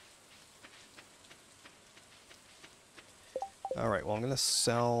 Alright, well I'm going to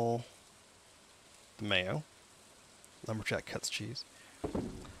sell the mayo. Lumberjack cuts cheese. I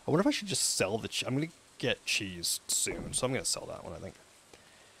wonder if I should just sell the cheese. I'm going to get cheese soon, so I'm going to sell that one, I think.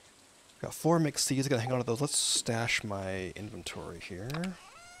 Got 4 mixed seeds. I'm going to hang on to those. Let's stash my inventory here.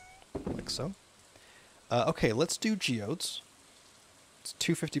 Like so. Okay, let's do geodes. It's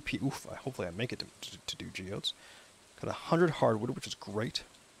 250p. Oof, hopefully I make it to do geodes. Got 100 hardwood, which is great.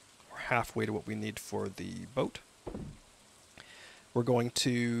 We're halfway to what we need for the boat. We're going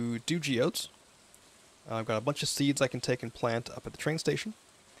to do geodes. I've got a bunch of seeds I can take and plant up at the train station.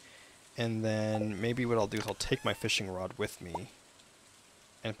 And then maybe what I'll do is I'll take my fishing rod with me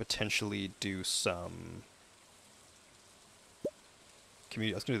and potentially do some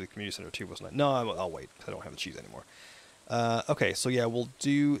community. I was going to do the community center too, wasn't I? No, I'll wait. I don't have the cheese anymore. Okay, so yeah, we'll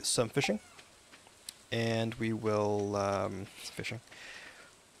do some fishing. And we will... fishing.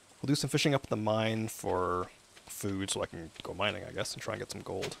 We'll do some fishing up at the mine for food so I can go mining, I guess, and try and get some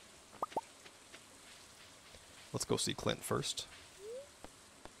gold. Let's go see Clint first.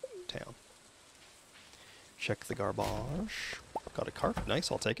 Town. Check the garbage. Got a carp.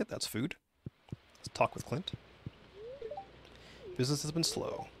 Nice, I'll take it. That's food. Let's talk with Clint. Business has been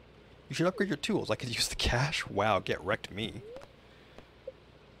slow. You should upgrade your tools. I could use the cash. Wow, get wrecked me.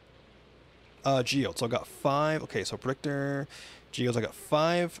 Geodes. So I got 5. Okay, so predictor. Geodes, I got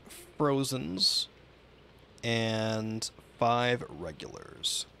 5 frozens and 5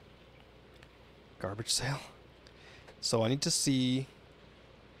 regulars. Garbage sale. So I need to see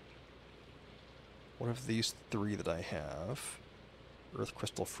what of these 3 that I have. Earth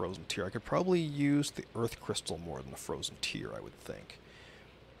crystal, frozen tear. I could probably use the earth crystal more than the frozen tear, I would think.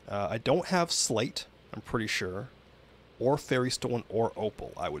 I don't have slate, I'm pretty sure. Or fairy stone or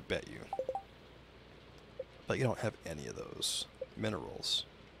opal, I would bet you. But you don't have any of those minerals.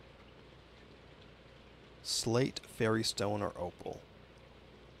 Slate, fairy stone, or opal.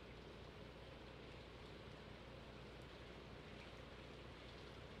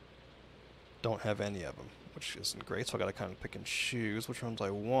 Don't have any of them, which isn't great, so I gotta kind of pick and choose which ones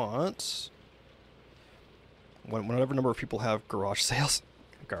I want. Whenever number of people have garage sales,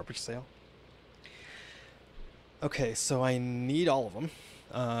 garbage sale. Okay, so I need all of them.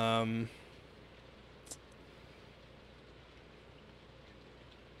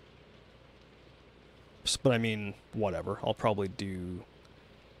 But I mean, whatever. I'll probably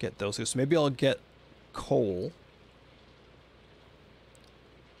get those. So maybe I'll get coal.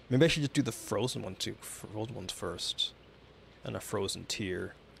 Maybe I should just do the frozen one too. Frozen ones first. And a frozen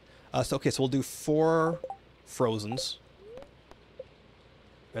tier. So we'll do 4 frozens.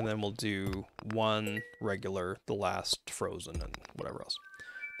 And then we'll do 1 regular, the last frozen, and whatever else.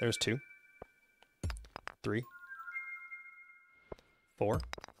 There's 2. 3. 4.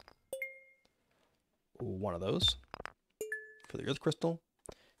 1 of those for the earth crystal.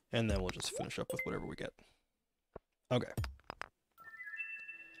 And then we'll just finish up with whatever we get. Okay.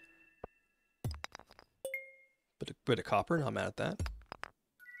 Bit of copper, not mad at that.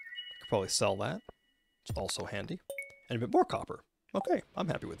 Could probably sell that. It's also handy. And a bit more copper. Okay, I'm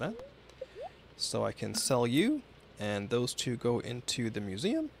happy with that. So I can sell you, and those 2 go into the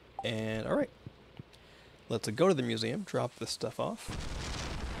museum. And alright. Let's go to the museum, drop this stuff off.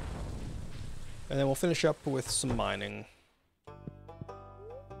 And then we'll finish up with some mining.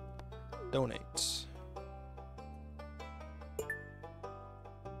 Donate.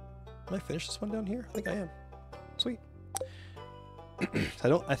 Am I finished this one down here? I think I am. Sweet.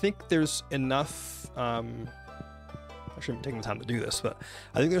 I think there's enough, I shouldn't be taking the time to do this, but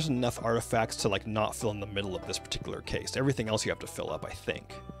I think there's enough artifacts to like not fill in the middle of this particular case. Everything else you have to fill up, I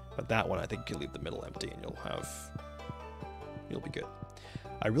think. But that one, I think you leave the middle empty and you'll be good.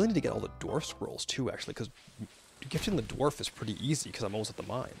 I really need to get all the dwarf scrolls too, actually, because gifting the dwarf is pretty easy because I'm always at the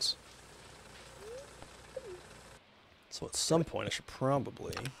mines. So at some point, I should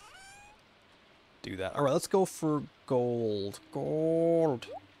probably do that. All right, let's go for gold. Gold.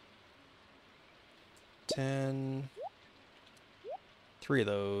 10. 3 of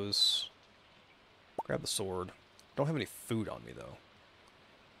those. Grab the sword. Don't have any food on me, though.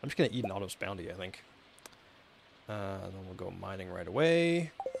 I'm just going to eat an Autumn's Bounty, I think. Then we'll go mining right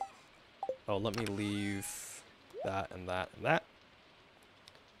away. Oh, let me leave that and that and that.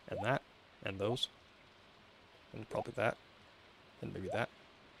 And that. And those. And probably that. And maybe that.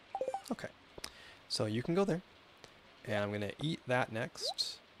 Okay. So you can go there. And I'm going to eat that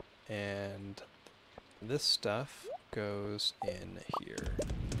next. And this stuff goes in here.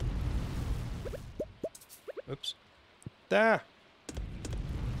 Oops. Ah!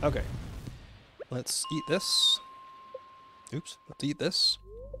 Okay. Let's eat this. Oops. Let's eat this.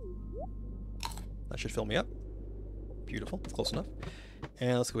 That should fill me up. Beautiful. Close enough.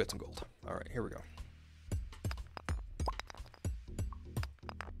 And let's go get some gold. Alright, here we go.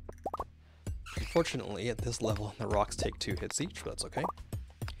 Unfortunately, at this level, the rocks take 2 hits each, but that's okay.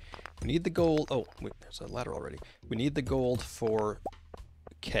 We need the gold. Oh, wait, there's a ladder already. We need the gold for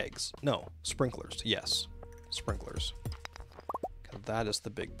kegs. No, sprinklers. Yes, sprinklers. That is the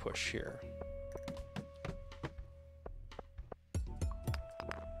big push here.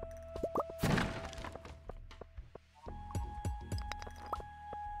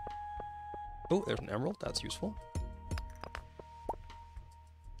 Oh, there's an emerald. That's useful.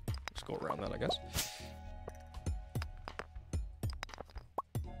 Just go around that, I guess.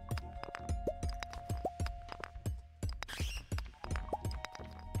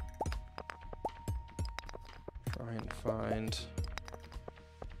 Try and find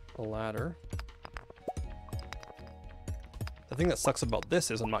a ladder. The thing that sucks about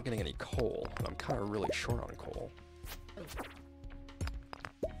this is I'm not getting any coal, and I'm kind of really short on coal.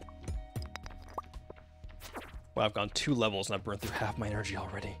 Well, I've gone 2 levels and I've burned through half my energy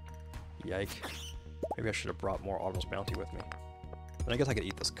already. Yike. Maybe I should have brought more Autumn's Bounty with me. And I guess I could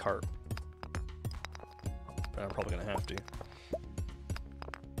eat this cart. But I'm probably going to have to.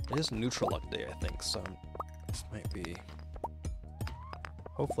 It is neutral luck day, I think, so this might be...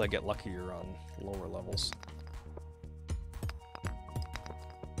 Hopefully I get luckier on lower levels.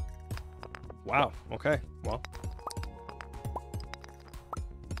 Wow, okay, well.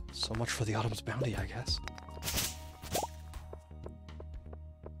 So much for the Autumn's Bounty, I guess.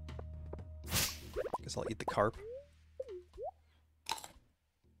 Guess I'll eat the carp.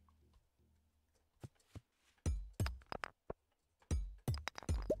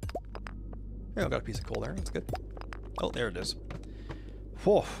 Yeah, I got a piece of coal there, that's good. Oh, there it is.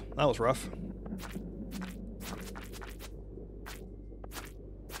 Whoa, that was rough.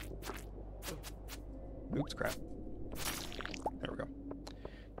 Oops, crap. There we go.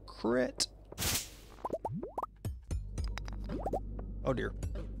 Crit. Oh dear.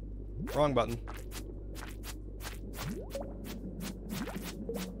 Wrong button.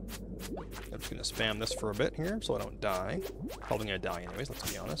 I'm just gonna spam this for a bit here so I don't die. Probably gonna die anyways,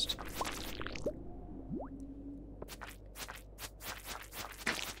 let's be honest.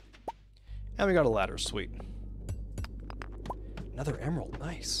 And we got a ladder, sweet. Another emerald,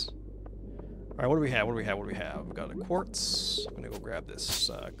 nice. Alright, what do we have? What do we have? What do we have? We've got a quartz. I'm gonna go grab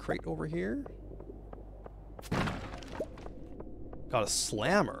this crate over here. Got a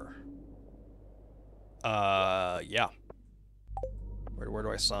slammer. Yeah. Where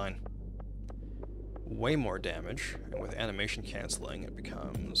do I sign? way more damage, and with animation canceling, it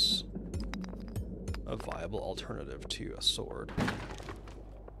becomes a viable alternative to a sword.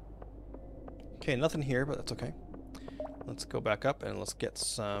 Okay, nothing here, but that's okay. Let's go back up and let's get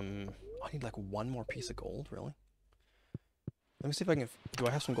some... I need like one more piece of gold, really? Let me see if I can... Do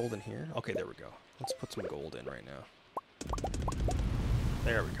I have some gold in here? Okay, there we go. Let's put some gold in right now.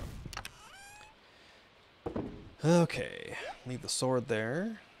 There we go. Okay, leave the sword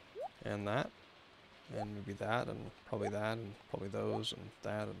there, and that, and maybe that, and probably those, and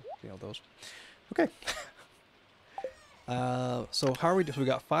that, and, you know, those. Okay. So how are we doing? So we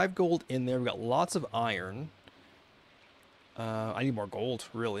got 5 gold in there. We got lots of iron. I need more gold,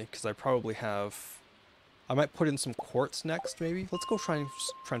 really, because I probably have... I might put in some quartz next, maybe. Let's go try and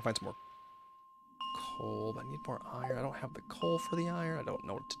find some more coal. But I need more iron. I don't have the coal for the iron. I don't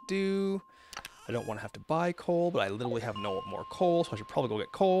know what to do. I don't want to have to buy coal, but I literally have no more coal, so I should probably go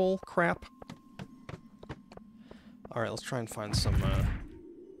get coal. Crap. Alright, let's try and find some...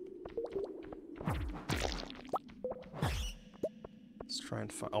 Let's try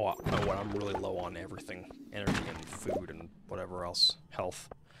and find... Oh, you know what? I'm really low on everything. Energy and food and whatever else. Health.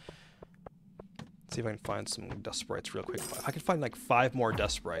 Let's see if I can find some dust sprites real quick. If I can find like 5 more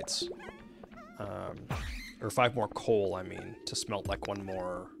dust sprites. Or 5 more coal, I mean, to smelt like one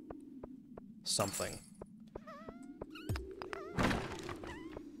more... something.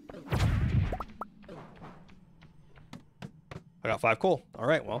 I got 5 coal.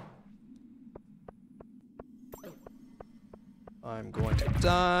 Alright, well. I'm going to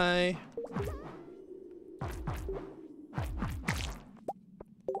die.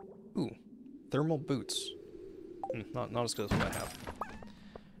 Ooh. Thermal boots. Not as good as what I have.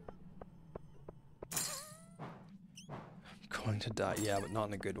 I'm going to die. Yeah, but not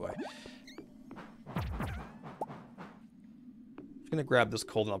in a good way. I'm gonna grab this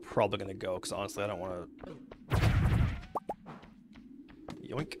coal and I'm probably gonna go, because honestly I don't want to...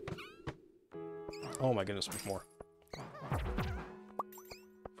 Yoink. Oh my goodness, there's more.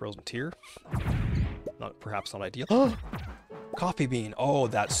 Frozen tear. Perhaps not ideal. Coffee bean. Oh,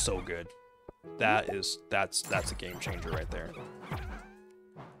 that's so good. That's a game changer right there.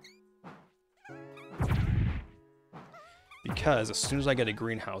 Because as soon as I get a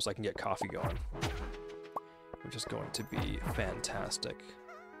greenhouse, I can get coffee going. Which is going to be fantastic.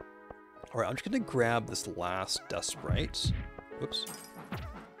 Alright, I'm just going to grab this last dust sprite. Whoops.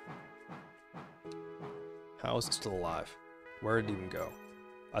 How is it still alive? Where did it even go?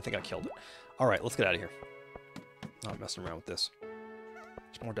 I think I killed it. Alright, let's get out of here. Not messing around with this.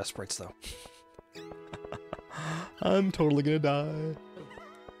 There's more dust sprites, though. I'm totally gonna die.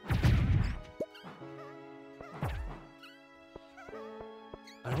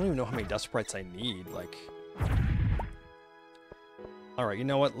 I don't even know how many dust sprites I need, like... Alright, you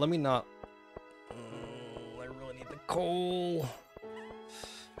know what? Let me not... I really need the coal.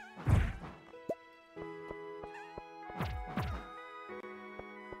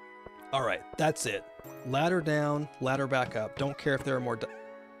 Alright, that's it. Ladder down, ladder back up. Don't care if there are more...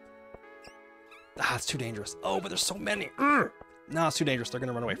 Ah, it's too dangerous. Oh, but there's so many. Nah, it's too dangerous. They're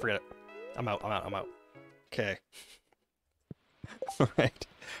gonna run away. Forget it. I'm out. Okay. Alright.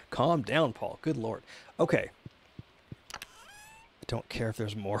 Calm down, Paul. Good lord. Okay. I don't care if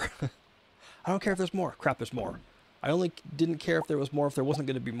there's more. I don't care if there's more. Crap, there's more. I only didn't care if there was more if there wasn't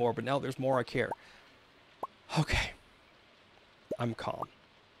going to be more, but now there's more, I care. Okay. I'm calm.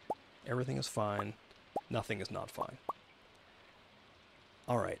 Everything is fine. Nothing is not fine.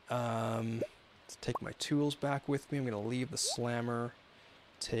 Alright, let's take my tools back with me. I'm going to leave the slammer.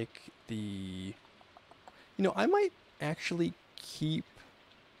 Take the... You know, I might actually keep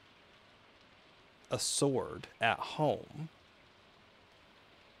a sword at home.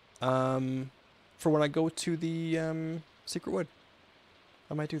 For when I go to the secret wood.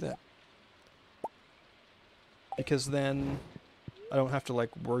 I might do that. Because then I don't have to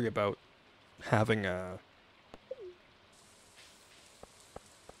like worry about having a...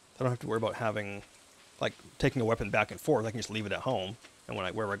 I don't have to worry about having, like, taking a weapon back and forth. I can just leave it at home. And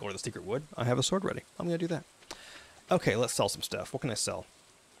wherever I go to the secret wood, I have a sword ready. I'm going to do that. Okay, let's sell some stuff. What can I sell?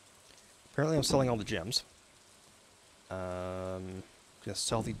 Apparently I'm selling all the gems. I'm going to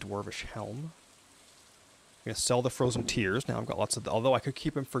sell the dwarvish helm. I'm going to sell the frozen tears. Now I've got lots of... Although I could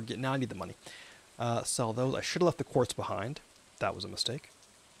keep them for... Now I need the money. Sell those. I should have left the quartz behind. That was a mistake.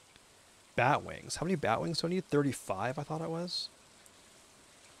 Bat wings. How many bat wings do I need? 35, I thought it was.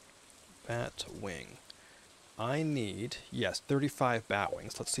 Bat wing. I need, yes, 35 bat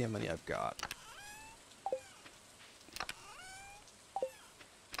wings. Let's see how many I've got.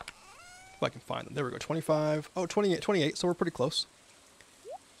 If I can find them. There we go, 25. Oh, 28, so we're pretty close.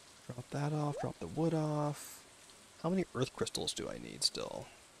 Drop that off, drop the wood off. How many earth crystals do I need still?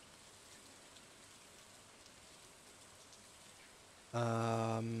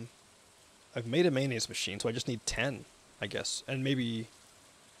 I've made a mayonnaise machine, so I just need 10, I guess. And maybe...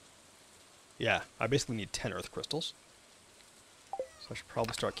 Yeah, I basically need 10 earth crystals. So I should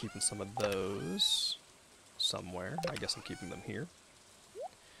probably start keeping some of those somewhere. I guess I'm keeping them here.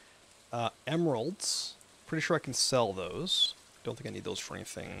 Emeralds. Pretty sure I can sell those. Don't think I need those for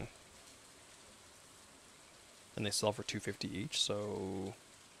anything. And they sell for 250 each, so...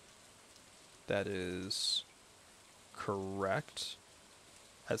 That is... correct.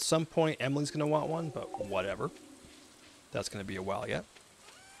 At some point, Emily's going to want one, but whatever. That's going to be a while yet.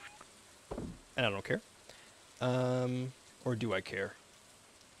 And I don't care. Or do I care?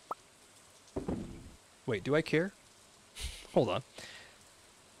 Wait, do I care? Hold on.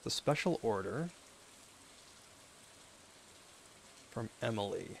 The special order from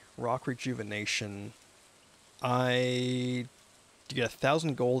Emily. Rock rejuvenation. You get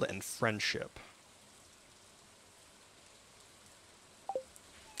 1,000 gold and friendship.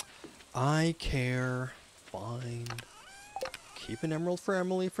 I care. Fine. Keep an emerald for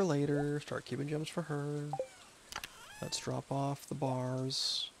Emily for later. Start keeping gems for her. Let's drop off the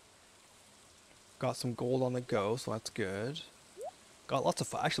bars. Got some gold on the go, so that's good. Got lots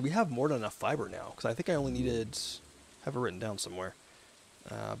of... Actually, we have more than enough fiber now, because I think I only needed... have it written down somewhere.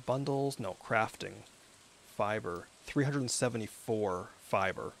 Bundles? No, crafting. Fiber. 374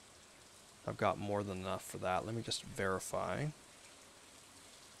 fiber. I've got more than enough for that. Let me just verify.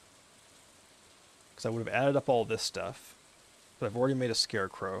 Because I would have added up all this stuff. But I've already made a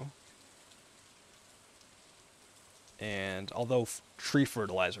scarecrow. And although tree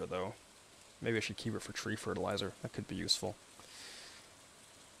fertilizer, though. Maybe I should keep it for tree fertilizer. That could be useful.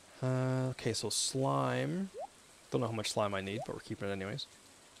 Okay, so slime. Don't know how much slime I need, but we're keeping it anyways.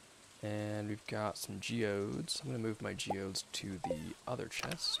 And we've got some geodes. I'm going to move my geodes to the other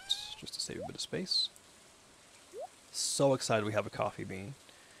chest, just to save a bit of space. So excited we have a coffee bean.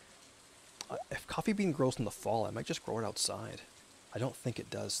 If coffee bean grows in the fall, I might just grow it outside. I don't think it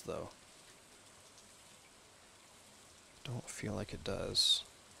does, though. Don't feel like it does.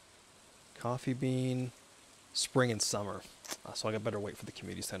 Coffee bean, spring and summer. So I better wait for the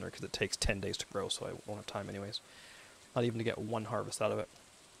community center because it takes 10 days to grow, so I won't have time anyways. Not even to get one harvest out of it.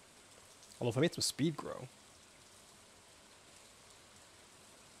 Although if I made some speed grow.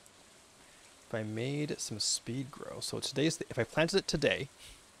 If I made some speed grow. So if I planted it today,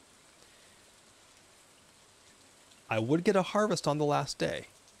 I would get a harvest on the last day.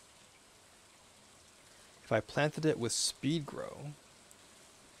 If I planted it with speed grow,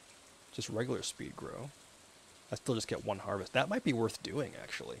 just regular speed grow, I still just get one harvest. That might be worth doing,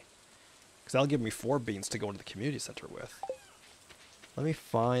 actually. Because that'll give me 4 beans to go into the community center with. Let me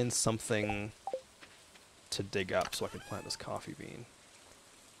find something to dig up so I can plant this coffee bean.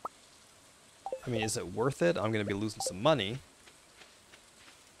 I mean, is it worth it? I'm going to be losing some money.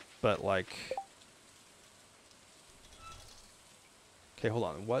 But, like... Okay, hold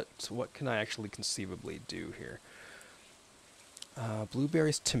on. What can I actually conceivably do here?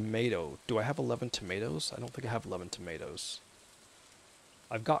 Blueberries, tomato. Do I have 11 tomatoes? I don't think I have 11 tomatoes.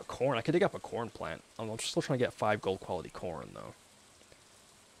 I've got corn. I could dig up a corn plant. I'm still trying to get 5 gold quality corn, though.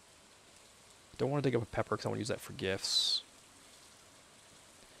 Don't want to dig up a pepper because I want to use that for gifts.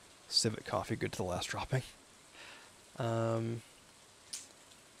 Civet coffee, good to the last dropping.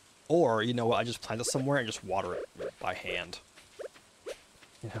 Or, you know what, I just plant it somewhere and just water it by hand.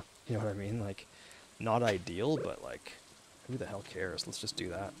 You know what I mean? Like, not ideal, but like, who the hell cares? Let's just do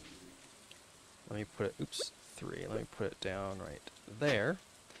that. Let me put it, oops, 3. Let me put it down right there.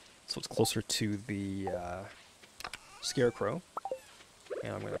 So it's closer to the scarecrow.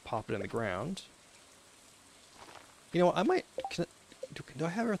 And I'm going to pop it in the ground. You know what, I might... Do I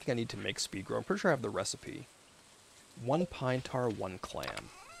have everything I need to make speed grow? I'm pretty sure I have the recipe. 1 pine tar, 1 clam.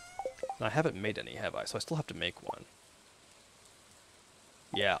 And I haven't made any, have I? So I still have to make one.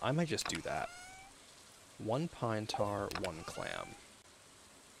 Yeah, I might just do that. 1 pine tar, 1 clam.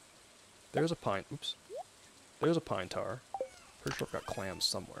 There's a pine... Oops. There's a pine tar. Pretty sure I've got clams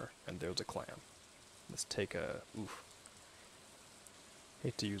somewhere. And there's a clam. Let's take a... Oof.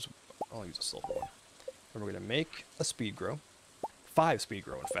 Hate to use... I'll use a silver one. And we're going to make a speed grow. 5 speed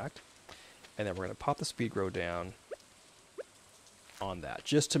grow, in fact. And then we're going to pop the speed grow down on that.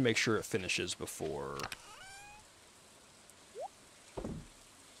 Just to make sure it finishes before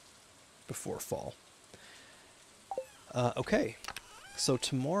fall. Okay. So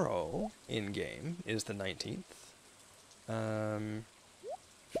tomorrow, in-game, is the 19th.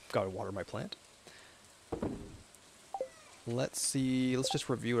 Gotta water my plant. let's see. Let's just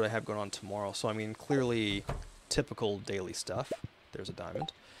review what I have going on tomorrow. So, I mean, clearly typical daily stuff. There's a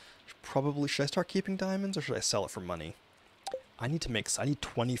diamond. Probably, should I start keeping diamonds or should I sell it for money? I need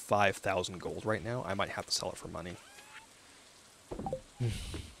 25,000 gold right now. I might have to sell it for money.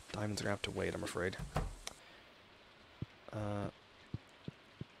 Diamonds are gonna have to wait, I'm afraid.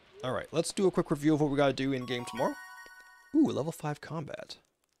 Alright, let's do a quick review of what we gotta do in game tomorrow. Ooh, level 5 combat.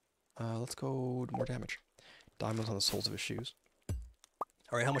 Let's go more damage. Diamonds on the soles of his shoes.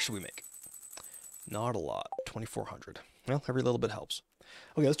 Alright, how much should we make? Not a lot. 2,400. Well, every little bit helps.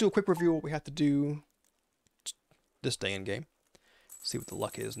 Okay, let's do a quick review of what we have to do this day in game. See what the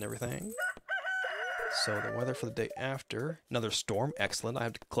luck is and everything. So the weather for the day after. Another storm. Excellent. I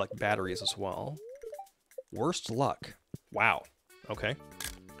have to collect batteries as well. Worst luck. Wow. Okay.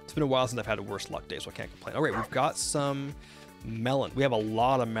 It's been a while since I've had a worst luck day, so I can't complain. Alright, we've got some melon. We have a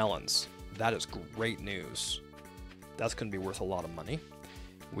lot of melons. That is great news. That's going to be worth a lot of money.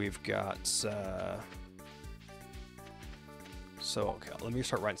 We've got... okay, let me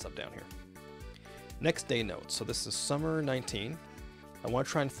start writing stuff down here. Next day notes. So this is summer 19. I want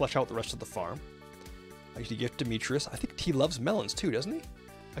to try and flesh out the rest of the farm. I usually give Demetrius. I think he loves melons too, doesn't he?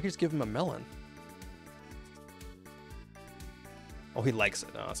 I could just give him a melon. Oh, he likes it.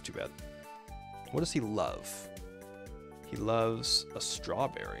 Oh, that's too bad. What does he love? He loves a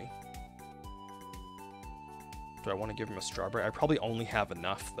strawberry. Do I want to give him a strawberry? I probably only have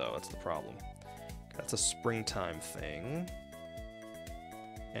enough, though. That's the problem. That's a springtime thing.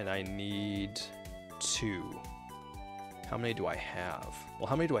 And I need 2. How many do I have? Well,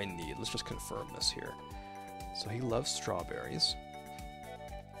 how many do I need? Let's just confirm this here. So he loves strawberries.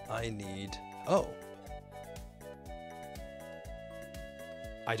 I need... Oh.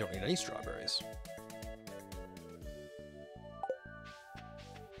 I don't need any strawberries.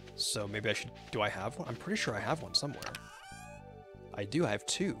 So maybe I should... Do I have one? I'm pretty sure I have one somewhere. I do. I have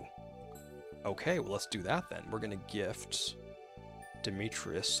 2. Okay, well, let's do that then. We're going to gift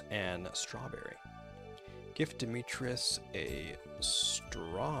Demetrius an strawberry. Gift Demetrius a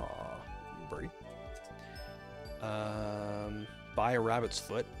strawberry. Buy a rabbit's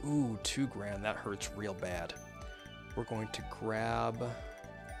foot. Ooh, 2 grand. That hurts real bad. We're going to grab...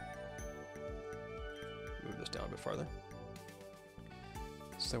 Move this down a bit farther.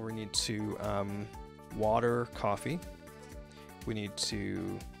 So we need to water coffee. We need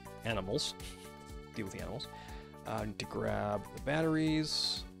to animals. Deal with the animals. I need to grab the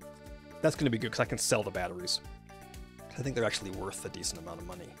batteries. That's going to be good because I can sell the batteries. I think they're actually worth a decent amount of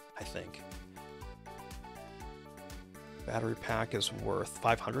money, I think. Battery pack is worth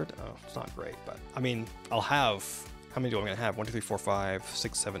 500. Oh, it's not great, but I mean, I'll have... How many do I'm going to have? 1, 2, 3, 4, 5,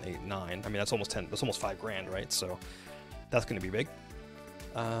 6, 7, 8, 9. I mean, that's almost 10. That's almost 5 grand, right? So that's going to be big.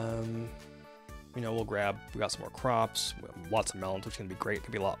 You know, we got some more crops, we have lots of melons, which is going to be great. It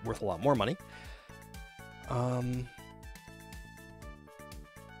could be worth a lot more money. Buy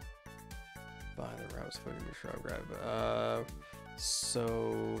the routes, grab. So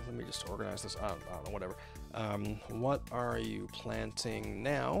let me just organize this. I don't know, whatever. What are you planting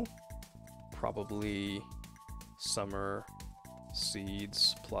now? Probably summer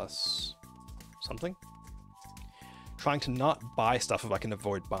seeds something. Trying to not buy stuff if I can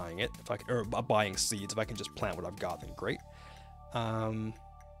avoid buying it. Or buying seeds. If I can just plant what I've got, then great.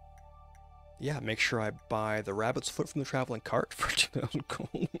 Yeah, make sure I buy the rabbit's foot from the traveling cart for 2,000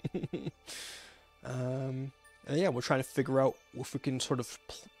 gold. And yeah, we're trying to figure out if we can sort of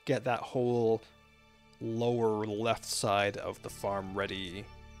get that whole lower left side of the farm ready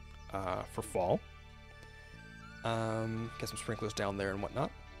for fall. Get some sprinklers down there and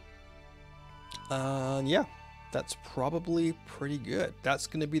whatnot. Yeah, that's probably pretty good. That's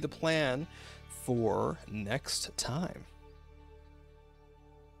going to be the plan for next time.